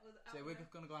 okay. just out So we're there.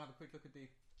 going to go and have a quick look at the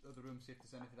other room, see if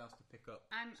there's anything else to pick up.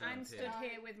 I'm Someone's stood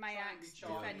here. here with my Try and be axe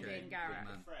charming. defending Okay, Garrett. good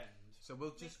man. Friend. So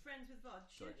we'll Make just friends with Vod.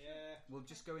 Sorry. Yeah. we'll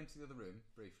just go into the other room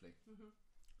briefly,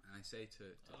 and I say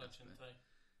to Hello, Jasper, Chinte.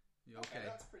 You okay?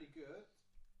 That's pretty good.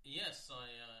 Yes, I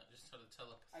just had a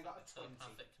I got a 20.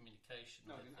 telepathic communication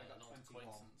No, I with didn't. I got an old 21.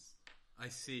 acquaintance. I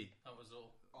see. That was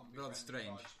all. On Rather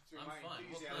strange. I'm fine.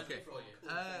 What can I Okay. do for you?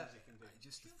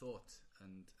 Just a thought,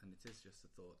 and it is just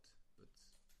a thought, but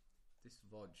this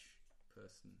Vodge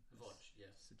person Vodge,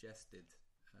 yes. suggested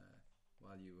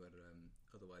while you were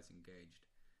otherwise engaged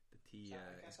that he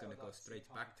is going to go straight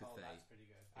back to Thay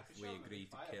if we agree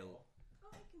to kill.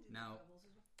 Oh, I can do Now, fireballs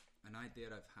as well. an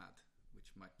idea I've had, which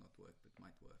might not work but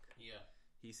might work. Yeah.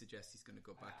 He suggests he's going to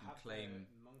go back and claim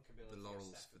the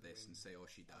laurels for this and say, oh,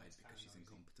 she died because she's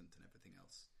incompetent and everything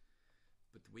else.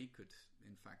 But we could,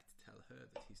 in fact, tell her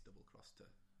that he's double-crossed her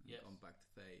and gone back to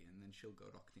Thay, and then she'll go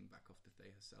rocketing back off to Thay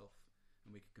herself,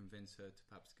 and we could convince her to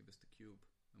perhaps give us the cube,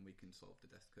 and we can solve the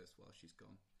death curse while she's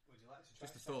gone. Would you like to try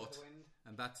Just a Step of thought. the Wind?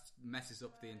 And that messes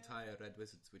up the entire Red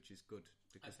Wizards, which is good,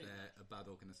 because think they're a bad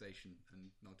organisation and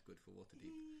not good for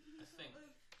Waterdeep. I think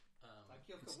Like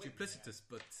you It's could win, duplicitous,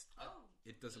 but Oh,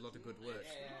 it does a lot of good work.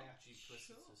 It's Yeah, not yeah.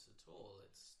 duplicitous at all.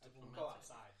 It's We'll diplomatic. go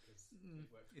outside because it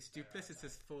works. It's better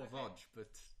duplicitous outside. for Vodge,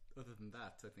 but other than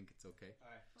that, I think it's okay.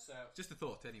 Alright, so Just a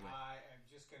thought, anyway. I am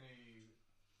just going to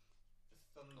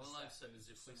thunder All I've step said is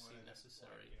if we see somewhere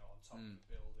necessary. like, on top of the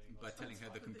building. or By telling her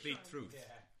the Top of the complete shrine. truth.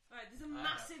 Yeah. Alright, there's a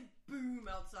massive boom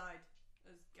outside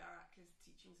as Garak is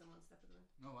teaching someone Step of the Wind.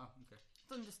 Oh wow, okay.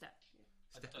 Thunderstep.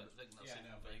 I don't think that's Yeah, even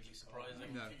no, vaguely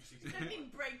surprising. No. Let me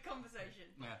break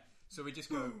conversation. Yeah. So we just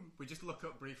go, we just look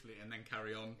up briefly and then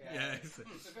carry on. Yeah. It's a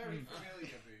very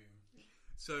familiar boom.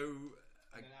 So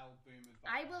And an owl boom with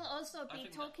I will also I be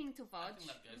think talking to I Vodge.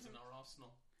 think that goes in our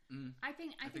arsenal. I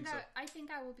think so. I think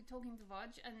I will be talking to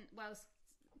Vodge, and whilst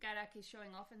Garak is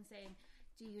showing off and saying,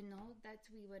 "Do you know that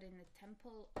we were in the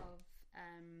temple of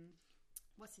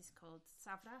what's his called,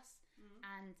 Savras,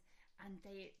 and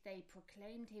they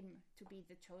proclaimed him to be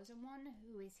the chosen one,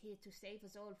 who is here to save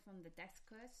us all from the death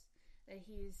curse. That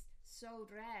he is so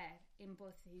rare in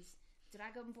both his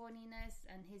dragonborniness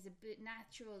and his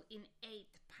natural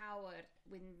innate power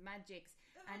with magics,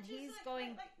 and he's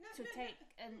going to take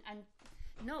and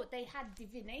no, they had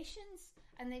divinations,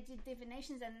 and they did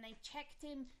divinations, and they checked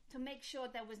him to make sure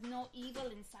there was no evil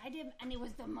inside him, and it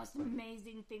was the most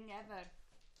amazing thing ever.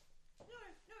 No,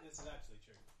 This is actually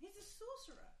true. he's a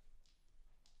sorcerer.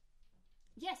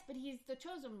 Yes, but he's the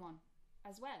chosen one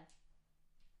as well.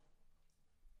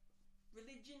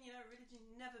 Religion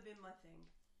never been my thing.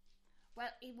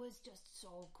 Well, it was just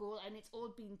so cool, and it's all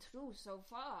been true so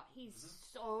far. He's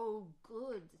so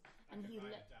good, and he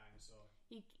Ride a dinosaur.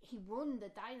 he won the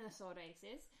dinosaur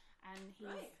races, and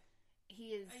Right.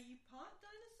 he is. Are you part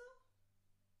dinosaur?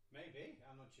 Maybe,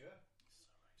 I'm not sure.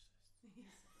 So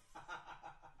racist.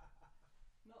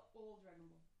 Not all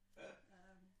Dragonborn.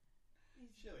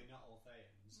 He's Surely not all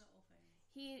Thayans. not all things.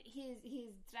 He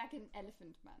is dragon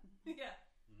elephant man, Yeah.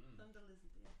 Thunder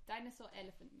lizard, yeah. dinosaur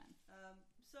elephant man.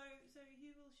 So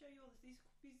he will show you all this.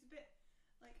 He's a bit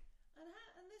like, and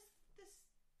this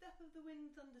Step of the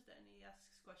Wind Thunderstep, and he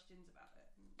asks questions about it.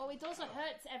 And, Oh, it also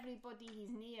hurts everybody he's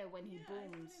near when he yeah,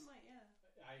 booms. It might, yeah.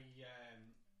 I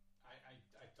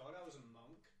thought I was a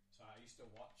monk, so I used to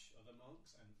watch other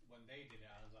monks, and when they did it,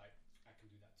 I was like, I can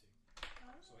do that too.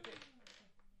 So I did. Okay.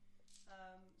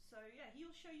 So yeah,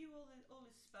 he'll show you all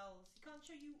his spells. He can't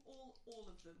show you all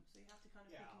of them, so you have to kind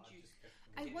of Yeah, pick I'll and choose. just pick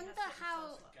I It wonder has certain how,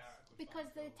 spell slots. Garrett would because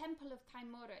find the gold. Temple of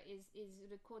Timora is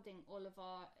recording all of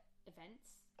our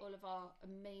events, all of our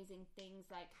amazing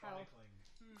things, like how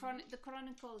chronicling. the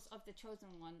Chronicles of the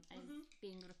Chosen One is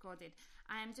being recorded.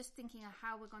 I am just thinking of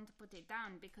how we're going to put it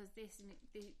down, because this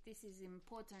is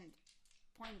important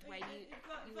point where you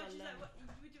are learning.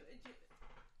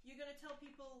 You're going to tell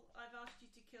people I've asked you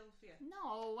to kill Fia.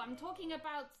 No, I'm talking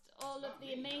about all It's of not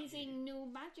the me, not amazing new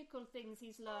magical things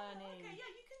he's learning. Okay, yeah,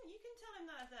 you can tell him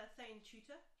that as a Thane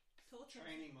tutor.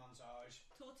 Training montage.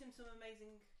 Taught him some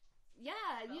amazing.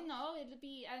 Yeah, you know, it'll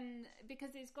be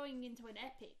because it's going into an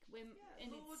epic.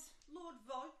 And Lord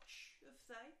Vodge of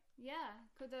Thay. yeah,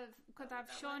 could have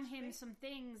that shown works for him me. some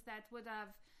things that would have,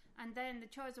 and then the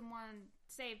Chosen One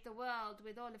saved the world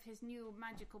with all of his new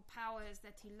magical powers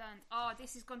that he learned. Oh,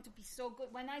 this is going to be so good.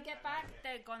 When I get back,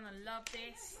 they're gonna love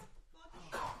this.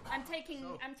 I'm taking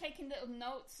little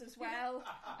notes as well.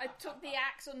 I took the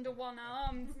axe under one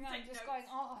arm, and I'm Take just notes. going,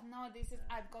 oh no, this is,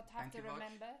 I've got to Thank to you, Vodge.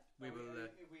 remember. We will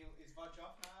Is Vodge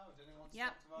off now? Does anyone want to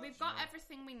Yeah, talk to Vodge? we've got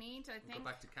everything we need, I we'll go think.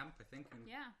 back to camp, I think, and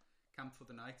Yeah. camp for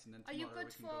the night, and then Are tomorrow you we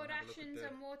good can go for and have a look at rations the-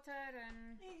 and water and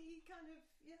He kind of,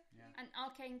 yeah. and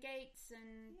arcane gates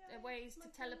and Yeah, ways my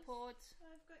to friends. teleport?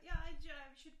 I've got, yeah, I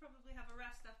should probably have a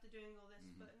rest after doing all this,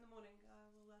 but in the morning I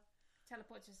will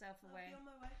Teleport yourself I'll away. be on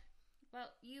my way. Well,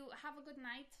 you have a good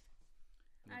night.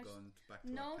 We'll go on back to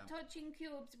no our camp. touching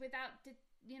cubes without,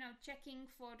 checking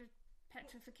for the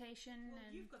petrification. Well,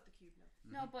 and you've got the cube now.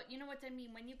 No, but you know what I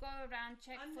mean. When you go around,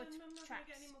 check I'm for not going to traps.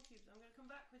 get any more cubes. I'm going to come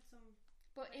back with some.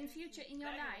 But in future, in your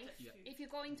They're gonna life, touch cubes. if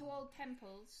you're going to old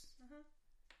temples, Uh-huh.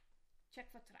 check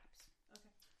for traps.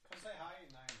 Okay. Come say hi,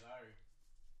 Nyanzaru.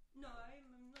 No,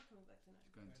 I'm not coming back tonight.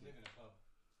 Going We to. live in a pub,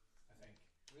 I think.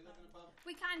 We live in a pub?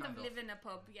 We kind Kind of of. live in a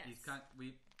pub, yes. He's kind.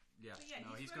 We. Yeah. But yeah,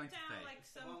 No, he's wrote going to down Faye. like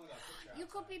It's the some. one with our picture You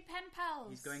could outside. be pen pals.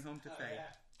 He's going home to Oh, Faye.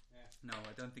 yeah. No,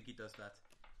 I don't think he does that.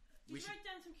 He We should. wrote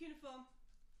down some cuneiform.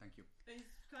 Thank you.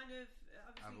 It's kind of I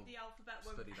obviously will the alphabet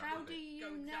won't. study that. How a do bit. you go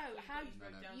know? exactly, How but he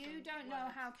wrote No. down you some don't know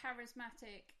words. how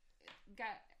charismatic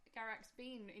Garak's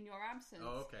been in your absence?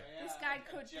 Oh, okay. Yeah, This guy I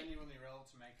could be- genuinely roll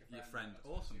to make a friend. Your friend, That's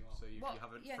awesome. 21. So you What?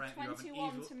 have a yeah, friend. You have an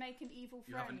 21 evil. to make an evil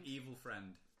You friend. have an evil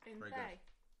friend. in Very Fae. good.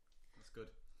 That's good.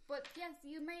 But yes,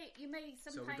 you may So we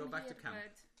sometime go back hear to the camp.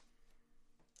 word.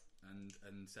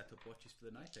 And set up watches for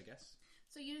the night, I guess.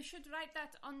 So you should write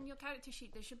that on your character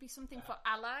sheet. There should be something for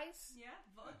allies. Yeah,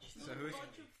 Vodge. So who's-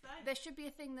 Vodge of Fae. There should be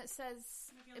a thing that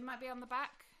says Maybe on it the might be on the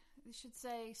back. It should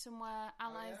say somewhere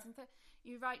allies yeah? and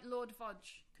you write Lord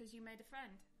Vodge because you made a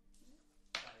friend.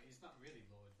 He's not really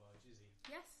Lord Vodge, is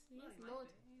he? Yes, he Well, is he might Lord.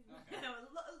 be. Okay. You know,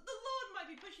 the Lord might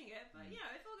be pushing it, but Mm.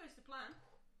 if all goes to plan.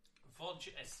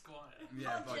 Vodge Esquire.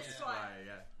 Yeah, Vodge Vodge Esquire. Esquire,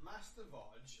 yeah. Master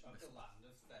Vodge of the land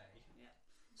of Fae. Yeah.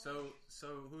 So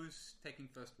who's taking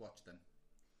first watch then?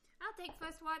 I'll take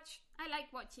first watch. I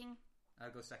like watching. I'll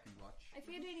go second watch. I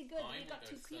feel really good. I We will got go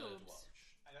 2 third cubes. watch.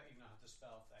 I don't even know how to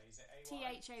spell Fae. Is it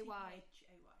A-Y? Thay. Hay.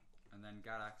 And then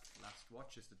Garak last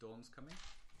watch as the dawn's coming.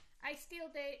 I steal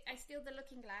the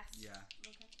looking glass. Yeah,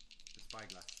 Okay. the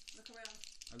spyglass. Look around.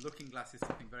 A looking glass is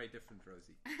something very different,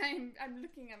 Rosie. I'm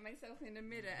looking at myself in a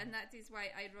mirror, and that is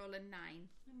why I roll a 9.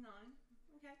 9.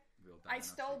 Okay. We'll die I in our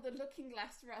stole sleep. the looking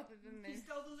glass rather than You this.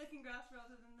 stole the looking grass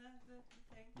rather than the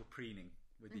thing. We're preening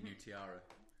with your new tiara.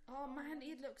 Oh man,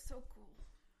 it looks so cool.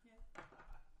 Yeah.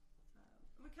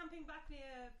 We're camping back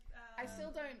near. I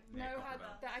still don't Yeah, know how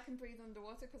crocodile. that I can breathe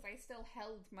underwater because I still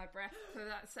held my breath for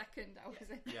that second. I was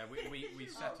in. Yeah, we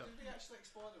set Oh, up. did we actually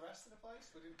explore the rest of the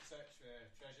place? We didn't search for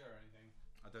treasure or anything.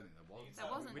 I don't think there was. There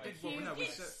wasn't. We The did. Well, cube- no, we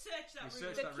Yes, searched. search that We room.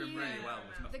 searched The that room cube- really well.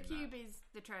 There's The nothing cube there. is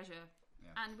the treasure,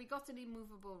 Yeah. and we got an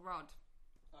immovable rod.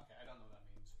 Okay, I don't know what that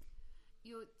means.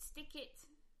 You stick it,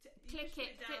 You click push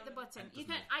it, down click the and- button. And it You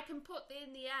doesn't can. I can put it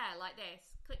in the air like this.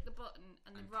 Click the button,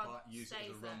 and the And rod use it as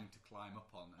stays a there. rung to climb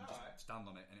up on and Alright. just stand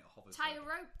on it and it hovers. Tie a there.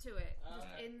 rope to it, just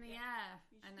Alright. in the air,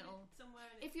 You and should it'll. put it somewhere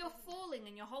and If it you're doesn't- falling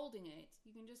and you're holding it,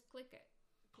 you can just click it,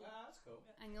 Ah, that's cool.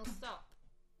 and you'll stop.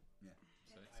 Yeah,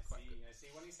 so I it's quite good. see, I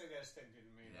see. When you say there's thing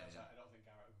didn't mean Yeah, yeah. I don't think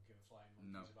Garrett would give a flying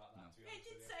No, monkeys about that, no. to be Yeah, honest it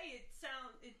did with you.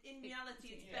 say in reality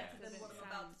it's Yeah. better Because than what it I'm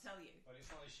about to sounds- tell you. But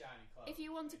it's not a shiny cloak. If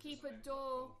you want to It keep doesn't a make it look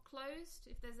door cool. closed,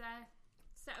 if there's a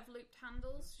set of looped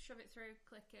handles, shove it through,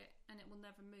 click it, and it will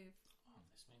never move. Oh,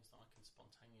 this means that I can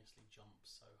spontaneously jump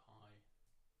so high.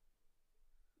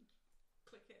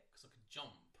 Click it. Because I could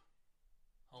jump,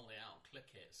 hold it out,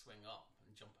 click it, swing up,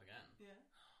 and jump again. Yeah.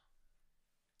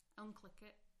 Unclick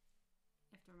it.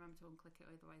 You have to remember to unclick it,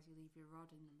 otherwise you leave your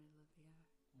rod in the middle of the air.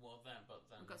 Well, then,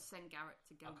 We've got to send Garrett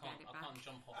to go I get can't, it I back. can't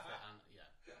jump off it, and yeah,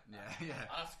 Yeah.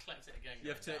 I'll have to collect it again. You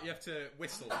have to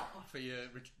whistle for your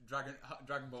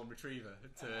Dragonborn retriever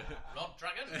to. Rod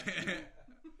Dragon.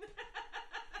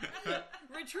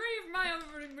 Retrieve my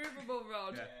unremovable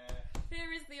rod. Yeah.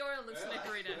 Here is the oil of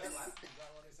slipperiness. Is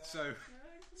that what it said?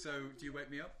 So do you wake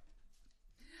me up?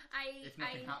 If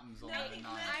nothing happens on the Nothing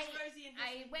night. happens. Rosie and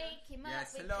I Husband. wake him up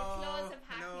Yes, with hello, the claws of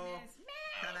hello. happiness.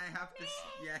 Can I have this?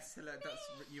 Yes, hello. That's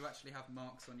you actually have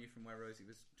marks on you from where Rosie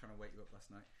was trying to wake you up last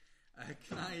night.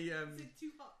 Can I? Is it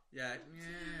too hot? Yeah.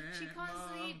 She can't Mom,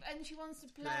 sleep and she wants to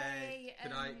play.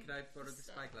 Could and I borrow the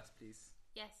stuff. spyglass, please?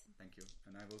 Yes. Thank you.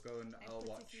 And I will go and I I'll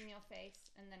put watch. it in your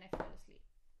face and then I fall asleep.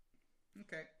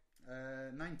 Okay.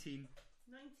 19.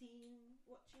 19.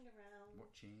 Watching around.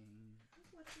 Watching.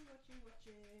 Watching.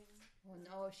 Oh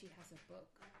no, she has a book.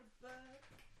 Like a bird.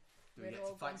 Do we We're get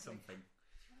all to fight going to- something?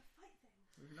 Do you want to fight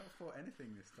things? We've not fought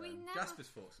anything this We time. never- Jasper's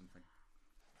fought something.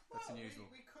 That's Well, unusual.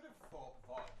 We could have fought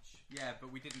Vodge. Yeah, but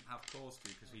we didn't have cause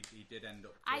to because he did end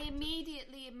up. I talking to-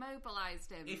 immediately immobilized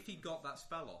him. If he got that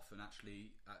spell off and actually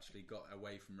got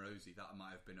away from Rosie, that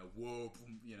might have been a whoa,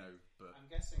 you know. But I'm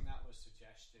guessing that was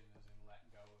suggestion, as in let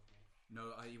go of me.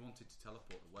 no, he wanted to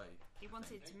teleport away. he I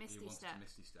wanted think. to He Misty wanted Step to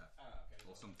Misty Step Oh, okay.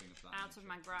 or something of that. out of nature.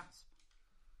 my grasp.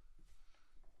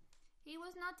 He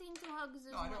was not into hugs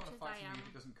as No, I don't much want to as fight I something if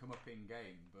am. it doesn't come up in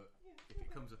game, but Yeah, if it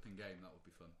comes up in game, that would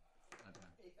be fun. I don't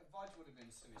know. Vodge would have been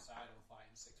suicidal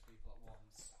fighting 6 people at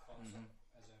once,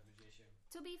 as a magician.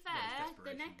 To be Well, fair, it's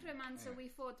the desperation, necromancer yeah. we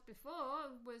fought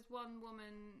before was one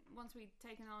woman. Once we'd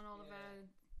taken on all of her,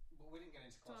 But we didn't get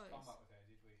into close Toys. combat with her,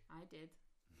 did we? I did.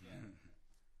 Yeah.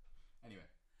 Anyway,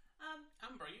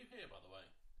 Amber, are you here, by the way?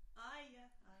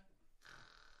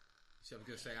 so I was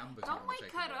going to say Amber's Don't not wake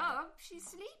taking her it. up. She's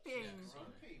sleeping. Yeah.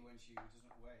 Grumpy when she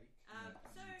doesn't wake. So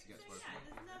to get to work.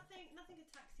 there's nothing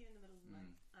attacks you in the middle of the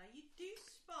night. You do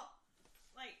spot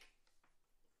like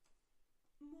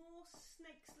more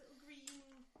snakes, little green,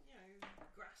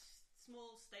 grass,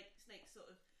 small snakes sort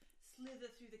of slither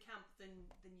through the camp than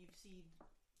you've seen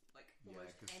like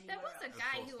almost 'cause anywhere There was a else.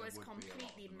 guy course who there was would be a lot of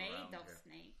completely them made around of here.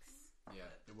 snakes. Yeah,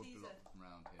 there would be a These lot are- of them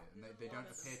around here, and there's they a don't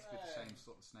lot of appear to be the them. same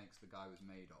sort of snakes the guy was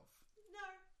made of. No,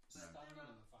 Stand there on them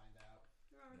are, and find out.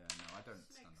 there are Yeah, no, I don't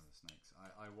snakes. stand on the snakes.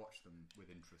 I watch them with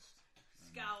interest.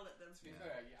 Scowl at them. To be Yeah.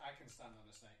 fair, I can stand on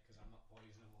a snake because I'm not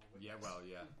poisonable. with Yeah, this. well,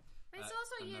 yeah. But it's Uh,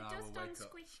 also and you're then I will just on wake up-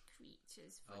 squish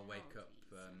creatures. For I'll no wake up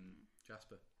reason.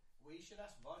 Jasper. We should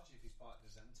ask Vodge if he's part of the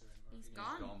Zentarim. or if He's he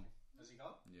gone. He's gone. Has he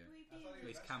gone? Yeah. Will he I be thought he in-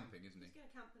 He's camping, isn't He's he? going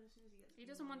to camp as soon as he gets. He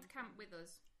doesn't want to camp with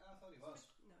us. Oh, I thought he was.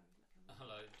 No, he's not camping.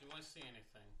 Hello, do I see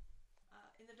anything?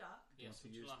 In the dark. Yes, to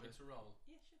would you use like me the- to roll?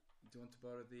 Yeah, sure. Do you want to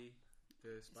borrow the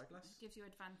spyglass? Gives you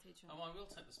advantage. Oh, I will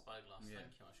take the spyglass, Yeah.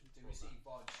 thank you. I should Did have we see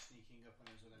brought Vodge sneaking up on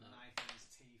us with a No. knife in his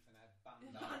teeth and a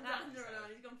bandana? No,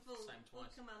 he's gone full Same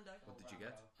twice. commando. What did you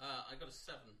get? that. I got a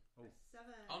 7.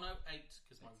 7. Oh no, 8,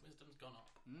 because my wisdom's gone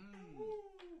up.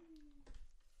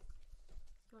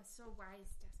 You are so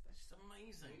wise, Jasper. It's We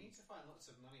amazing. need to find lots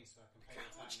of money so I can pay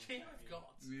Look the how much time gear and I've pay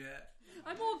got. Yeah.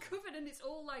 I'm all covered and it's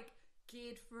all like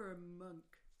geared for a monk.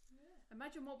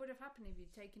 Imagine what would have happened if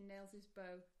you'd taken Nails'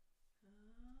 bow.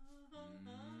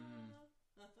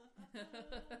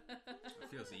 It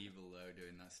feels evil though,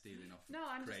 doing that, stealing off No,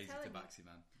 I'm just crazy telling you. tabaxi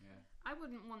man. Yeah. I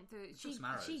wouldn't want to. just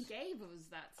marrows. She gave us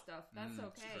that stuff. That's It's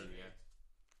okay. true, yeah.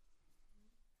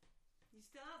 You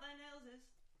still out there, Nails?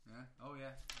 Yeah. Oh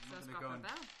yeah. I'm So not scrap gonna go a and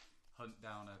bell. hunt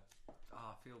down a.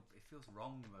 It feels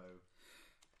wrong though.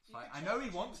 You Like, could I know he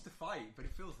challenge wants him. to fight, but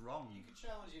it feels wrong. You could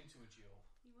challenge him to a duel.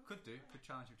 Could do. Could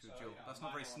challenge him to a So, duel. yeah, That's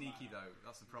not very mine or sneaky mine. though.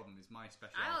 That's the problem. Is my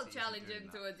speciality. I'll isn't challenge doing him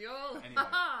that. to a duel. Anyway.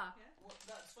 Well,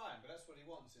 that's fine, but that's what he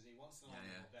wants. Is he wants an Yeah,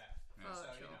 honourable yeah. death? Yeah. Oh, So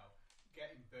sure.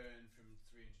 getting burned from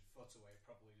 300 foot away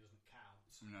probably doesn't count.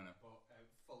 No. But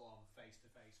full on face to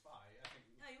face fight, I think.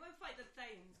 No, you won't fight the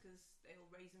Thanes because they'll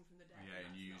raise him from the dead. Yeah, and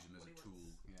that's you use not him as what a he tool.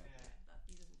 wants. Yeah. Yeah.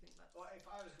 He doesn't think that's. Well, if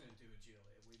I was going to do a duel,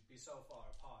 we'd be so far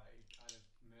apart. I'd have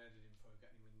murdered him before he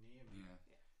got anywhere near me.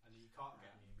 Yeah. And you can't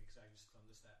get near me because I just stunned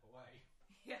a step away.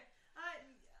 Yeah.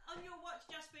 On your watch,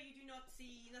 Jasper, you do not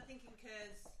see nothing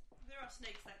occurs. There are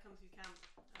snakes that come through camp.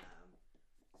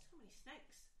 So many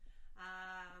snakes.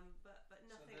 But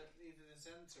nothing. So either the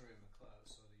Zentarim are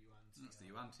close or the Yuan-Ti. That's the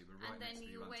Yuan-Ti. We're right And next then to the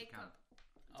you Yuan-Ti wake camp. up.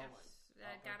 Oh,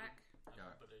 Garak.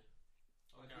 Garak. Buddy.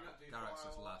 Well, can we not do Garak's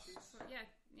 4 as hour last. watches? Yeah.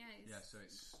 It's Yeah, so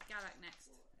it's Garak next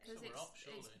because So we're up,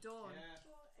 it's surely. dawn. Yeah,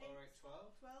 4, 8,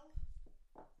 12. 12?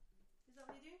 Is that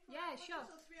what you're doing? Yeah, watches sure.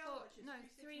 Or 3 hour watches? No,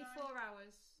 3, 6, 3, 9? 4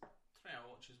 hours. 3-hour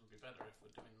watches would be better if we're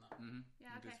doing that.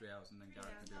 Yeah, we'll do okay. 3 hours, and then 3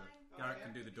 Garrett hours, can do 9. it. Oh, Garrett yeah.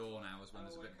 can do the dawn hours when I'll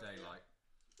there's a bit of wake up, yeah. daylight.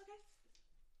 Okay.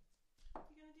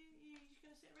 You just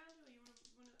gonna sit around, or you want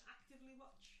to actively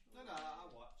watch? No,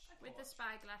 I'll watch. With I'll the watch.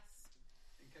 spyglass.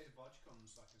 In case Bodge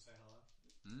comes, so I can say hello.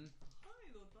 Hi,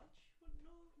 Lord Budge.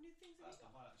 What new things have That's you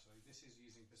not got? bad actually. This is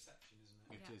using perception, isn't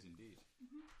it? It Yeah. is indeed.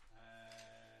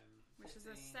 Which is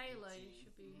a 15, sailor, you 18,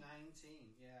 should be-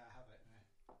 19. Yeah, I have it now.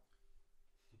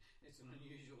 It's an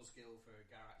unusual skill for a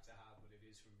Garak to have, but it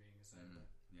is from being a sailor.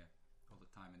 Yeah, all the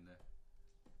time in the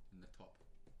top,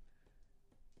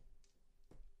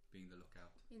 being the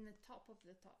lookout, In the top of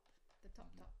the top. The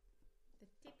top top. The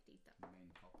tippity top. the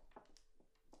main top.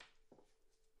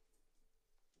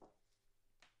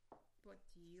 But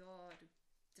your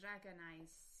dragon eyes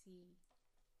see.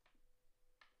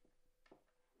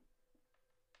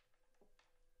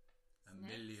 A Snakes?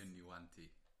 million Yuan-Ti.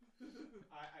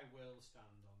 I will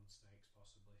stand on snakes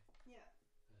possibly, Yeah.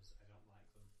 as I don't like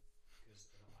them because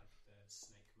I don't like the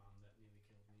snake man that nearly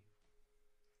killed me.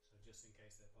 So just in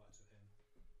case they're parts of him.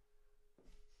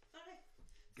 Okay.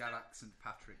 Garak St.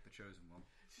 Patrick, the chosen one.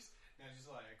 No, just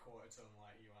like a quarter ton,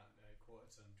 like you want a quarter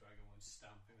ton dragon one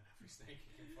stamping on every snake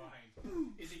you can find.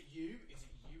 Is it you? Is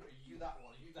it you? Are you that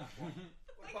one? Are you that one?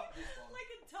 What about this one? Like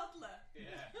a toddler.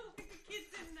 Yeah. Like the kids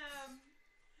in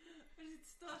what is it,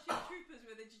 Starship Troopers,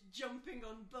 where they're just jumping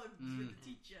on bugs with the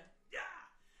teacher. Yeah.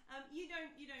 You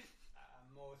don't. I'm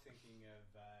more thinking of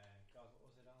God. What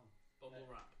was it on? Bubble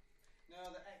wrap. No,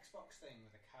 the Xbox thing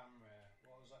with the camera.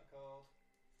 What was that called?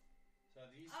 So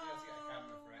they used to be able to get a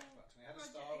camera for Xbox. And we had a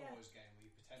Project, Star yeah. Wars game where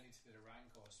you pretended to be the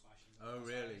Rancor smashing. Oh,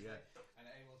 really? Yeah. And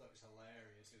everyone thought it was hilarious.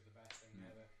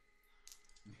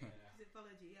 Yeah. Because it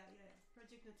followed you. Yeah.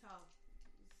 Project Natal.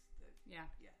 Yeah.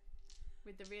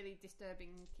 With the really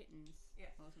disturbing kittens. Yeah.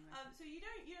 Or something. So you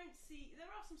don't see. There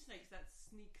are some snakes that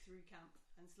sneak through camp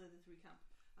and slither through camp.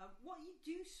 What you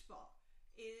do spot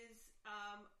is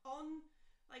on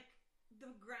like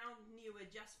the ground near where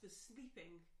Jasper's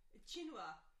sleeping, a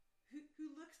Chinua who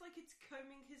looks like it's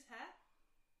combing his hair,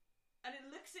 and it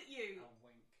looks at you I'll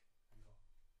wink and go.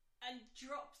 and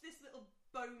drops this little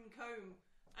bone comb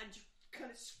and just kind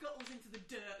of scuttles into the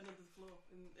dirt and under the floor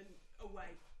and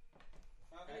away.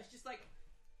 And Okay. it's just like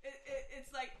it's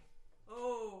like,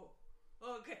 oh,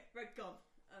 okay, right, gone,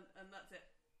 and that's it.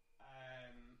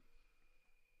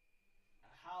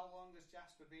 How long has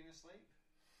Jasper been asleep?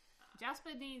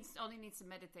 Jasper only needs to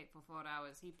meditate for 4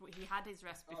 hours. He had his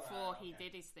rest before he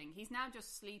did his thing. He's now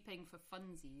just sleeping for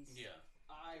funsies. Yeah.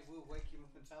 I will wake him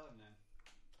up and tell him then.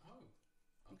 Oh.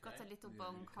 You've got a Okay. little Yeah,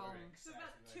 bone you're comb. correct. So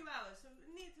about 2 hours. So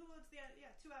near towards the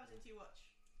 2 hours into your watch.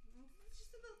 It's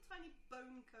just a little tiny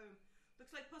bone comb.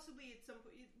 Looks like possibly at some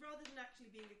point, rather than actually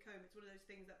being a comb, it's one of those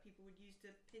things that people would use to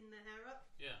pin their hair up.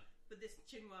 Yeah. But this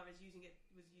Chinua was using it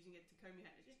to comb your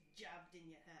hair. It's just jabbed in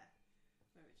your hair,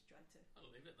 where it's tried to. I'll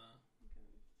leave it there.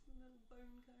 Okay. A little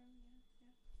bone comb.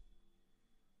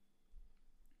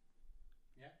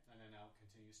 Yeah, and then I'll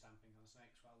continue stamping on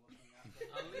snakes while looking at them.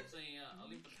 I'll leave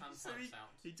the So Tantats out.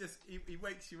 he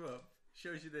wakes you up,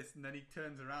 shows you this, and then he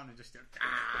turns around and just goes.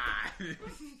 Ah!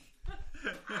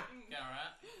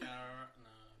 Garrett, no.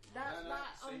 That's No,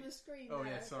 that see? on the screen. Oh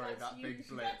there. yeah, sorry, That's that you. big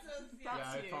blip. That's us. Yeah,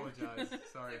 I you. apologise.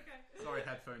 Sorry, Okay. sorry,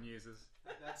 headphone users.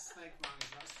 That snake man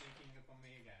is not sneaking up on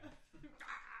me again.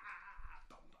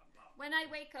 When I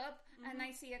wake up and I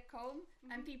see a comb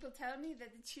and people tell me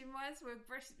that the Chinuas were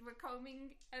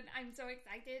combing and I'm so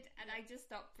excited and I just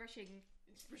stop brushing.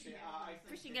 It's brushing See, everyone. I think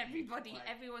Brushing that you, everybody. like,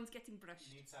 Everyone's getting You brushed.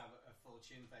 need to have a full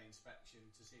chin fay inspection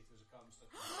to see if there's a comb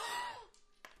stuck in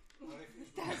the What if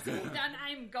it was Then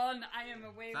I'm gone. I am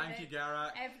away Thank you, with it.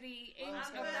 Garrett. Every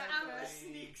inch of Amber that.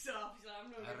 sneaks off. She's like,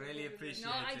 I'm not I gonna really bother with appreciate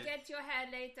No, this. I it. get your hair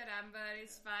later, Amber.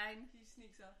 It's fine. She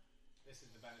sneaks off. This is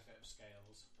the benefit of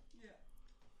scales. Yeah.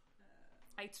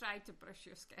 I try to brush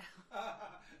your scale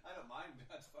I don't mind.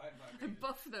 That's fine by me. and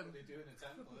buff them. What they do in a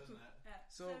temple, isn't it?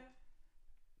 So-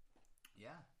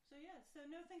 Yeah. So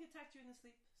nothing attacked you in the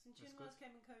sleep. Some That's Chinwas good.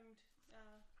 came and combed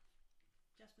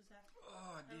Jasper's hair.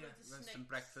 Oh dear. loads of Have snakes. some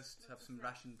breakfast. Loads Have of some snakes.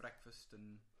 ration breakfast, and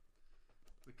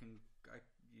we can.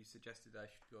 You suggested I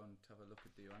should go and have a look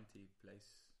at the Yuanti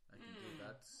place. I can do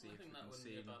that. See I if think we that can wouldn't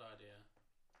see. be a bad idea.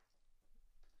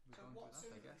 We'll So go and what's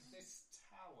do that, I in guess. this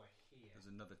tower here? There's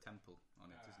another temple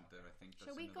on it, isn't there? I think.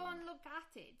 Shall that's we another go one. and look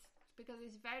at it? Because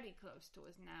it's very close to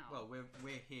us now. Well,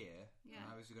 we're here, Yeah.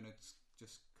 and I was going to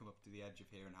just come up to the edge of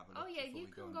here and have a look. oh yeah, before you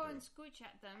we can go go and and do scooch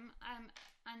at them,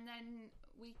 and then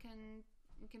we can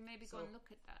maybe go So- and look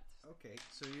at that. it. Okay,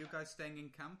 so you guys staying in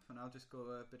camp, and I'll just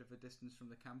go a bit of a distance from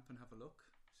the camp and have a look,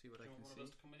 see what Do I you can want one of see.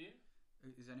 us to come with you?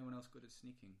 Is anyone else good at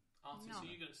sneaking? Artie, No. so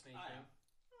you good at sneaking? I am.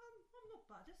 I'm not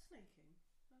bad at snaking.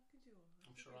 I can do all right.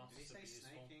 I'm sure Did Artie's he say would be useful.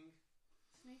 snaking?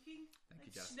 Snaking? Thank you,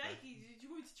 It's Jasper. snaky. Did you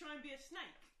want me to try and be a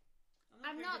snake?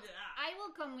 I'm very not. good at that. I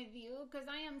will come with you because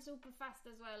I am super fast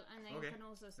as well, and I Okay, can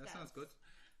also that stealth. sounds good.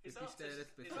 Is If we stay a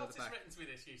little bit is further Artist back. written to be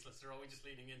this useless, or are we just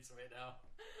leaning into it now?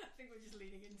 I think we're just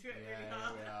leaning into it really Yeah,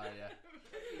 hard. we are. Yeah,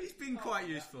 he's been quite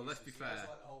useful. Let's be He has fair.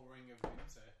 like the whole ring of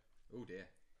winter. Oh dear,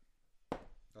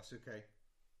 that's okay.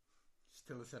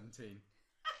 Still a 17.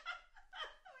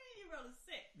 You roll a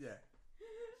 6. Yeah.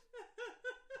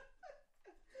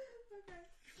 Okay.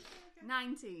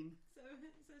 19. So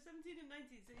 17 and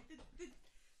 19. So the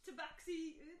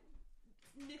tabaxi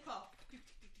nip off. Tick,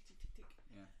 tick, tick, tick, tick, tick.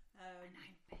 Yeah. And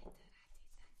I'm better at it.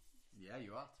 Yeah,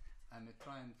 you are. And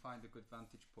try and find a good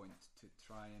vantage point to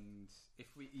try and, if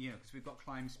we, because we've got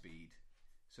climb speed.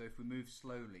 So if we move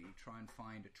slowly, try and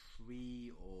find a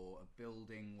tree or a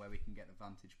building where we can get a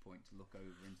vantage point to look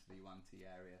over into the Yuanti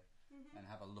area and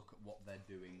have a look at what they're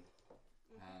doing.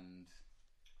 And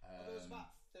Well, there was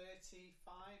about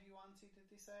 35 you wanted, did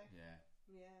they say? yeah,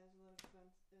 Yeah, there's a lot of fun.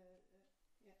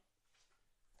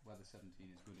 whether 17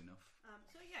 is good enough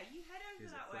So yeah, you head over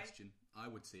is a that way. question. I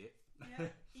would see it.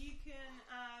 Yeah, you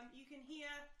can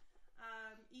hear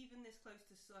even this close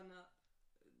to sun up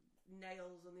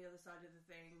nails on the other side of the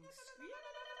thing.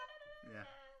 Yeah.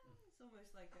 It's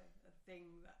almost like a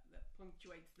thing that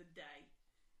punctuates the day.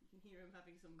 You can hear him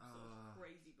having some sort of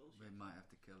crazy bullshit. We might have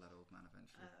to kill that old man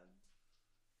eventually.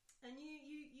 And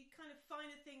you kind of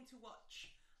find a thing to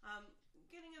watch.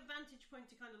 Getting a vantage point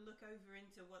to kind of look over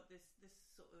into what this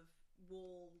sort of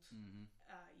walled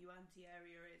Yuanti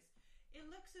area is. It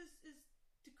looks as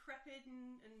decrepit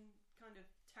and kind of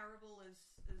terrible as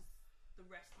the the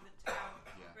rest of the town,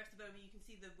 Yeah. the rest of Omi. You can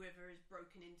see the river is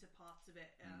broken into parts of it.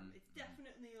 It's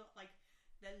definitely like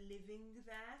they're living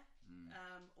there,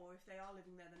 or if they are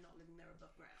living there, they're not living there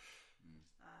above ground.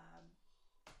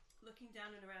 Looking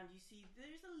down and around, you see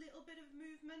there's a little bit of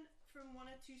movement from one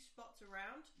or two spots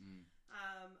around,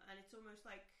 and it's almost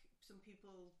like some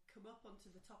people come up onto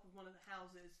the top of one of the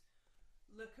houses,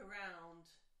 look around,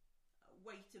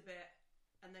 wait a bit,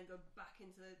 and then go back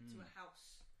into to a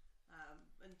house,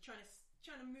 and trying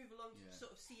to move along to sort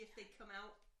of see if they come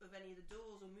out of any of the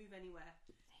doors or move anywhere.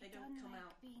 They don't come like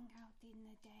out. being out in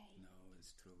the day. No,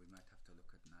 it's true. We might have to look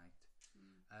at night.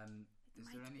 Is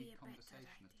there might any be a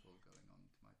conversation better at all going on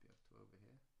that might be up to over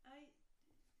here?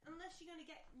 Unless you're going to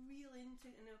get real into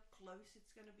it and up close,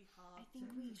 it's going to be hard. I think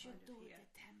to we kind should of do hear. the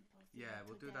temple. Yeah,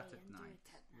 we'll do that at today and night.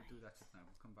 do it at We'll do that at night.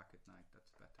 We'll come back at night.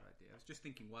 That's a better idea. I was just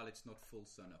thinking, while it's not full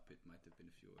sun up, it might have been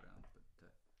a few around,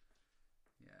 but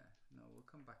yeah, no, we'll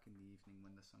come back in the evening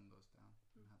when the sun goes down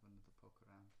and have another poke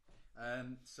around.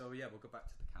 So yeah, we'll go back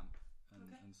to the camp and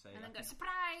say. And then go, I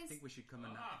surprise! think we should come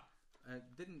and. As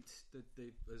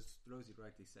Rosie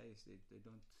rightly says, they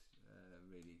don't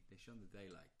really. They shun the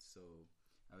daylight, so.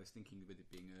 I was thinking with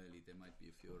it being early, there might be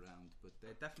a few around, but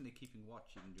they're definitely keeping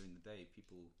watch even during the day.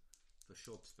 People, for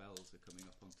short spells, are coming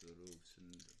up onto the roofs and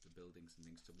the buildings and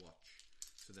things to watch.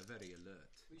 So they're very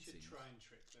alert. We should try and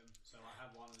trick them. So I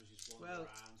have one who's just Well,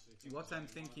 wandering around. So what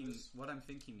I'm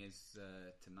thinking is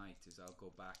tonight is I'll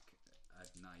go back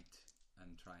at night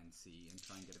and try and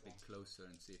get a bit closer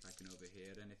and see if I can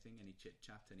overhear anything, any chit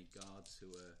chat, any guards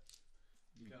who are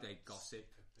they gossip.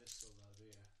 Pistol though, do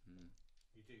you?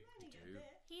 You do.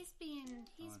 He's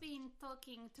been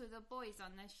talking to the boys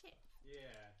on the ship.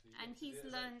 Yeah. And he's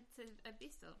learned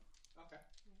Abyssal. Okay.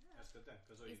 That's good then.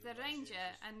 He's the ranger,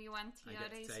 and you want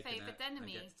his favourite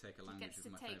enemy. I get to take a language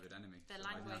of my favourite enemy. The so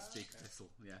language. I can speak Abyssal,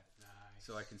 yeah. Nice.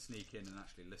 So I can sneak in and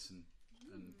actually listen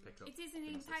and pick up. It is an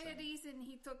things entire they're saying. reason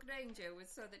he took ranger was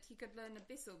so that he could learn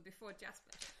Abyssal before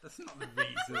Jasper. That's not the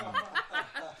reason.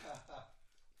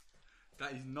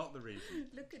 That is not the reason.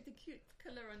 Look at the cute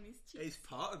colour on his cheeks. It's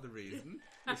part of the reason.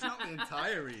 It's not the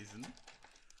entire reason.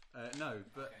 No,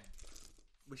 but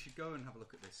we should go and have a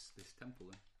look at this temple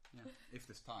then. Yeah, if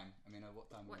there's time. I mean, what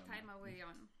time? What time are we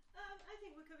on? I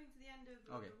think we're coming to the end of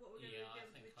what we're going to be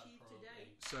able to achieve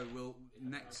today. So we'll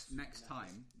next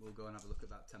time we'll go and have a look at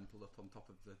that temple up on top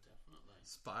of the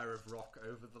spire of rock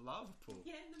over the lava pool.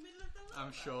 Yeah, in the middle of the lava.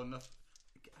 I'm sure enough.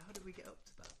 How do we get up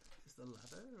to that? Is there a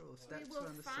ladder or steps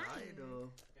around the side?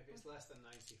 Or if it's less than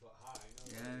 90 foot high, no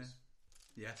yeah.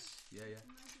 Yes. Yeah.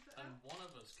 And one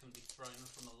of us can be thrown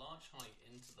from a large height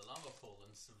into the lava pool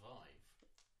and survive.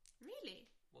 Really?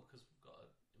 Well, because we've got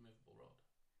an immovable rod.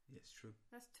 Yeah, it's true.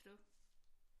 That's true.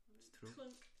 It's true.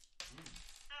 Clunk.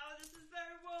 Oh, this is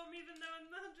very warm, even though I'm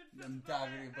 100 foot I'm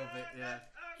diving above it. Yeah.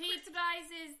 Heat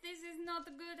rises. This is not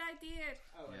a good idea.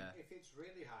 Oh, Yeah. if it's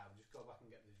really high, we'll just go back and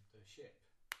get the ship,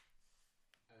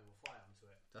 and we'll fly onto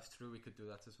it. That's true. We could do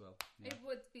that as well. Yeah. It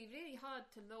would be really hard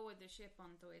to lower the ship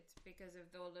onto it because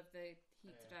of all of the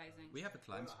heat rising. We have a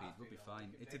climb speed. We'll be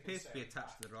fine. It appears to be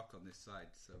attached to the rock on this side.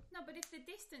 So No, but if the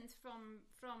distance from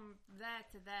there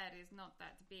to there is not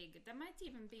that big, there might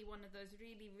even be one of those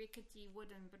really rickety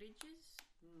wooden bridges,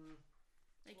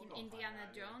 like We'll in go and Indiana find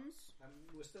out, yeah. Jones.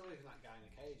 We're still leaving that guy in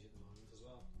a cage at the moment as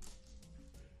well.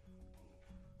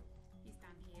 He's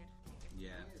down here.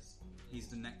 yeah, He is. he's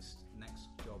the next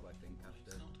job I think It's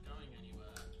after. not going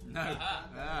anywhere. No.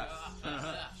 Yeah,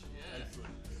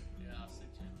 I see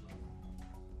Jim.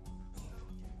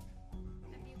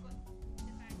 Have you got the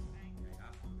bang?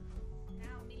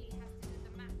 Now Millie has to do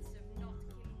the maths of not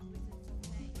killing wizards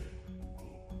of May.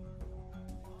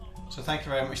 So thank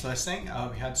you very much for listening.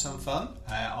 We had some fun.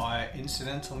 Our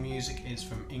incidental music is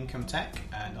from Income Tech,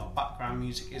 and our background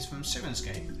music is from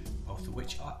Sirenscape, both of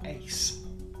which are ace.